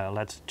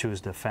let's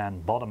choose the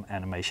fan bottom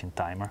animation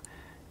timer,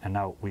 and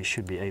now we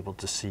should be able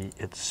to see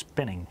it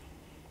spinning.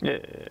 Yeah.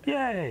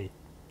 Yay!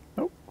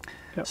 Oh.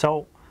 Yep.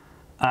 So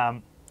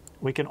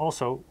we can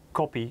also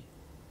copy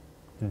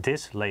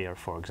this layer,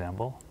 for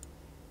example.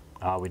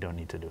 We don't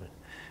need to do it.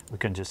 We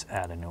can just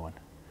add a new one.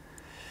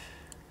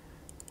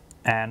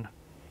 And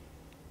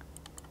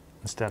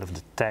instead of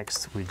the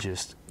text, we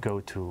just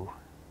go to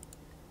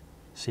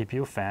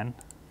CPU fan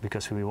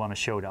because we want to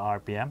show the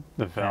RPM.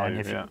 The value,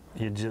 and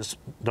if you just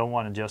don't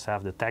want to just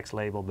have the text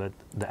label, but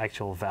the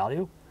actual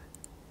value.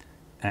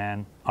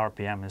 And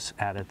RPM is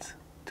added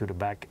to the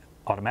back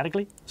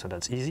automatically, so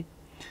that's easy.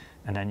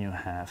 And then you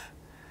have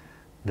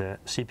the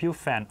CPU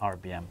fan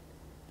RPM.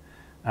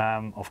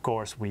 Of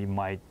course, we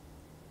might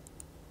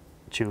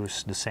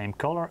choose the same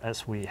color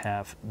as we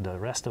have the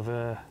rest of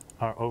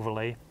our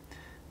overlay,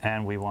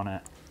 and we want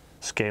to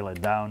scale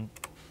it down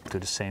to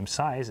the same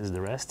size as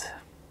the rest.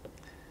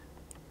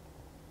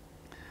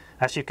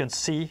 As you can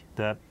see,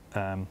 the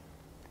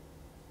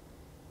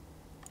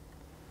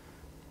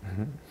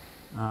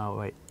oh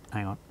wait,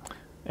 hang on.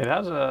 It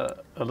has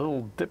a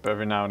little dip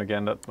every now and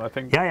again that I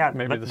think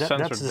maybe the sensor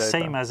that's the data.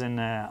 same as in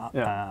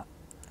an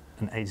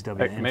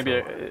HWinfo.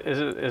 Maybe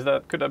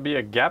could that be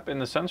a gap in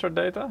the sensor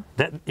data?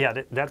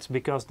 That's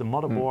because the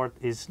motherboard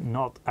is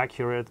not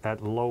accurate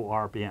at low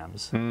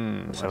RPMs.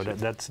 So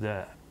that's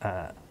the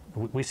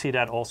we see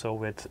that also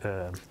with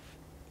a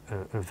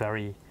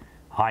very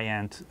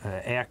high-end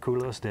air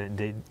coolers.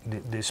 They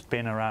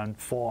spin around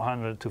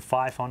 400 to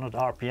 500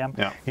 RPM.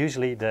 Yeah.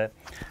 Usually the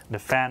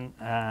fan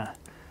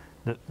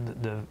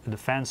the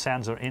fan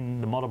sensor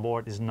in the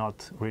motherboard is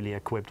not really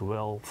equipped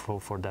well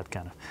for that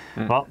kind of.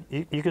 Well,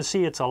 you can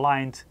see it's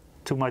aligned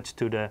too much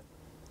to the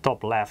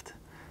top left.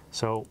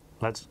 So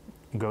let's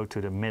go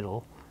to the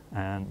middle,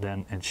 and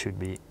then it should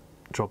be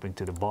dropping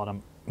to the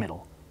bottom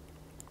middle.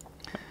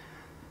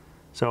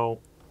 So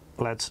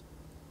let's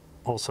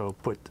also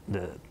put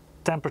the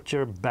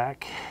temperature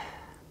back.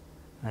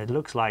 It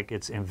looks like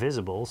it's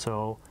invisible,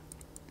 so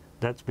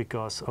that's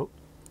because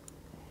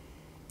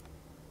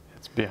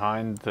it's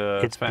behind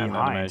the fan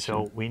animation.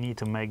 So we need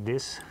to make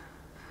this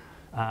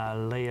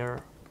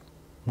layer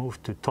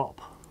move to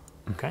top.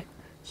 Okay,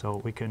 so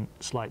we can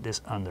slide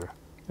this under.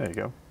 There you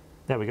go.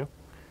 There we go.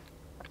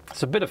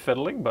 It's a bit of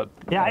fiddling, but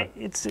yeah,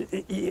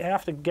 you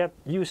have to get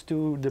used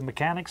to the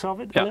mechanics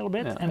of it a little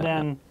bit, and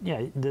then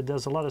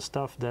there's a lot of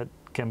stuff that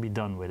can be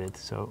done with it.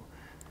 So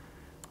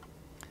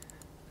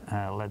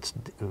let's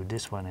do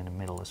this one in the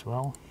middle as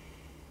well.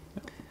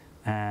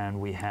 And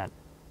we had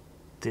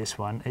this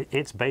one.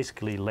 It's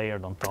basically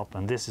layered on top,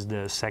 and this is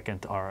the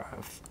second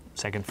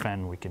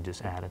fan. We can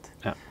just add it.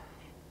 Yeah.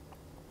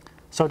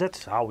 So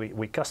that's how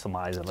we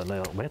customize it a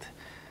little bit,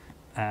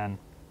 and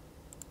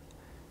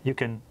you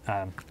can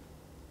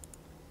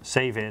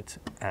save it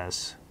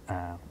as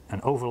an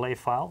overlay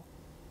file,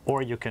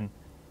 or you can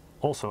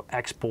also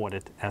export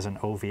it as an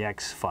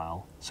OVX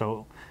file.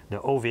 So the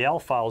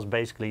OVL file is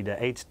basically the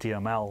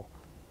HTML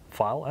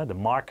file, the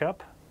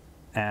markup,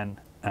 and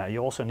you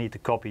also need to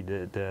copy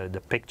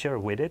the picture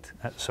with it,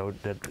 so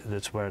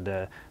that's where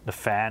the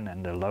fan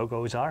and the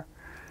logos are,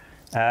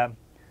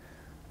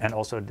 and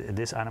also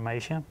this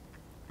animation.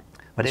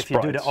 But if you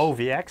do the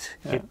OVX,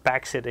 it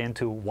packs it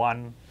into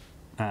one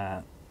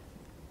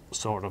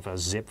sort of a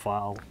zip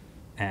file,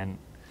 and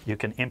you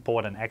can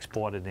import and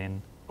export it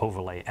in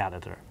overlay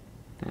editor.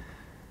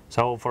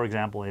 So for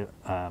example,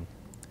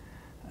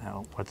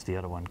 what's the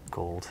other one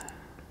called?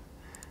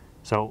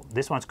 So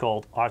this one's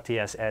called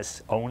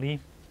RTSS only,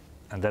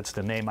 and that's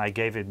the name I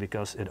gave it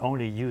because it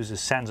only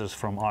uses sensors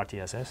from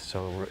RTSS,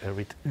 so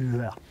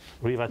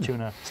Riva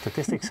Tuner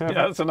Statistics Server.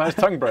 Yeah, it's a nice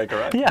tongue breaker,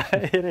 right? Yeah,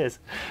 it is.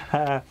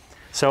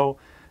 So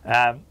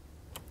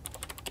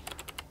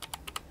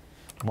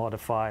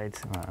modified,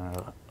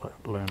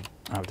 learn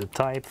how to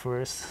type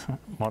first.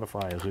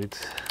 Modify Ruudt.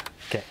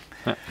 Okay.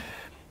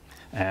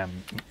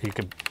 You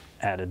can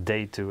add a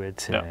date to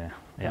it.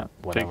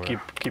 Whatever.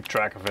 Keep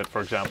track of it,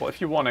 for example.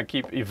 If you want to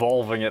keep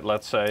evolving it,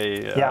 let's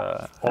say.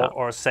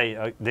 Or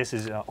say this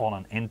is on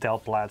an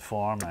Intel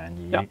platform,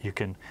 and you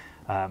can.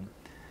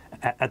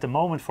 At the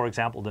moment, for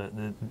example,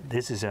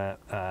 this is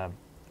a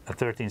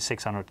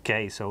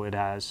 13600K, so it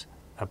has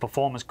a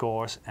performance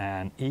cores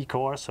and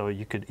E-core, so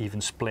you could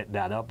even split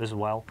that up as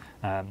well.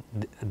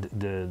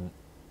 The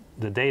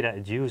data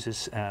it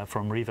uses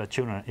from Riva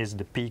Tuner is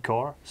the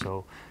P-core,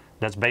 so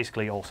that's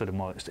basically also the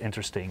most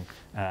interesting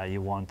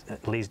you want,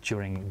 at least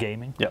during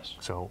gaming. Yes.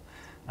 So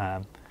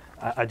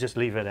I just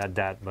leave it at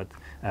that, but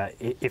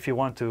if you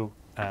want to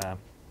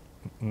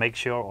make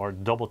sure or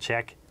double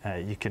check,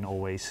 you can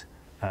always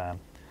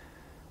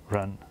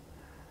run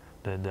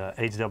the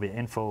HW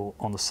info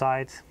on the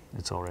side.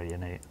 It's already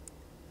in a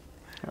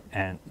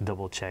and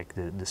double check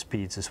the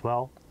speeds as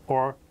well.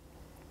 Or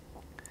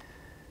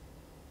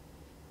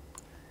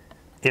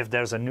if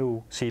there's a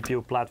new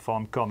CPU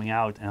platform coming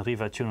out and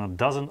Riva Tuner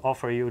doesn't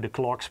offer you the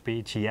clock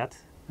speeds yet,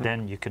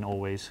 then you can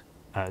always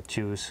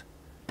choose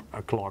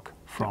a clock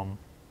from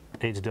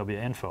HW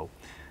info.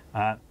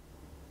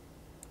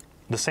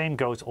 The same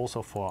goes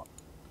also for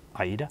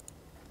AIDA,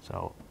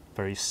 so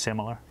very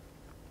similar.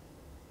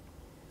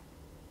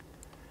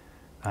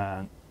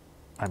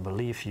 I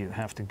believe you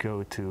have to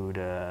go to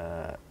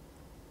the.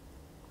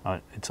 Oh,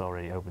 it's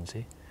already open.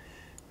 See.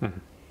 Mm-hmm.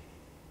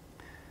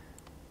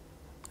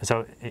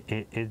 So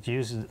it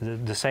uses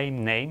the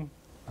same name.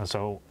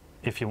 So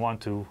if you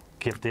want to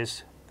give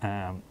this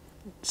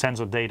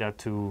sensor data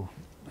to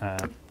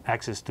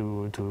access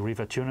to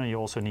Riva Tuner, you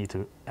also need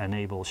to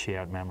enable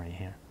shared memory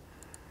here.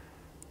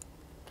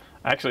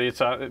 Actually,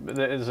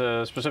 there is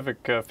a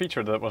specific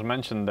feature that was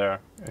mentioned there.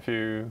 If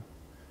you.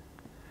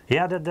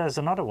 Yeah, there's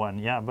another one.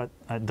 Yeah, but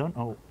I don't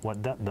know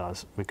what that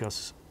does,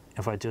 because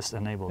if I just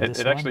enable this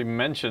one. It actually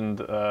mentioned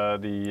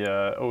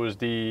the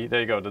OSD. There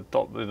you go.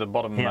 The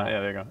bottom. Yeah,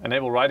 there you go.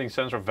 Enable writing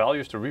sensor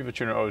values to Riva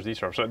Tuner OSD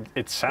server. So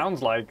it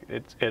sounds like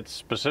it's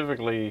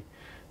specifically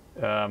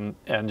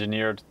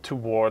engineered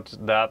towards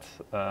that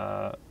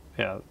that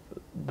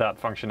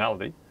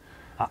functionality.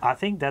 I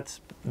think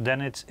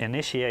then it's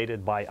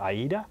initiated by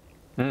AIDA,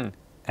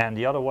 and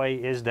the other way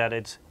is that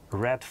it's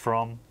read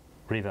from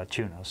Riva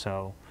Tuner.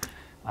 So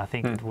I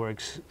think it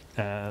works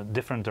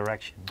different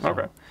directions. So,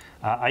 okay.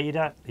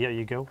 AIDA, here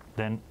you go.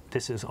 Then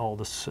this is all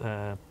the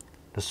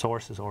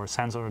sources or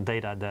sensor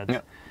data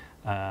that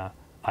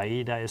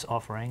AIDA is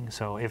offering.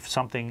 So if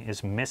something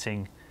is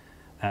missing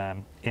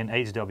in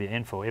HW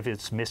info, if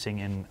it's missing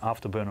in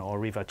Afterburner or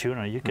Riva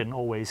Tuner, you can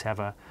always have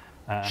a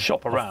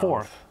shop around. A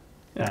fourth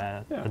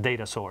a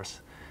data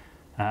source.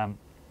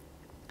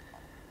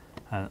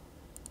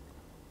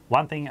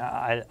 One thing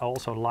I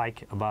also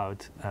like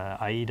about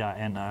AIDA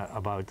and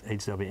about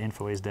HW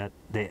info is that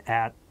they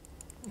add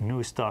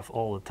new stuff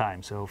all the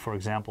time. So for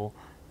example,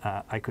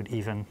 I could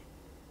even,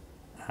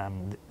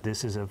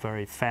 this is a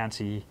very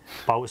fancy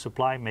power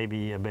supply,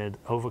 maybe a bit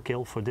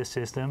overkill for this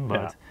system,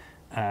 but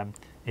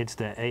it's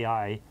the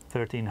AI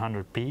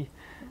 1300P,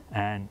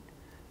 and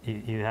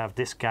you have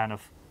this kind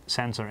of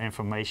sensor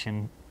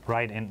information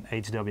right in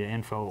HW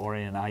info or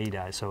in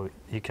AIDA, so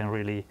you can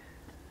really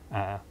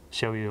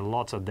show you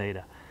lots of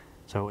data.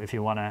 So if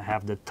you want to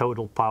have the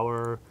total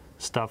power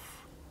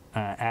stuff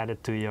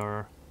added to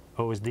your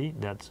OSD,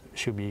 that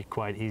should be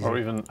quite easy. Or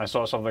even, I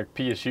saw something like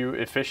PSU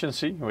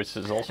efficiency, which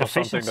is also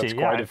something that's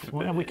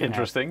quite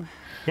interesting.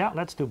 Yeah,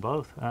 let's do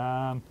both.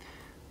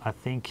 I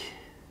think.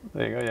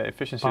 There you go. Yeah,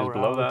 efficiency is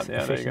below that.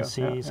 Yeah,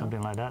 efficiency, there you go.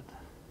 something like that.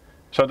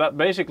 So that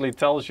basically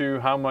tells you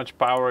how much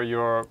power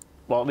your,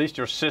 well, at least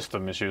your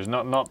system is used,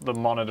 not the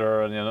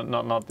monitor, and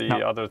not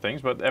the other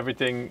things, but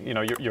everything,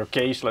 your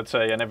case, let's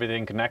say, and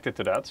everything connected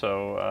to that.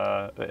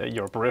 So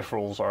your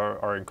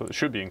peripherals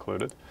should be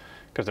included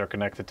because they're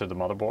connected to the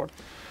motherboard.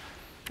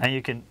 And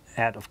you can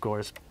add, of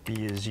course,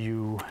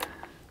 PSU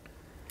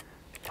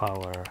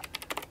power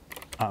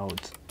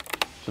out.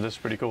 So this is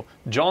pretty cool.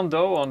 John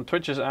Doe on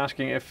Twitch is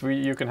asking if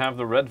you can have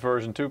the red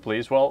version too,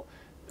 please. Well,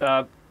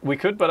 we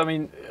could, but I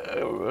mean,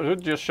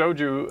 Ruudt just showed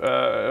you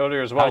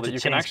earlier as well that you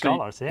can actually,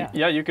 colors,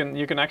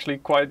 you can actually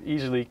quite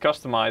easily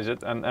customize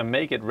it and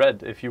make it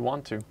red if you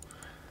want to.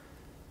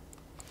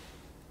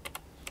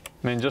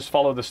 I mean, just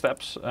follow the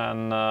steps,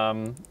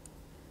 and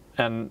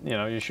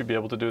you should be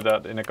able to do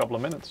that in a couple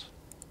of minutes.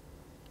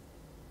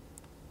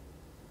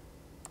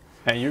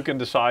 And you can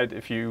decide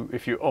if you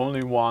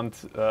only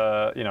want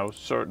the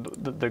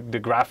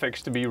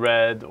graphics to be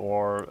red,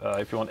 or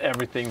if you want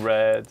everything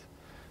red.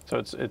 So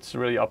it's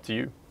really up to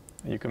you.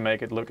 You can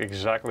make it look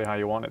exactly how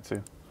you want it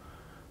to.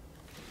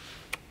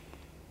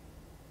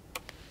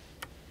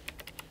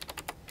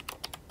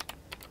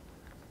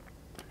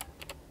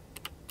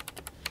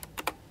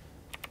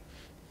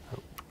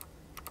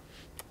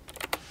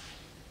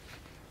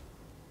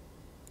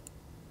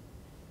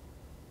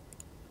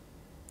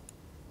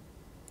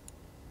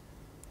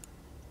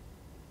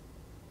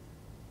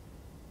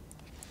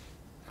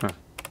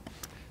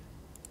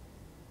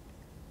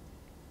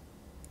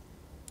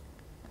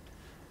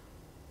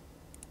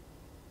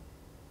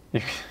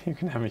 You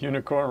can have a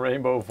unicorn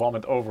rainbow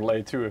vomit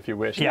overlay too if you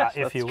wish. Yeah,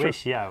 yes, if you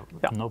wish,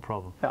 no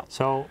problem. Yeah.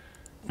 So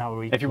now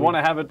if you want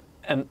to have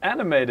an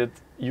animated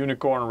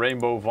unicorn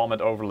rainbow vomit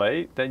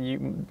overlay, then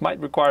you might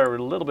require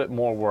a little bit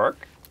more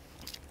work.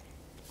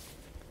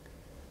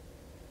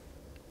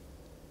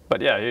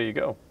 But yeah, here you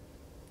go.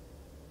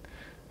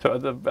 So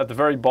at the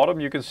very bottom,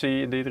 you can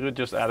see indeed Ruudt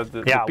just added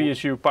the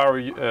PSU power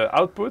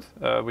output,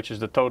 which is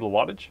the total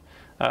wattage,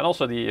 and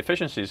also the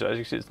efficiency. So as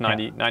you see, it's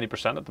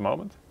 90% at the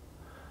moment.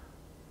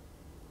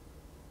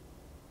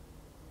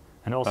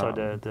 And also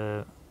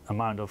the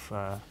amount of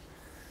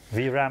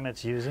VRAM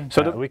it's using.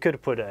 So we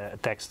could put a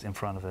text in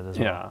front of it as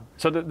well. Yeah.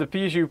 So the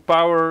PSU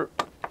power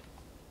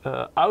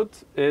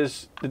out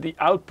is the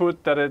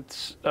output that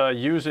it's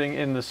using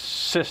in the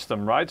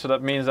system, right? So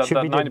that means that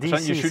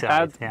 90% you should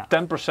add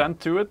 10%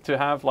 to it to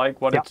have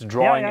like what it's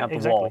drawing at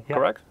the wall,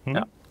 correct? Mm-hmm.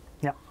 Yeah.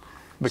 Yeah.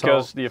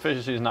 Because the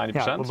efficiency is 90%.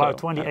 Yeah, about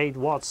 28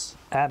 watts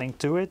adding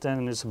to it,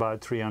 and it's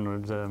about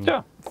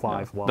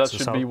 305 watts. That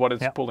should be what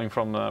it's pulling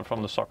from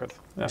the socket.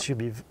 Yeah. It should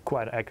be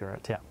quite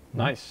accurate. Yeah.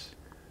 Nice.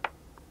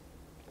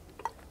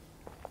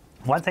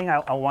 One thing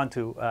I want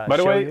to by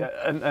the way, you.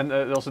 and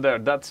also there,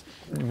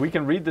 we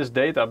can read this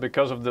data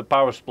because of the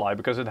power supply,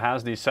 because it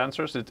has these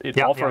sensors. It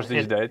offers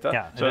these data.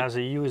 Yeah, so it has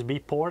a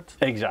USB port.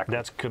 Exactly.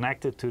 That's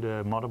connected to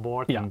the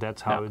motherboard, and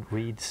that's how it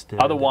reads the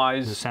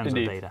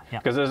sensor data.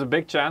 Because there's a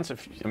big chance,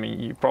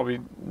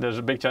 there's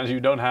a big chance you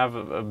don't have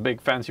a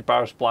big fancy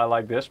power supply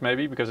like this,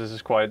 maybe because this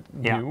is quite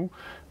new.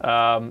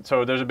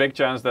 So there's a big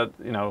chance that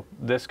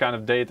this kind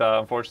of data,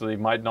 unfortunately,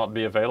 might not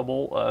be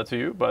available to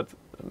you, but.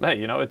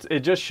 Hey, it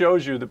just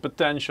shows you the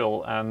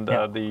potential and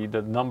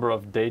the number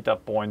of data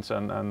points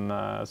and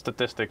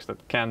statistics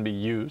that can be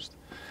used.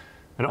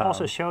 It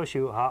also shows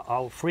you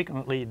how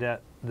frequently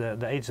the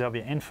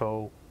HW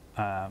info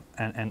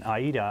and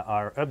AIDA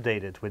are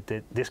updated with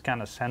this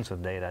kind of sensor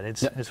data.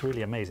 It's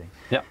really amazing.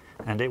 Yeah.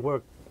 And they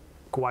work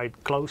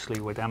quite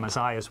closely with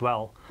MSI as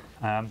well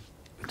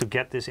to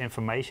get this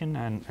information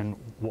and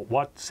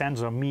what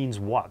sensor means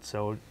what.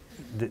 So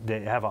they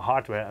have a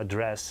hardware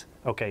address.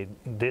 Okay,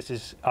 this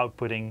is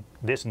outputting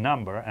this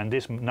number, and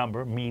this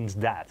number means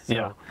that.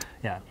 So,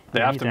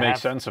 they have to make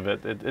sense of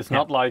it. It's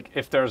not like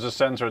if there's a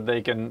sensor,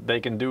 they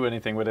can do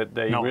anything with it.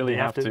 They really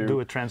have to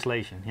do a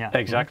translation. Yeah,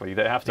 exactly.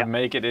 They have to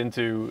make it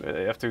into.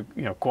 They have to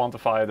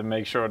quantify it and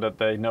make sure that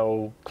they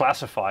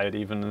classify it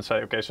even, and say,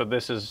 okay, so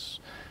this is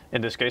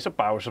in this case a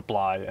power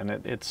supply, and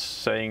it's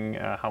saying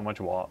how much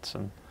watts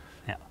and.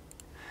 Yeah.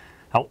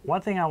 Now,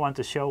 one thing I want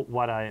to show,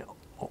 what I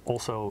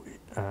also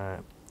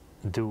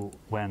do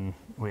when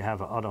we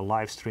have another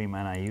live stream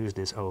and I use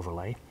this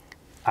overlay.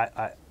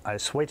 I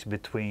switch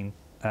between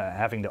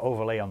having the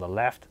overlay on the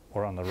left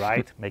or on the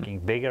right,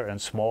 making bigger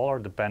and smaller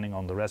depending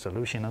on the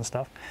resolution and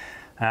stuff.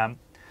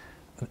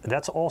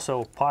 That's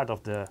also part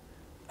of the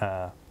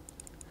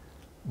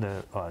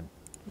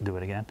do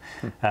it again,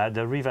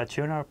 the Riva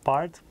Tuner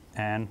part,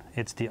 and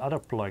it's the other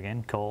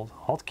plugin called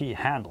Hotkey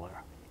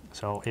Handler.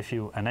 So if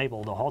you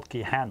enable the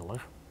Hotkey Handler,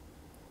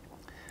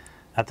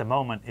 at the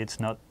moment it's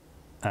not.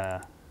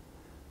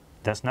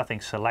 There's nothing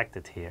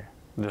selected here.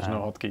 There's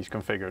no hotkeys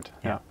configured.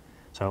 Yeah.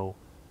 So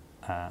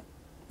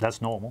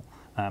that's normal.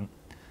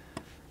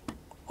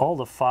 All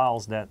the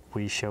files that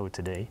we show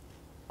today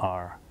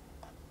are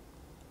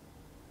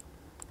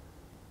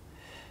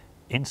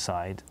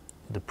inside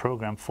the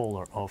program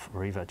folder of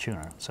Riva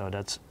Tuner. So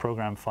that's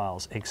program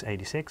files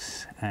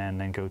x86, and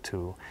then go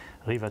to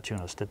Riva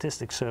Tuner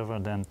statistics server,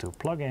 then to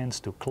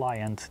plugins, to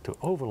client, to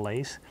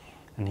overlays,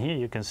 and here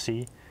you can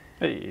see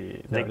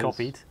they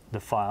copied the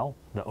file,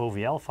 the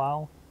OVL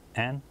file,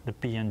 and the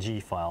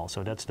PNG file.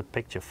 So that's the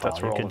picture file.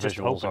 That's where you can all the just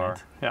visuals open are.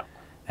 it. Yeah.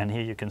 And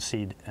here you can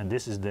see, and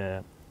this is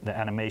the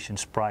animation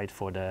sprite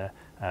for the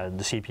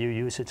CPU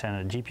usage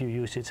and the GPU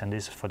usage, and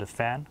this is for the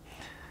fan.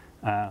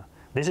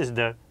 This is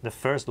the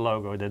first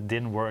logo that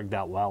didn't work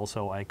that well,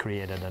 so I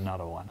created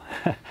another one.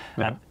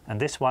 And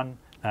this one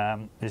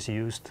is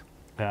used,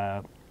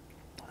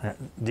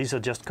 these are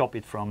just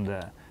copied from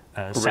the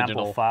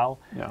sample file,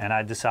 and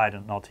I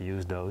decided not to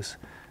use those.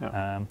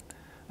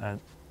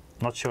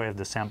 Not sure if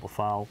the sample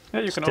file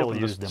you can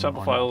open the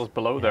sample file is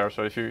below there,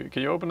 so if you,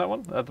 can you open that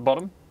one at the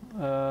bottom?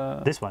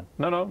 This one?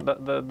 No,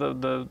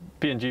 the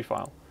PNG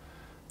file.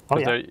 Oh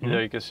yeah.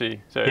 There you can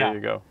see, so there you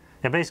go.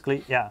 Yeah,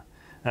 basically,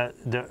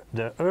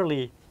 the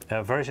early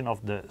version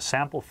of the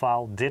sample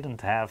file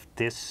didn't have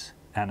this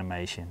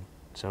animation.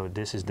 So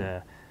this is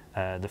the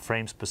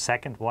frames per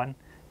second one.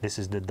 This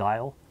is the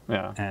dial.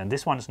 Yeah. And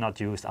this one is not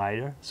used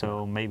either.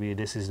 So maybe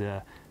this is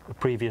the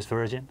previous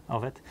version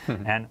of it.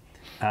 And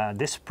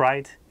this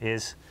sprite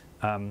is,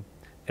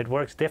 it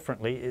works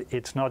differently.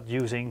 It's not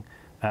using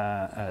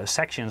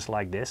sections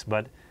like this,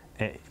 but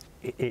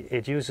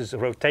it uses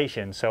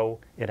rotation. So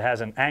it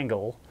has an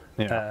angle.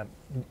 To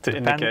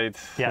indicate.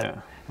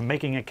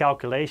 Making a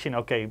calculation,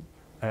 okay,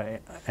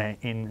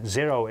 in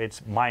 0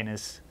 it's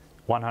minus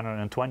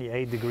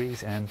 128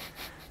 degrees, and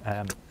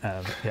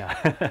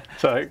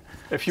So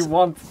if you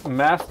want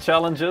math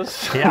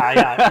challenges,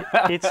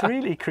 it's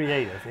really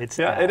creative. It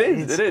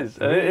is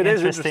really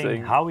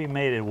interesting how we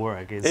made it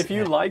work. If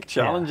you like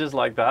challenges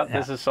like that,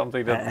 this is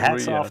something that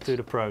hats off to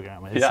the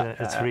program.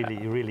 It's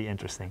really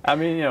interesting. I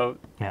mean, you know,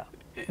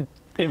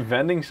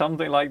 inventing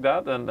something like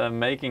that and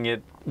making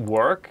it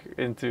work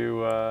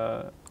into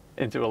a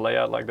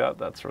layout like that,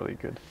 that's really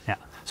good. Yeah.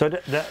 So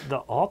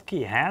the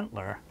hotkey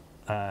handler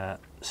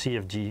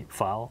CFG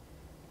file,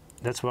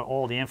 that's where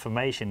all the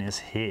information is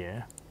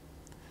here,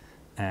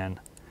 and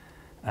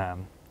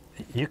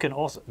you can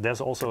also,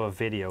 there's also a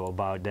video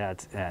about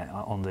that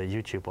on the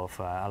YouTube of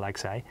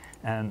Alexei,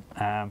 and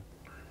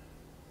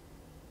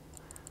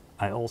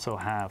I also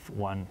have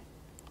one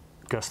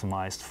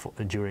customized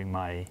during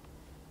my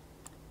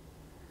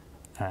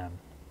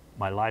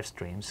my live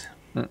streams.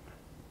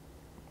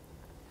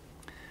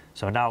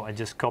 So now I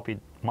just copied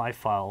my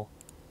file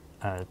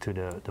to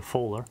the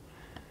folder,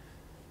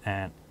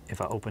 and if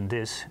I open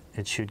this,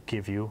 it should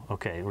give you,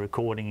 okay,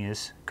 recording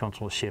is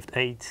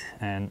Ctrl-Shift-8,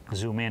 and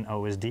zoom in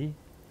OSD.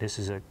 This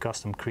is a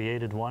custom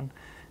created one.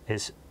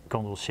 Is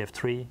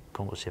Ctrl-Shift-3,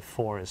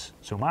 Ctrl-Shift-4 is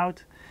zoom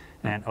out,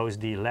 and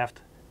OSD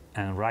left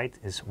and right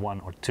is 1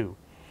 or 2.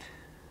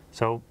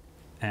 So,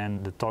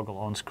 and the toggle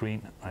on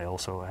screen, I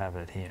also have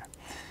it here.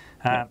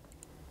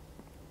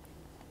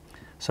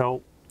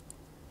 So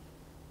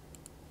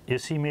you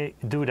see me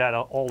do that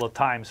all the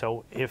time.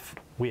 So if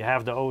we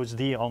have the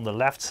OSD on the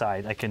left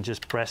side, I can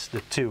just press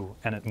the 2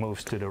 and it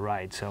moves to the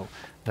right. So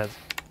that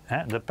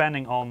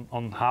depending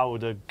on how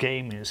the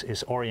game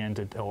is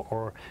oriented,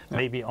 or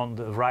maybe on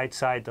the right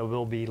side there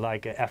will be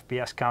like a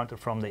FPS counter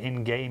from the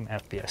in-game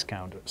FPS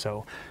counter.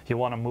 So you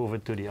want to move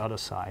it to the other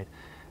side.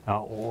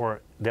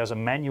 Or there's a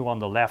menu on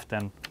the left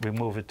and we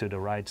move it to the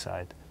right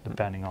side,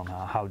 depending on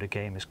how the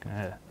game is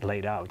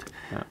laid out.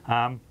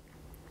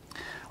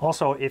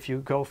 Also, if you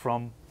go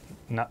from,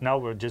 now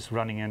we're just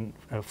running in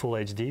full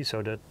HD,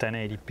 so the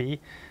 1080p,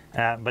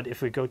 but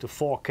if we go to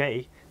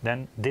 4K,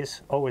 then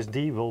this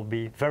OSD will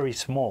be very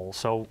small,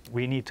 so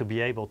we need to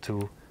be able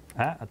to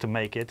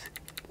make it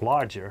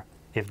larger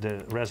if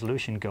the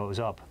resolution goes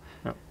up.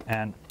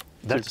 And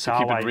that's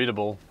how I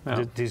readable.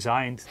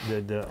 designed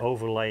the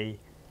overlay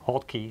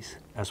hotkeys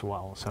as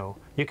well. So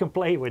you can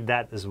play with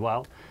that as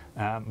well,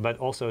 but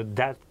also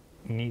that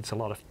needs a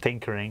lot of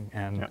tinkering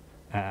and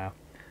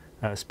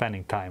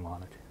spending time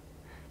on it.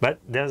 But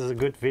there's a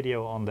good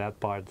video on that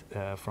part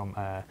from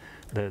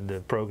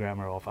the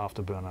programmer of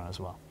Afterburner as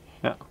well.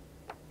 Yeah.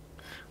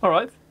 All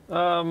right.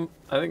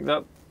 I think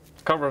that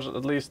covers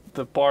at least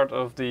the part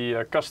of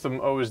the custom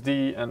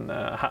OSD and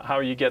how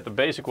you get the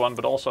basic one,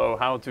 but also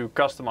how to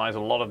customize a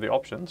lot of the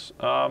options.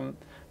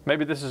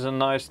 Maybe this is a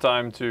nice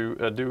time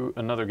to do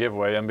another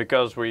giveaway, and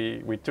because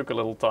we took a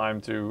little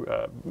time to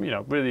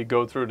really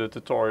go through the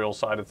tutorial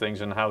side of things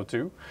and how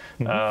to,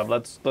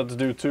 let's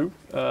do 2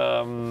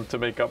 to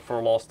make up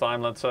for lost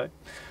time, let's say.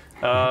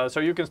 So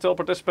you can still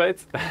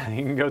participate.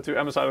 You can go to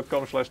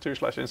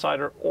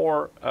msi.com/2/insider,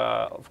 or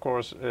of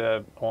course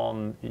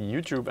on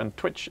YouTube and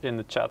Twitch in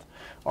the chat.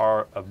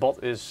 Our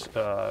bot is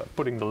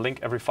putting the link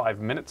every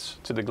 5 minutes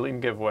to the Gleam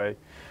giveaway.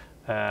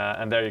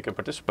 And there you can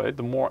participate.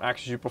 The more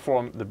actions you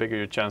perform, the bigger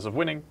your chance of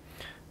winning.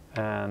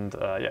 And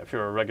if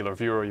you're a regular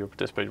viewer, you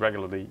participate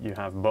regularly, you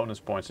have bonus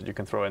points that you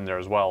can throw in there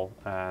as well.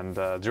 And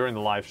during the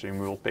live stream,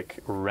 we will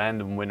pick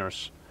random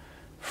winners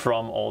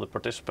from all the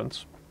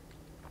participants.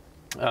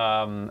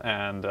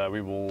 And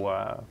we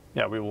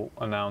will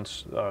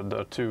announce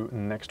the 2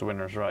 next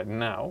winners right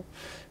now.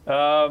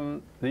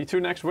 The 2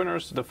 next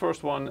winners, the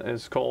first one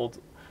is called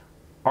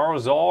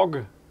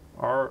RZOOG,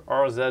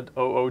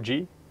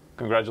 RZOOG.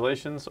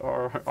 Congratulations,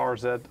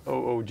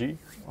 RZOOG,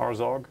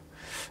 RZOOG.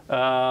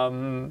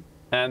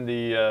 And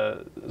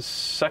the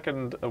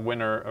second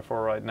winner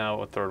for right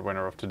now, a third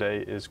winner of today,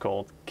 is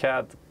called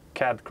CAD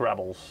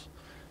Crabbles,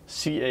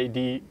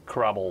 CAD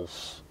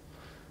Crabbles.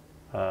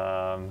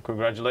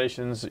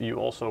 Congratulations! You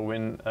also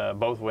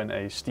both win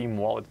a Steam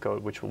wallet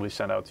code, which will be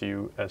sent out to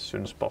you as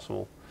soon as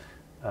possible.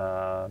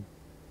 Yeah,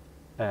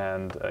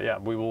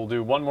 we will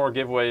do one more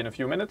giveaway in a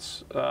few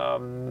minutes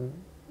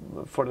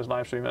for this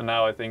live stream. And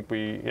now I think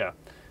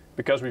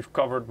because we've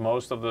covered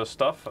most of the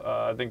stuff,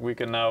 I think we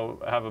can now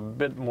have a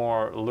bit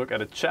more look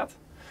at a chat.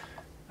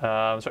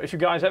 So if you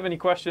guys have any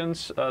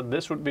questions,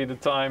 this would be the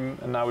time.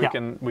 And now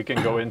we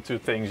can go into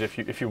things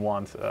if you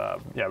want.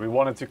 Yeah, we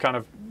wanted to kind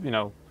of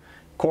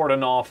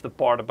cordon off the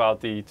part about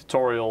the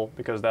tutorial,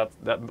 because that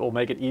will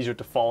make it easier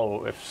to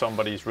follow if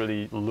somebody's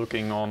really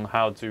looking on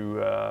how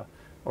to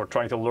or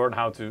trying to learn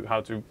how to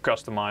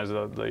customize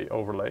the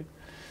overlay.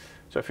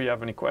 So if you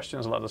have any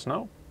questions, let us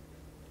know.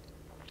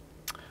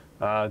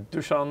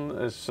 Dusan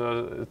is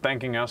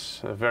thanking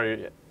us, a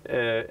very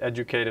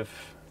educative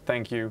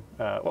thank you.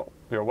 Well,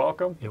 you're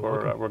welcome.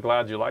 We're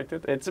glad you liked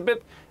it. It's a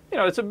bit,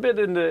 it's a bit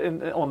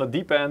on the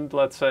deep end,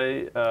 let's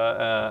say,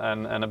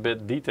 and a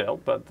bit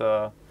detailed,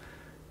 but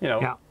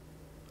yeah.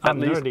 I'm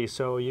nerdy,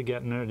 so you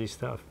get nerdy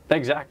stuff.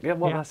 Exactly. Yeah,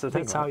 well, that's the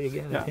thing. That's how you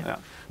get it. Yeah.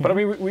 But I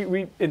mean,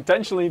 we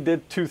intentionally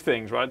did 2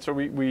 things, right? So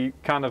we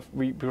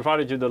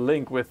provided you the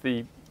link with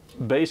the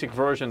basic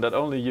version that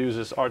only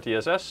uses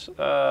RTSS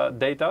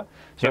data.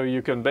 So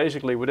you can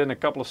basically, within a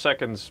couple of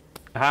seconds,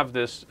 have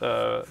this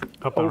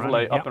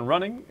overlay up and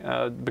running.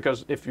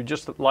 Because if you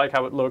just like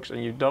how it looks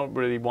and you don't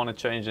really want to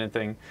change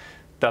anything,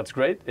 that's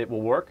great. It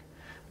will work.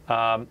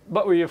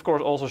 But we, of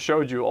course, also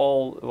showed you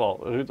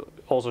Ruudt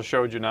also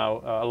showed you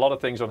now a lot of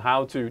things on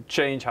how to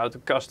change, how to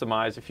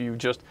customize. If you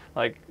just,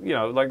 like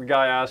the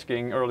guy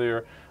asking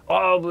earlier,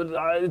 oh, but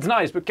it's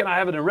nice, but can I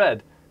have it in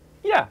red?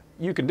 Yeah,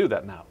 you can do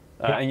that now.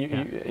 And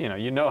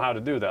you know how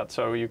to do that.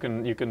 So you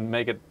can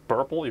make it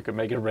purple, you can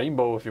make it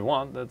rainbow if you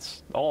want.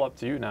 That's all up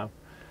to you now.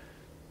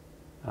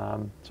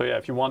 So yeah,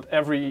 if you want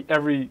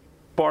every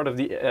part of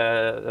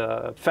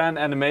the fan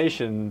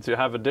animation to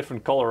have a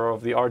different color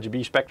of the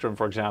RGB spectrum,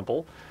 for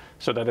example,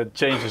 so that it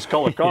changes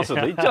color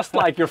constantly, just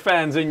like your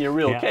fans in your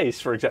real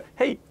case, for example.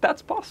 Hey,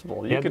 that's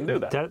possible. You can do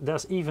that.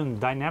 There's even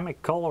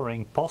dynamic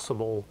coloring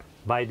possible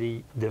by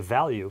the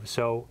value.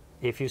 So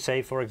if you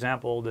say, for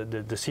example, the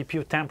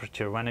CPU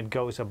temperature, when it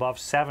goes above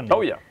 70,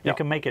 you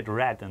can make it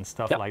red and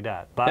stuff like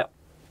that. But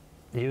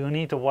you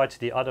need to watch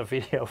the other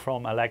video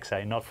from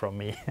Alexei, not from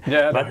me.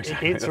 Yeah, but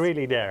it's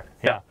really there.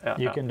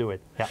 You can do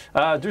it.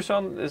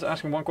 Dusan is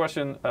asking one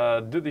question.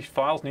 Do these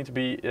files need to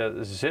be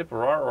zip,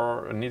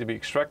 RAR, or need to be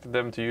extracted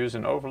them to use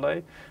in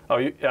overlay? Oh,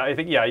 I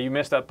think, you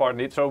missed that part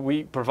indeed. So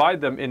we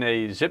provide them in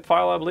a zip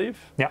file, I believe.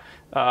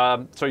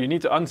 So you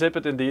need to unzip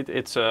it indeed.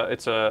 It's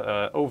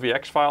a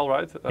OVX file,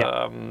 right?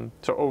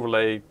 So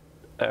overlay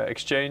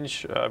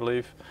exchange, I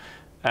believe.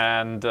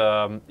 And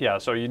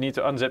so you need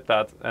to unzip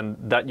that, and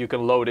that you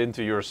can load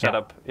into your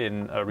setup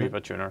in Riva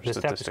Tuner. The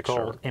step is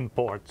called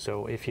import.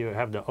 So if you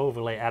have the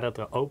overlay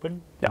editor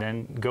open,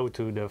 then go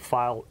to the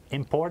file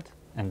import,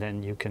 and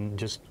then you can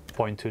just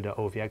point to the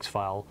OVX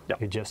file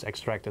you just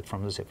extracted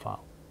from the zip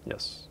file.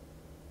 Yes.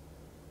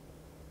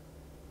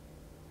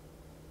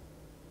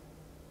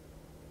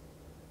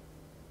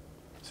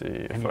 See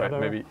if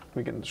maybe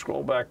we can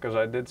scroll back, because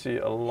I did see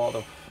a lot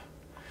of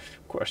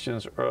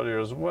questions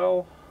earlier as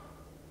well.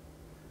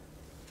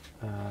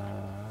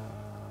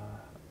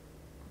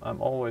 I'm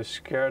always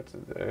scared.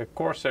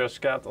 Corsair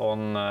Scat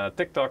on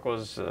TikTok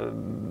was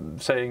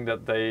saying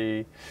that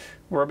they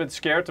were a bit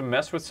scared to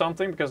mess with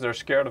something because they're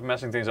scared of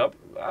messing things up.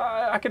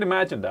 I can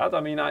imagine that.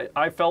 I mean,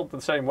 I felt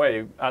the same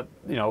way a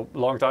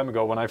long time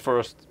ago when I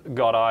first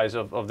got eyes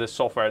of this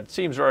software. It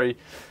seems very,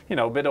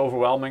 a bit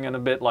overwhelming and a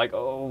bit like,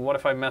 oh, what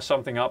if I mess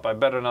something up? I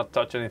better not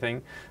touch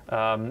anything.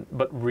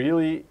 But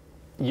really,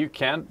 you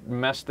can't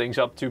mess things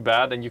up too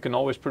bad, and you can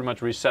always pretty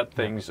much reset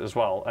things as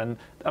well. And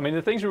I mean,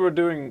 the things we were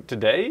doing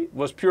today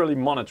was purely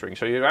monitoring.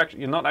 So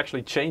you're not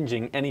actually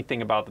changing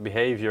anything about the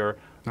behavior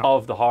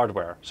of the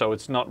hardware. So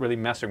it's not really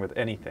messing with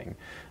anything.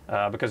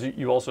 Because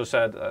you also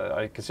said,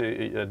 I can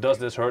see, does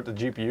this hurt the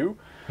GPU?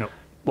 No.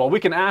 Well,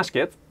 we can ask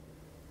it.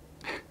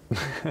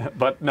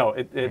 But no,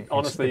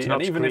 honestly, it's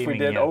and even if we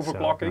did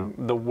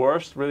overclocking, the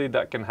worst really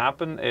that can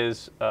happen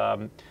is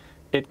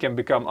it can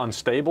become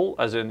unstable,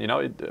 as in,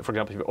 for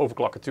example, if you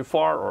overclock it too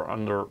far, or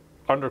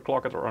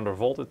underclock it, or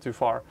undervolt it too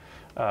far,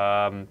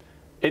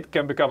 it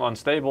can become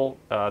unstable.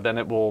 Then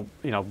it will,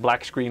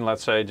 black screen,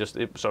 let's say,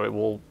 so it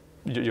will,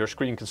 your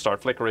screen can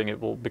start flickering,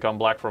 it will become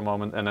black for a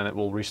moment, and then it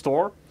will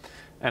restore.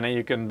 And then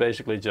you can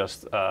basically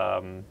just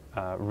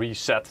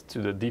reset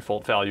to the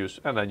default values,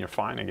 and then you're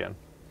fine again.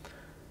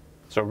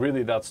 So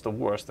really, that's the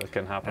worst that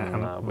can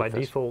happen. By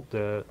default,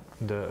 the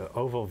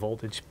over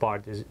voltage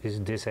part is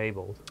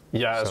disabled.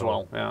 Yeah, as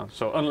well. Yeah.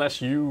 So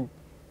unless you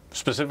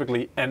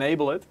specifically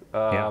enable it,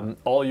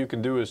 all you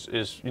can do is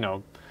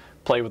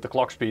play with the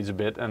clock speeds a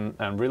bit,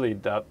 and really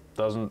that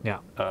doesn't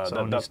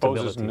that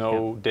poses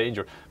no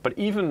danger. But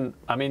even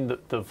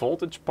the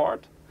voltage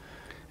part.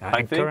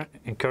 I think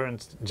in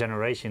current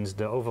generations,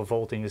 the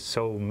overvolting is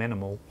so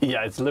minimal.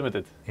 Yeah, it's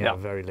limited. Yeah,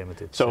 very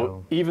limited.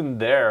 So even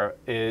there,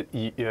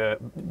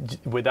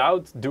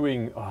 without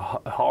doing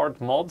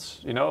hard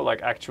mods,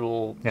 like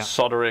actual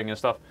soldering and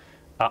stuff,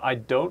 I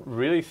don't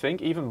really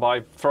think, even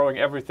by throwing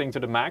everything to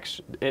the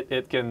max,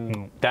 it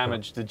can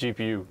damage the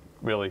GPU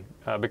really,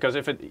 because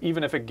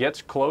even if it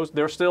gets close,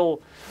 there's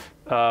still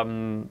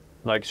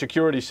like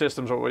security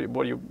systems, or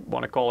what you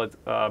want to call it,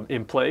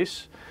 in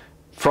place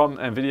from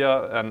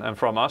NVIDIA and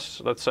from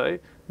us, let's say,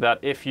 that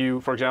if you,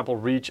 for example,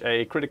 reach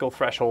a critical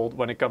threshold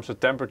when it comes to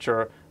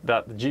temperature,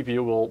 that the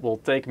GPU will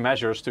take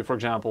measures to, for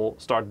example,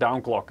 start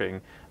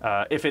downclocking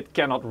if it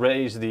cannot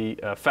raise the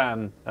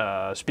fan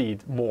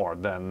speed more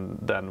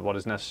than what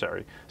is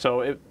necessary.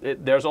 So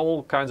there's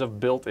all kinds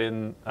of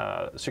built-in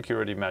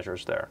security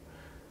measures there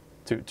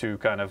to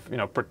kind of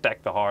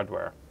protect the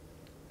hardware.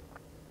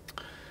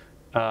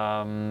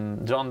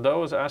 John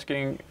Doe is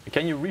asking,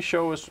 can you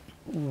re-show us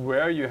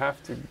where you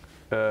have to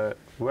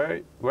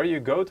where you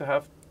go to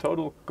have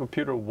total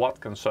computer watt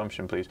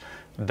consumption, please?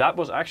 That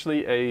was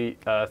actually a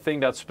thing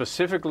that's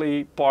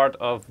specifically part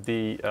of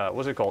the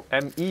what's it called,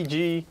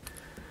 MEG.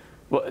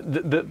 Well,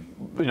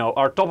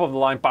 our top of the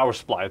line power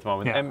supply at the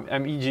moment,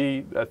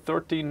 MEG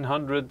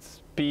 1300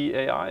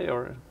 PAI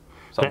or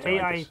something. The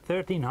AI like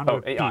 1300.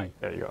 Oh, AI.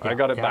 There you go. I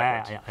got it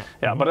backwards.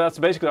 Yeah, but that's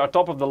basically our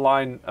top of the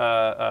line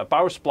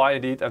power supply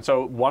indeed. And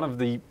so one of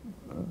the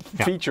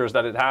features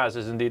that it has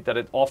is indeed that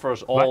it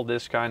offers all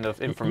this kind of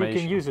information. You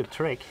can use a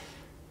trick.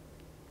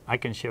 I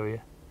can show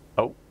you.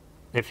 Oh.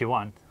 If you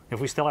want. If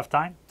we still have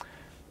time.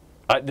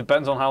 It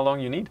depends on how long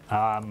you need.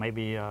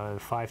 Maybe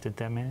 5 to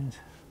 10 minutes.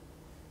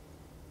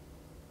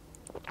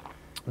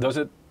 Does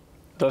it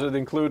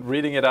include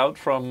reading it out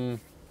from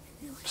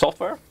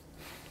software?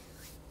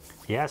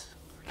 Yes.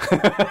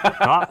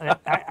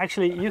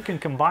 Actually, you can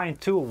combine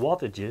two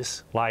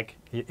wattages. Like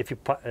if you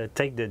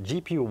take the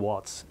GPU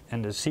watts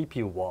and the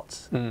CPU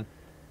watts,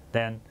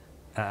 then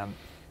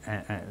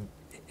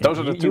those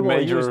are the two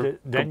major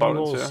then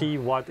components. You will see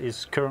what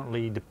is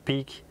currently the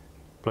peak,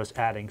 plus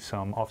adding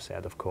some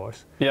offset, of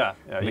course. Yeah,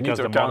 you need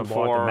to account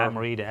for the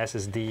memory, the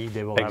SSD.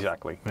 They will have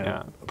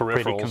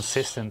pretty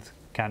consistent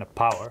kind of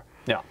power.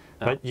 Yeah.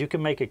 But you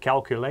can make a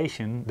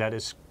calculation that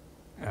is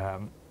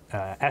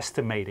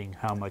estimating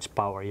how much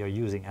power you're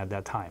using at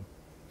that time.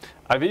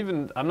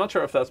 I'm not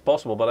sure if that's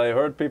possible, but I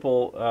heard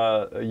people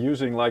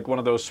using like one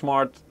of those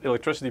smart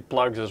electricity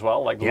plugs as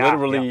well, like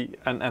literally,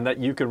 and that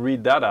you can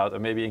read that out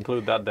and maybe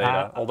include that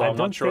data. Although I'm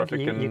not sure if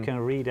you can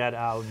read that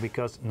out,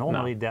 because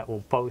normally that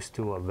will post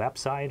to a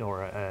website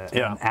or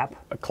an app,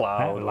 a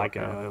cloud, like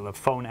a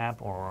phone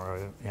app, or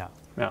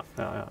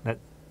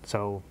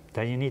so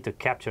then you need to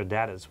capture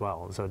that as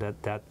well. So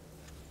that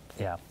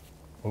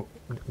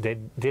they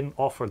didn't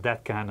offer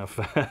that kind of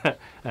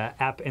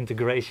app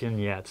integration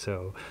yet,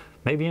 so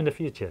maybe in the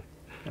future.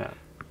 Yeah.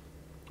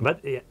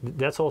 But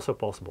that's also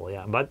possible.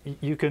 Yeah. But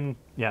you can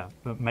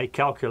make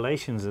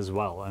calculations as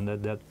well, and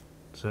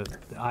so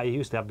I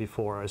used that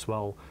before as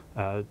well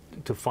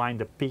to find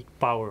the peak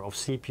power of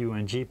CPU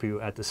and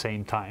GPU at the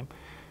same time.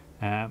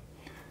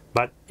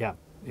 But yeah.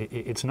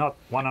 It's not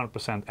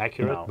 100%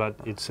 accurate, but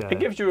it's... it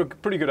gives you a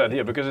pretty good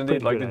idea, because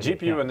indeed, like the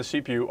GPU and the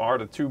CPU are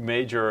the two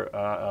major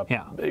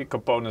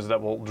components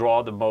that will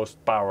draw the most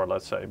power,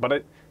 let's say.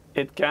 But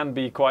it can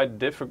be quite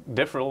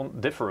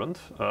different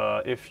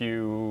if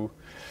you...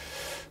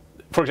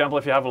 For example,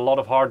 if you have a lot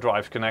of hard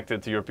drives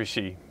connected to your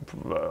PC,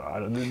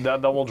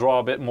 that will draw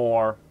a bit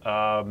more.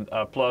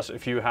 Plus,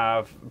 if you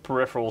have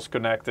peripherals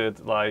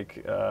connected,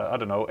 like, I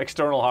don't know,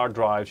 external hard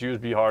drives,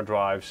 USB hard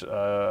drives,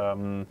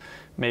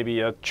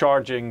 maybe a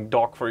charging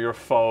dock for your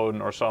phone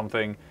or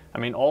something. I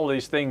mean, all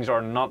these things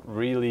are not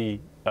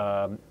really,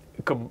 those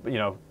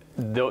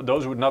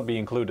would not be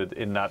included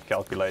in that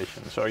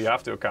calculation. So you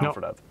have to account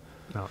for that.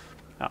 No.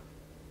 Yeah.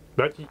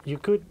 But you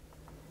could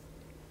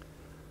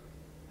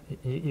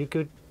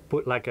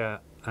put like an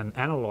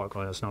analog,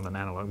 or it's not an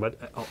analog, but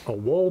a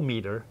wall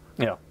meter.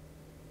 Yeah.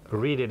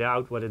 Read it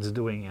out what it's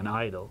doing in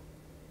idle,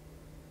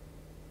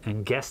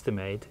 and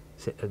guesstimate.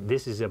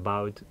 This is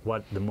about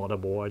what the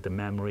motherboard, the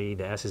memory,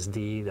 the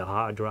SSD, the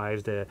hard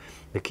drives, the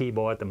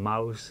keyboard, the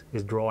mouse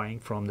is drawing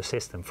from the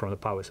system, from the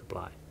power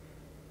supply.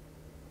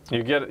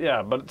 You get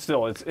it, but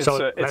still, it's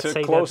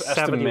a close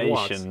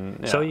estimation.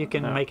 Yeah, so you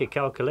can make a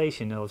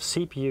calculation of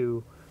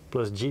CPU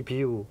plus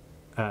GPU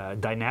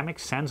dynamic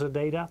sensor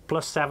data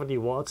plus 70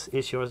 watts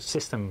is your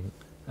system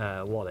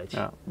wattage.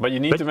 Yeah. But you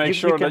need to make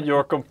sure that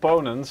your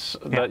components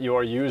that you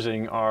are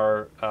using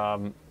are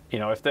you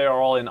know, if they are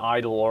all in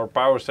idle or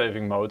power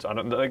saving modes, I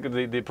don't like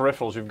the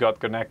peripherals you've got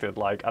connected,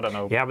 like, I don't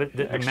know. Yeah, but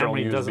the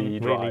memory USB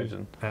doesn't drives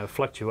really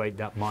fluctuate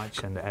that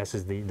much, and the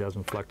SSD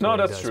doesn't fluctuate. No,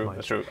 that's as true. much.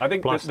 That's true. I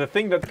think the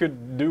thing that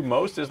could do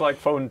most is like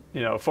phone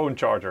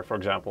charger, for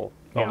example,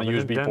 on a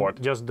USB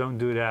port. Just don't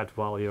do that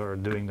while you're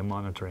doing the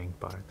monitoring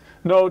part.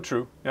 No,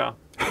 true. Yeah.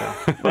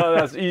 Well,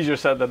 that's easier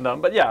said than done.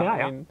 But yeah,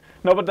 I mean,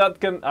 no, but that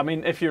can. I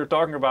mean, if you're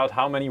talking about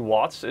how many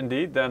watts,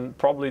 indeed, then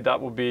probably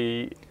that would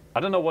be. I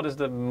don't know what is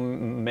the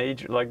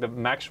major, like the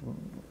max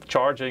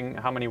charging.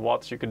 How many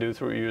watts you can do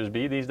through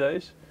USB these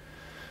days?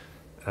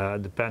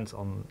 Depends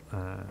on.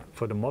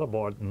 For the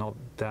motherboard, not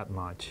that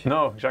much.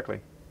 No,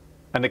 exactly.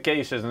 And the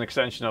case is an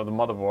extension of the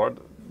motherboard,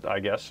 I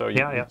guess. So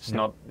it's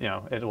not. You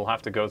know, it will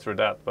have to go through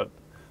that. But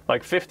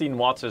like 15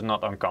 watts is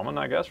not uncommon,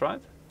 I guess,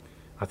 right?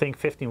 I think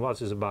 15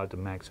 watts is about the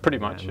maximum. Pretty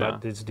much, yeah.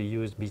 But it's the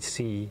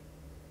USB-C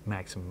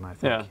maximum, I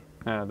think.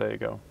 Yeah, there you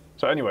go.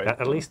 So anyway.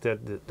 At least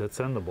the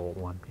Thunderbolt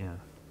one, yeah.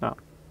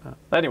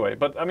 Anyway,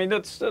 but I mean,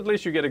 that's at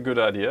least you get a good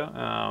idea.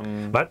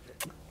 But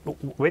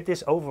with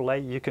this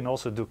overlay, you can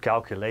also do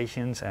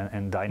calculations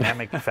and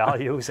dynamic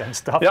values and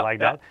stuff like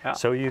that. Yeah.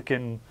 So you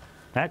can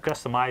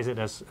customize it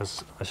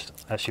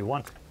as you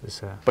want.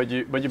 But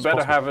you better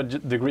possible. Have a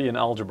degree in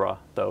algebra,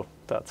 though.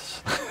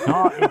 That's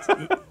no,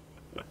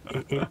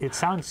 it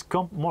sounds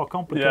more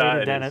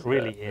complicated than it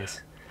really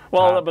is.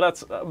 Well, but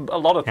that's a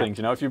lot of things,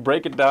 you know. If you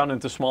break it down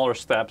into smaller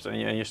steps and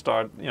you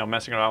start, you know,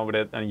 messing around with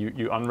it, and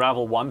you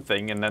unravel one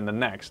thing and then the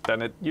next,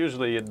 then it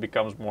usually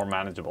becomes more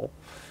manageable.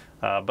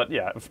 But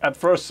yeah, at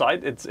first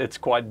sight, it's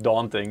quite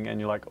daunting, and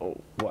you're like, oh,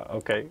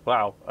 okay,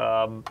 wow,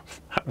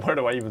 where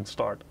do I even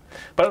start?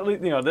 But at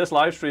least, you know, this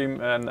live stream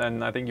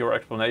and I think your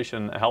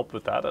explanation helped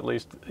with that. At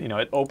least, you know,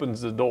 it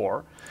opens the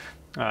door,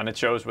 and it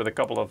shows with a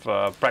couple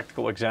of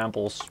practical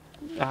examples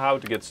how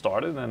to get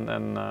started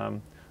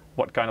and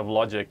what kind of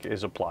logic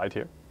is applied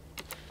here.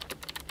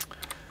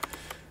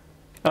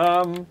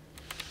 Yeah,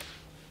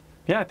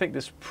 I think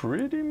this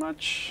pretty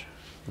much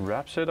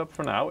wraps it up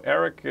for now.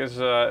 Eric is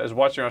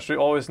watching our stream.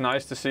 Always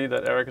nice to see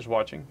that Eric is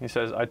watching. He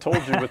says, I told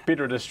you with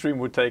Peter this stream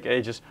would take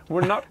ages.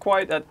 We're not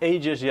quite at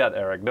ages yet,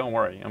 Eric, don't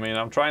worry. I mean,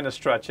 I'm trying to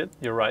stretch it,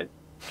 you're right.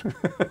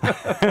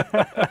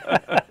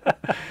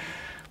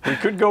 We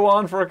could go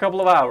on for a couple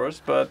of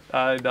hours, but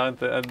I don't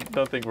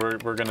think we're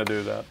going to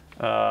do that.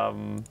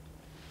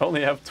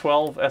 Only have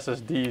 12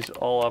 SSDs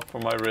all up for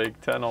my rig,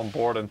 10 on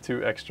board and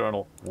 2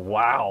 external.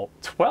 Wow,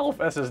 12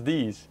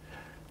 SSDs.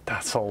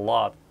 That's a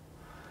lot.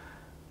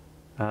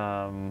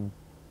 All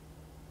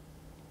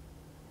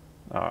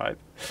right.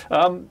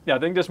 Yeah, I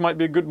think this might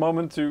be a good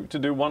moment to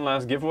do one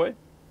last giveaway.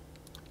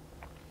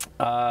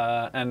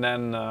 And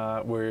then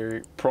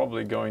we're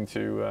probably going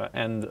to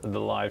end the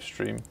live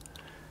stream.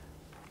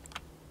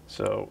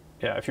 So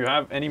yeah, if you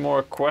have any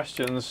more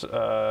questions, you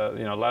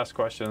know, last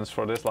questions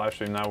for this live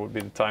stream, now would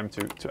be the time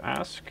to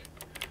ask.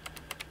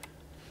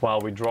 While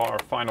we draw our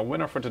final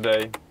winner for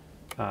today.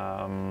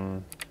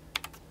 And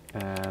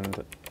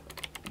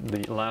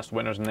the last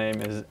winner's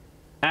name is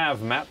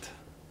AVMAT,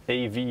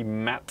 AV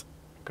Matt.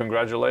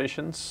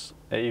 Congratulations,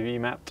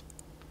 AV Matt.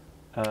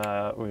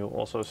 We'll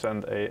also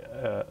send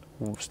a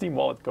Steam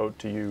wallet code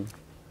to you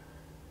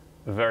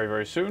very,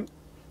 very soon.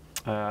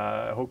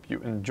 I hope you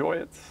enjoy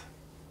it.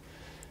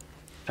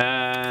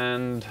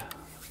 And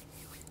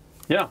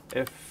yeah,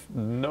 if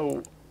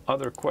no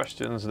other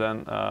questions,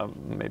 then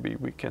maybe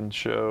we can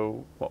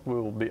show what we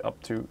will be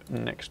up to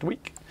next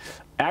week.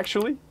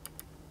 Actually,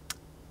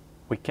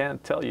 we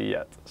can't tell you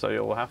yet, so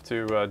you'll have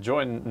to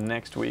join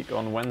next week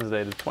on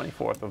Wednesday, the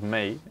 24th of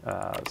May,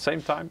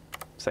 same time,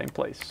 same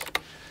place,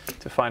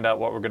 to find out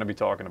what we're going to be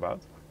talking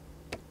about.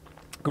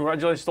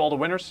 Congratulations to all the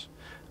winners.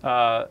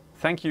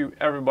 Thank you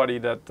everybody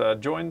that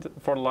joined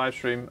for the live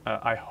stream.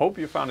 I hope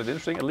you found it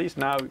interesting. At least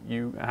now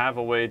you have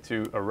a way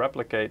to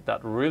replicate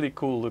that really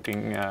cool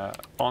looking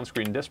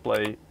on-screen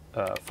display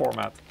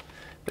format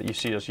that you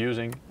see us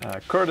using,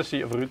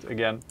 courtesy of Ruudt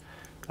again.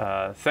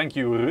 Thank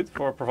you, Ruudt,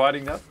 for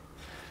providing that.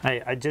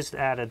 Hey, I just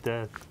added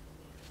the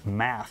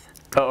math.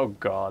 Oh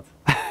God.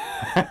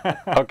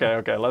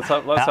 Okay. Let's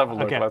have a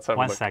look. Okay, let's have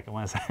one a look.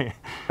 second.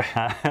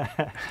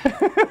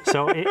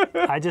 So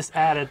I just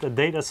added the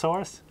data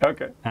source.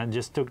 Okay. And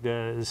just took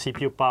the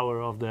CPU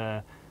power of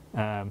the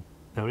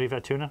Riva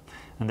tuner,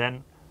 and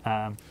then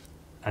I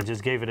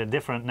just gave it a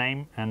different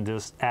name and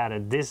just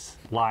added this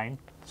line.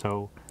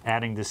 So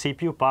adding the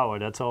CPU power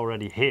that's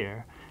already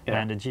here,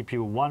 and the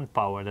GPU 1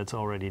 power that's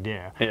already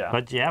there. Yeah.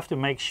 But you have to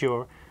make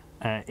sure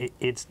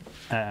it's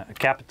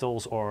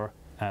capitals or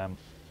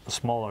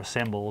smaller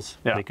symbols,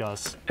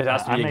 because it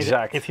has to be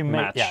exact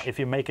match. If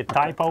you make a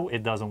typo,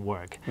 it doesn't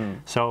work.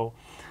 So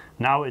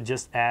now it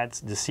just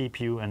adds the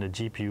CPU and the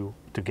GPU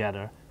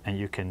together, and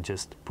you can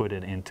just put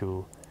it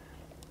into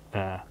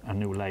a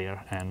new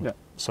layer and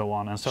so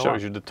on and so on.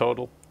 Shows you the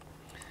total.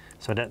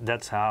 So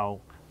that's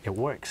how it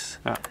works.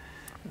 Yeah.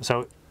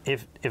 So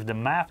if the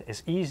math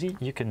is easy,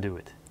 you can do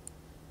it.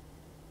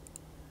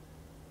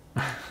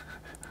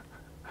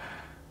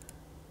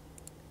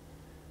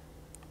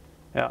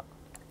 Yeah.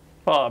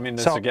 Well, I mean,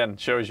 this again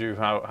shows you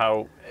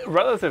how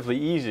relatively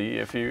easy,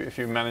 if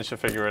you manage to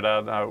figure it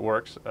out how it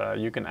works,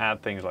 you can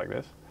add things like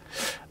this.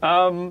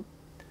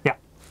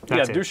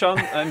 Yeah, Dusan,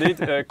 indeed.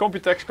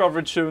 Computex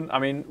coverage soon. I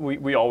mean,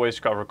 we always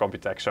cover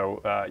Computex,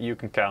 so you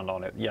can count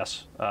on it.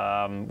 Yes,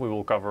 we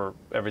will cover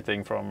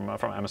everything from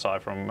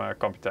MSI, from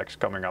Computex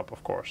coming up,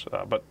 of course.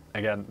 But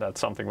again, that's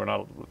something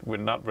we're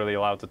not really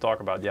allowed to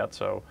talk about yet.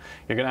 So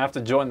you're gonna have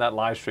to join that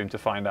live stream to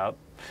find out.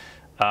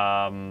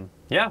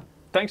 Yeah,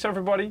 thanks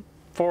everybody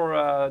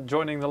for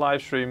joining the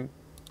live stream.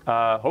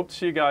 Hope to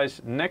see you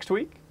guys next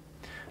week.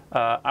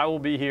 I will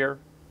be here,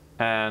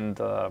 and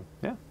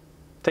yeah,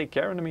 take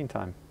care in the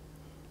meantime.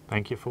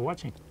 Thank you for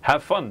watching.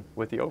 Have fun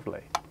with the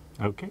overlay.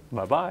 Okay.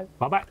 Bye-bye.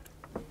 Bye-bye.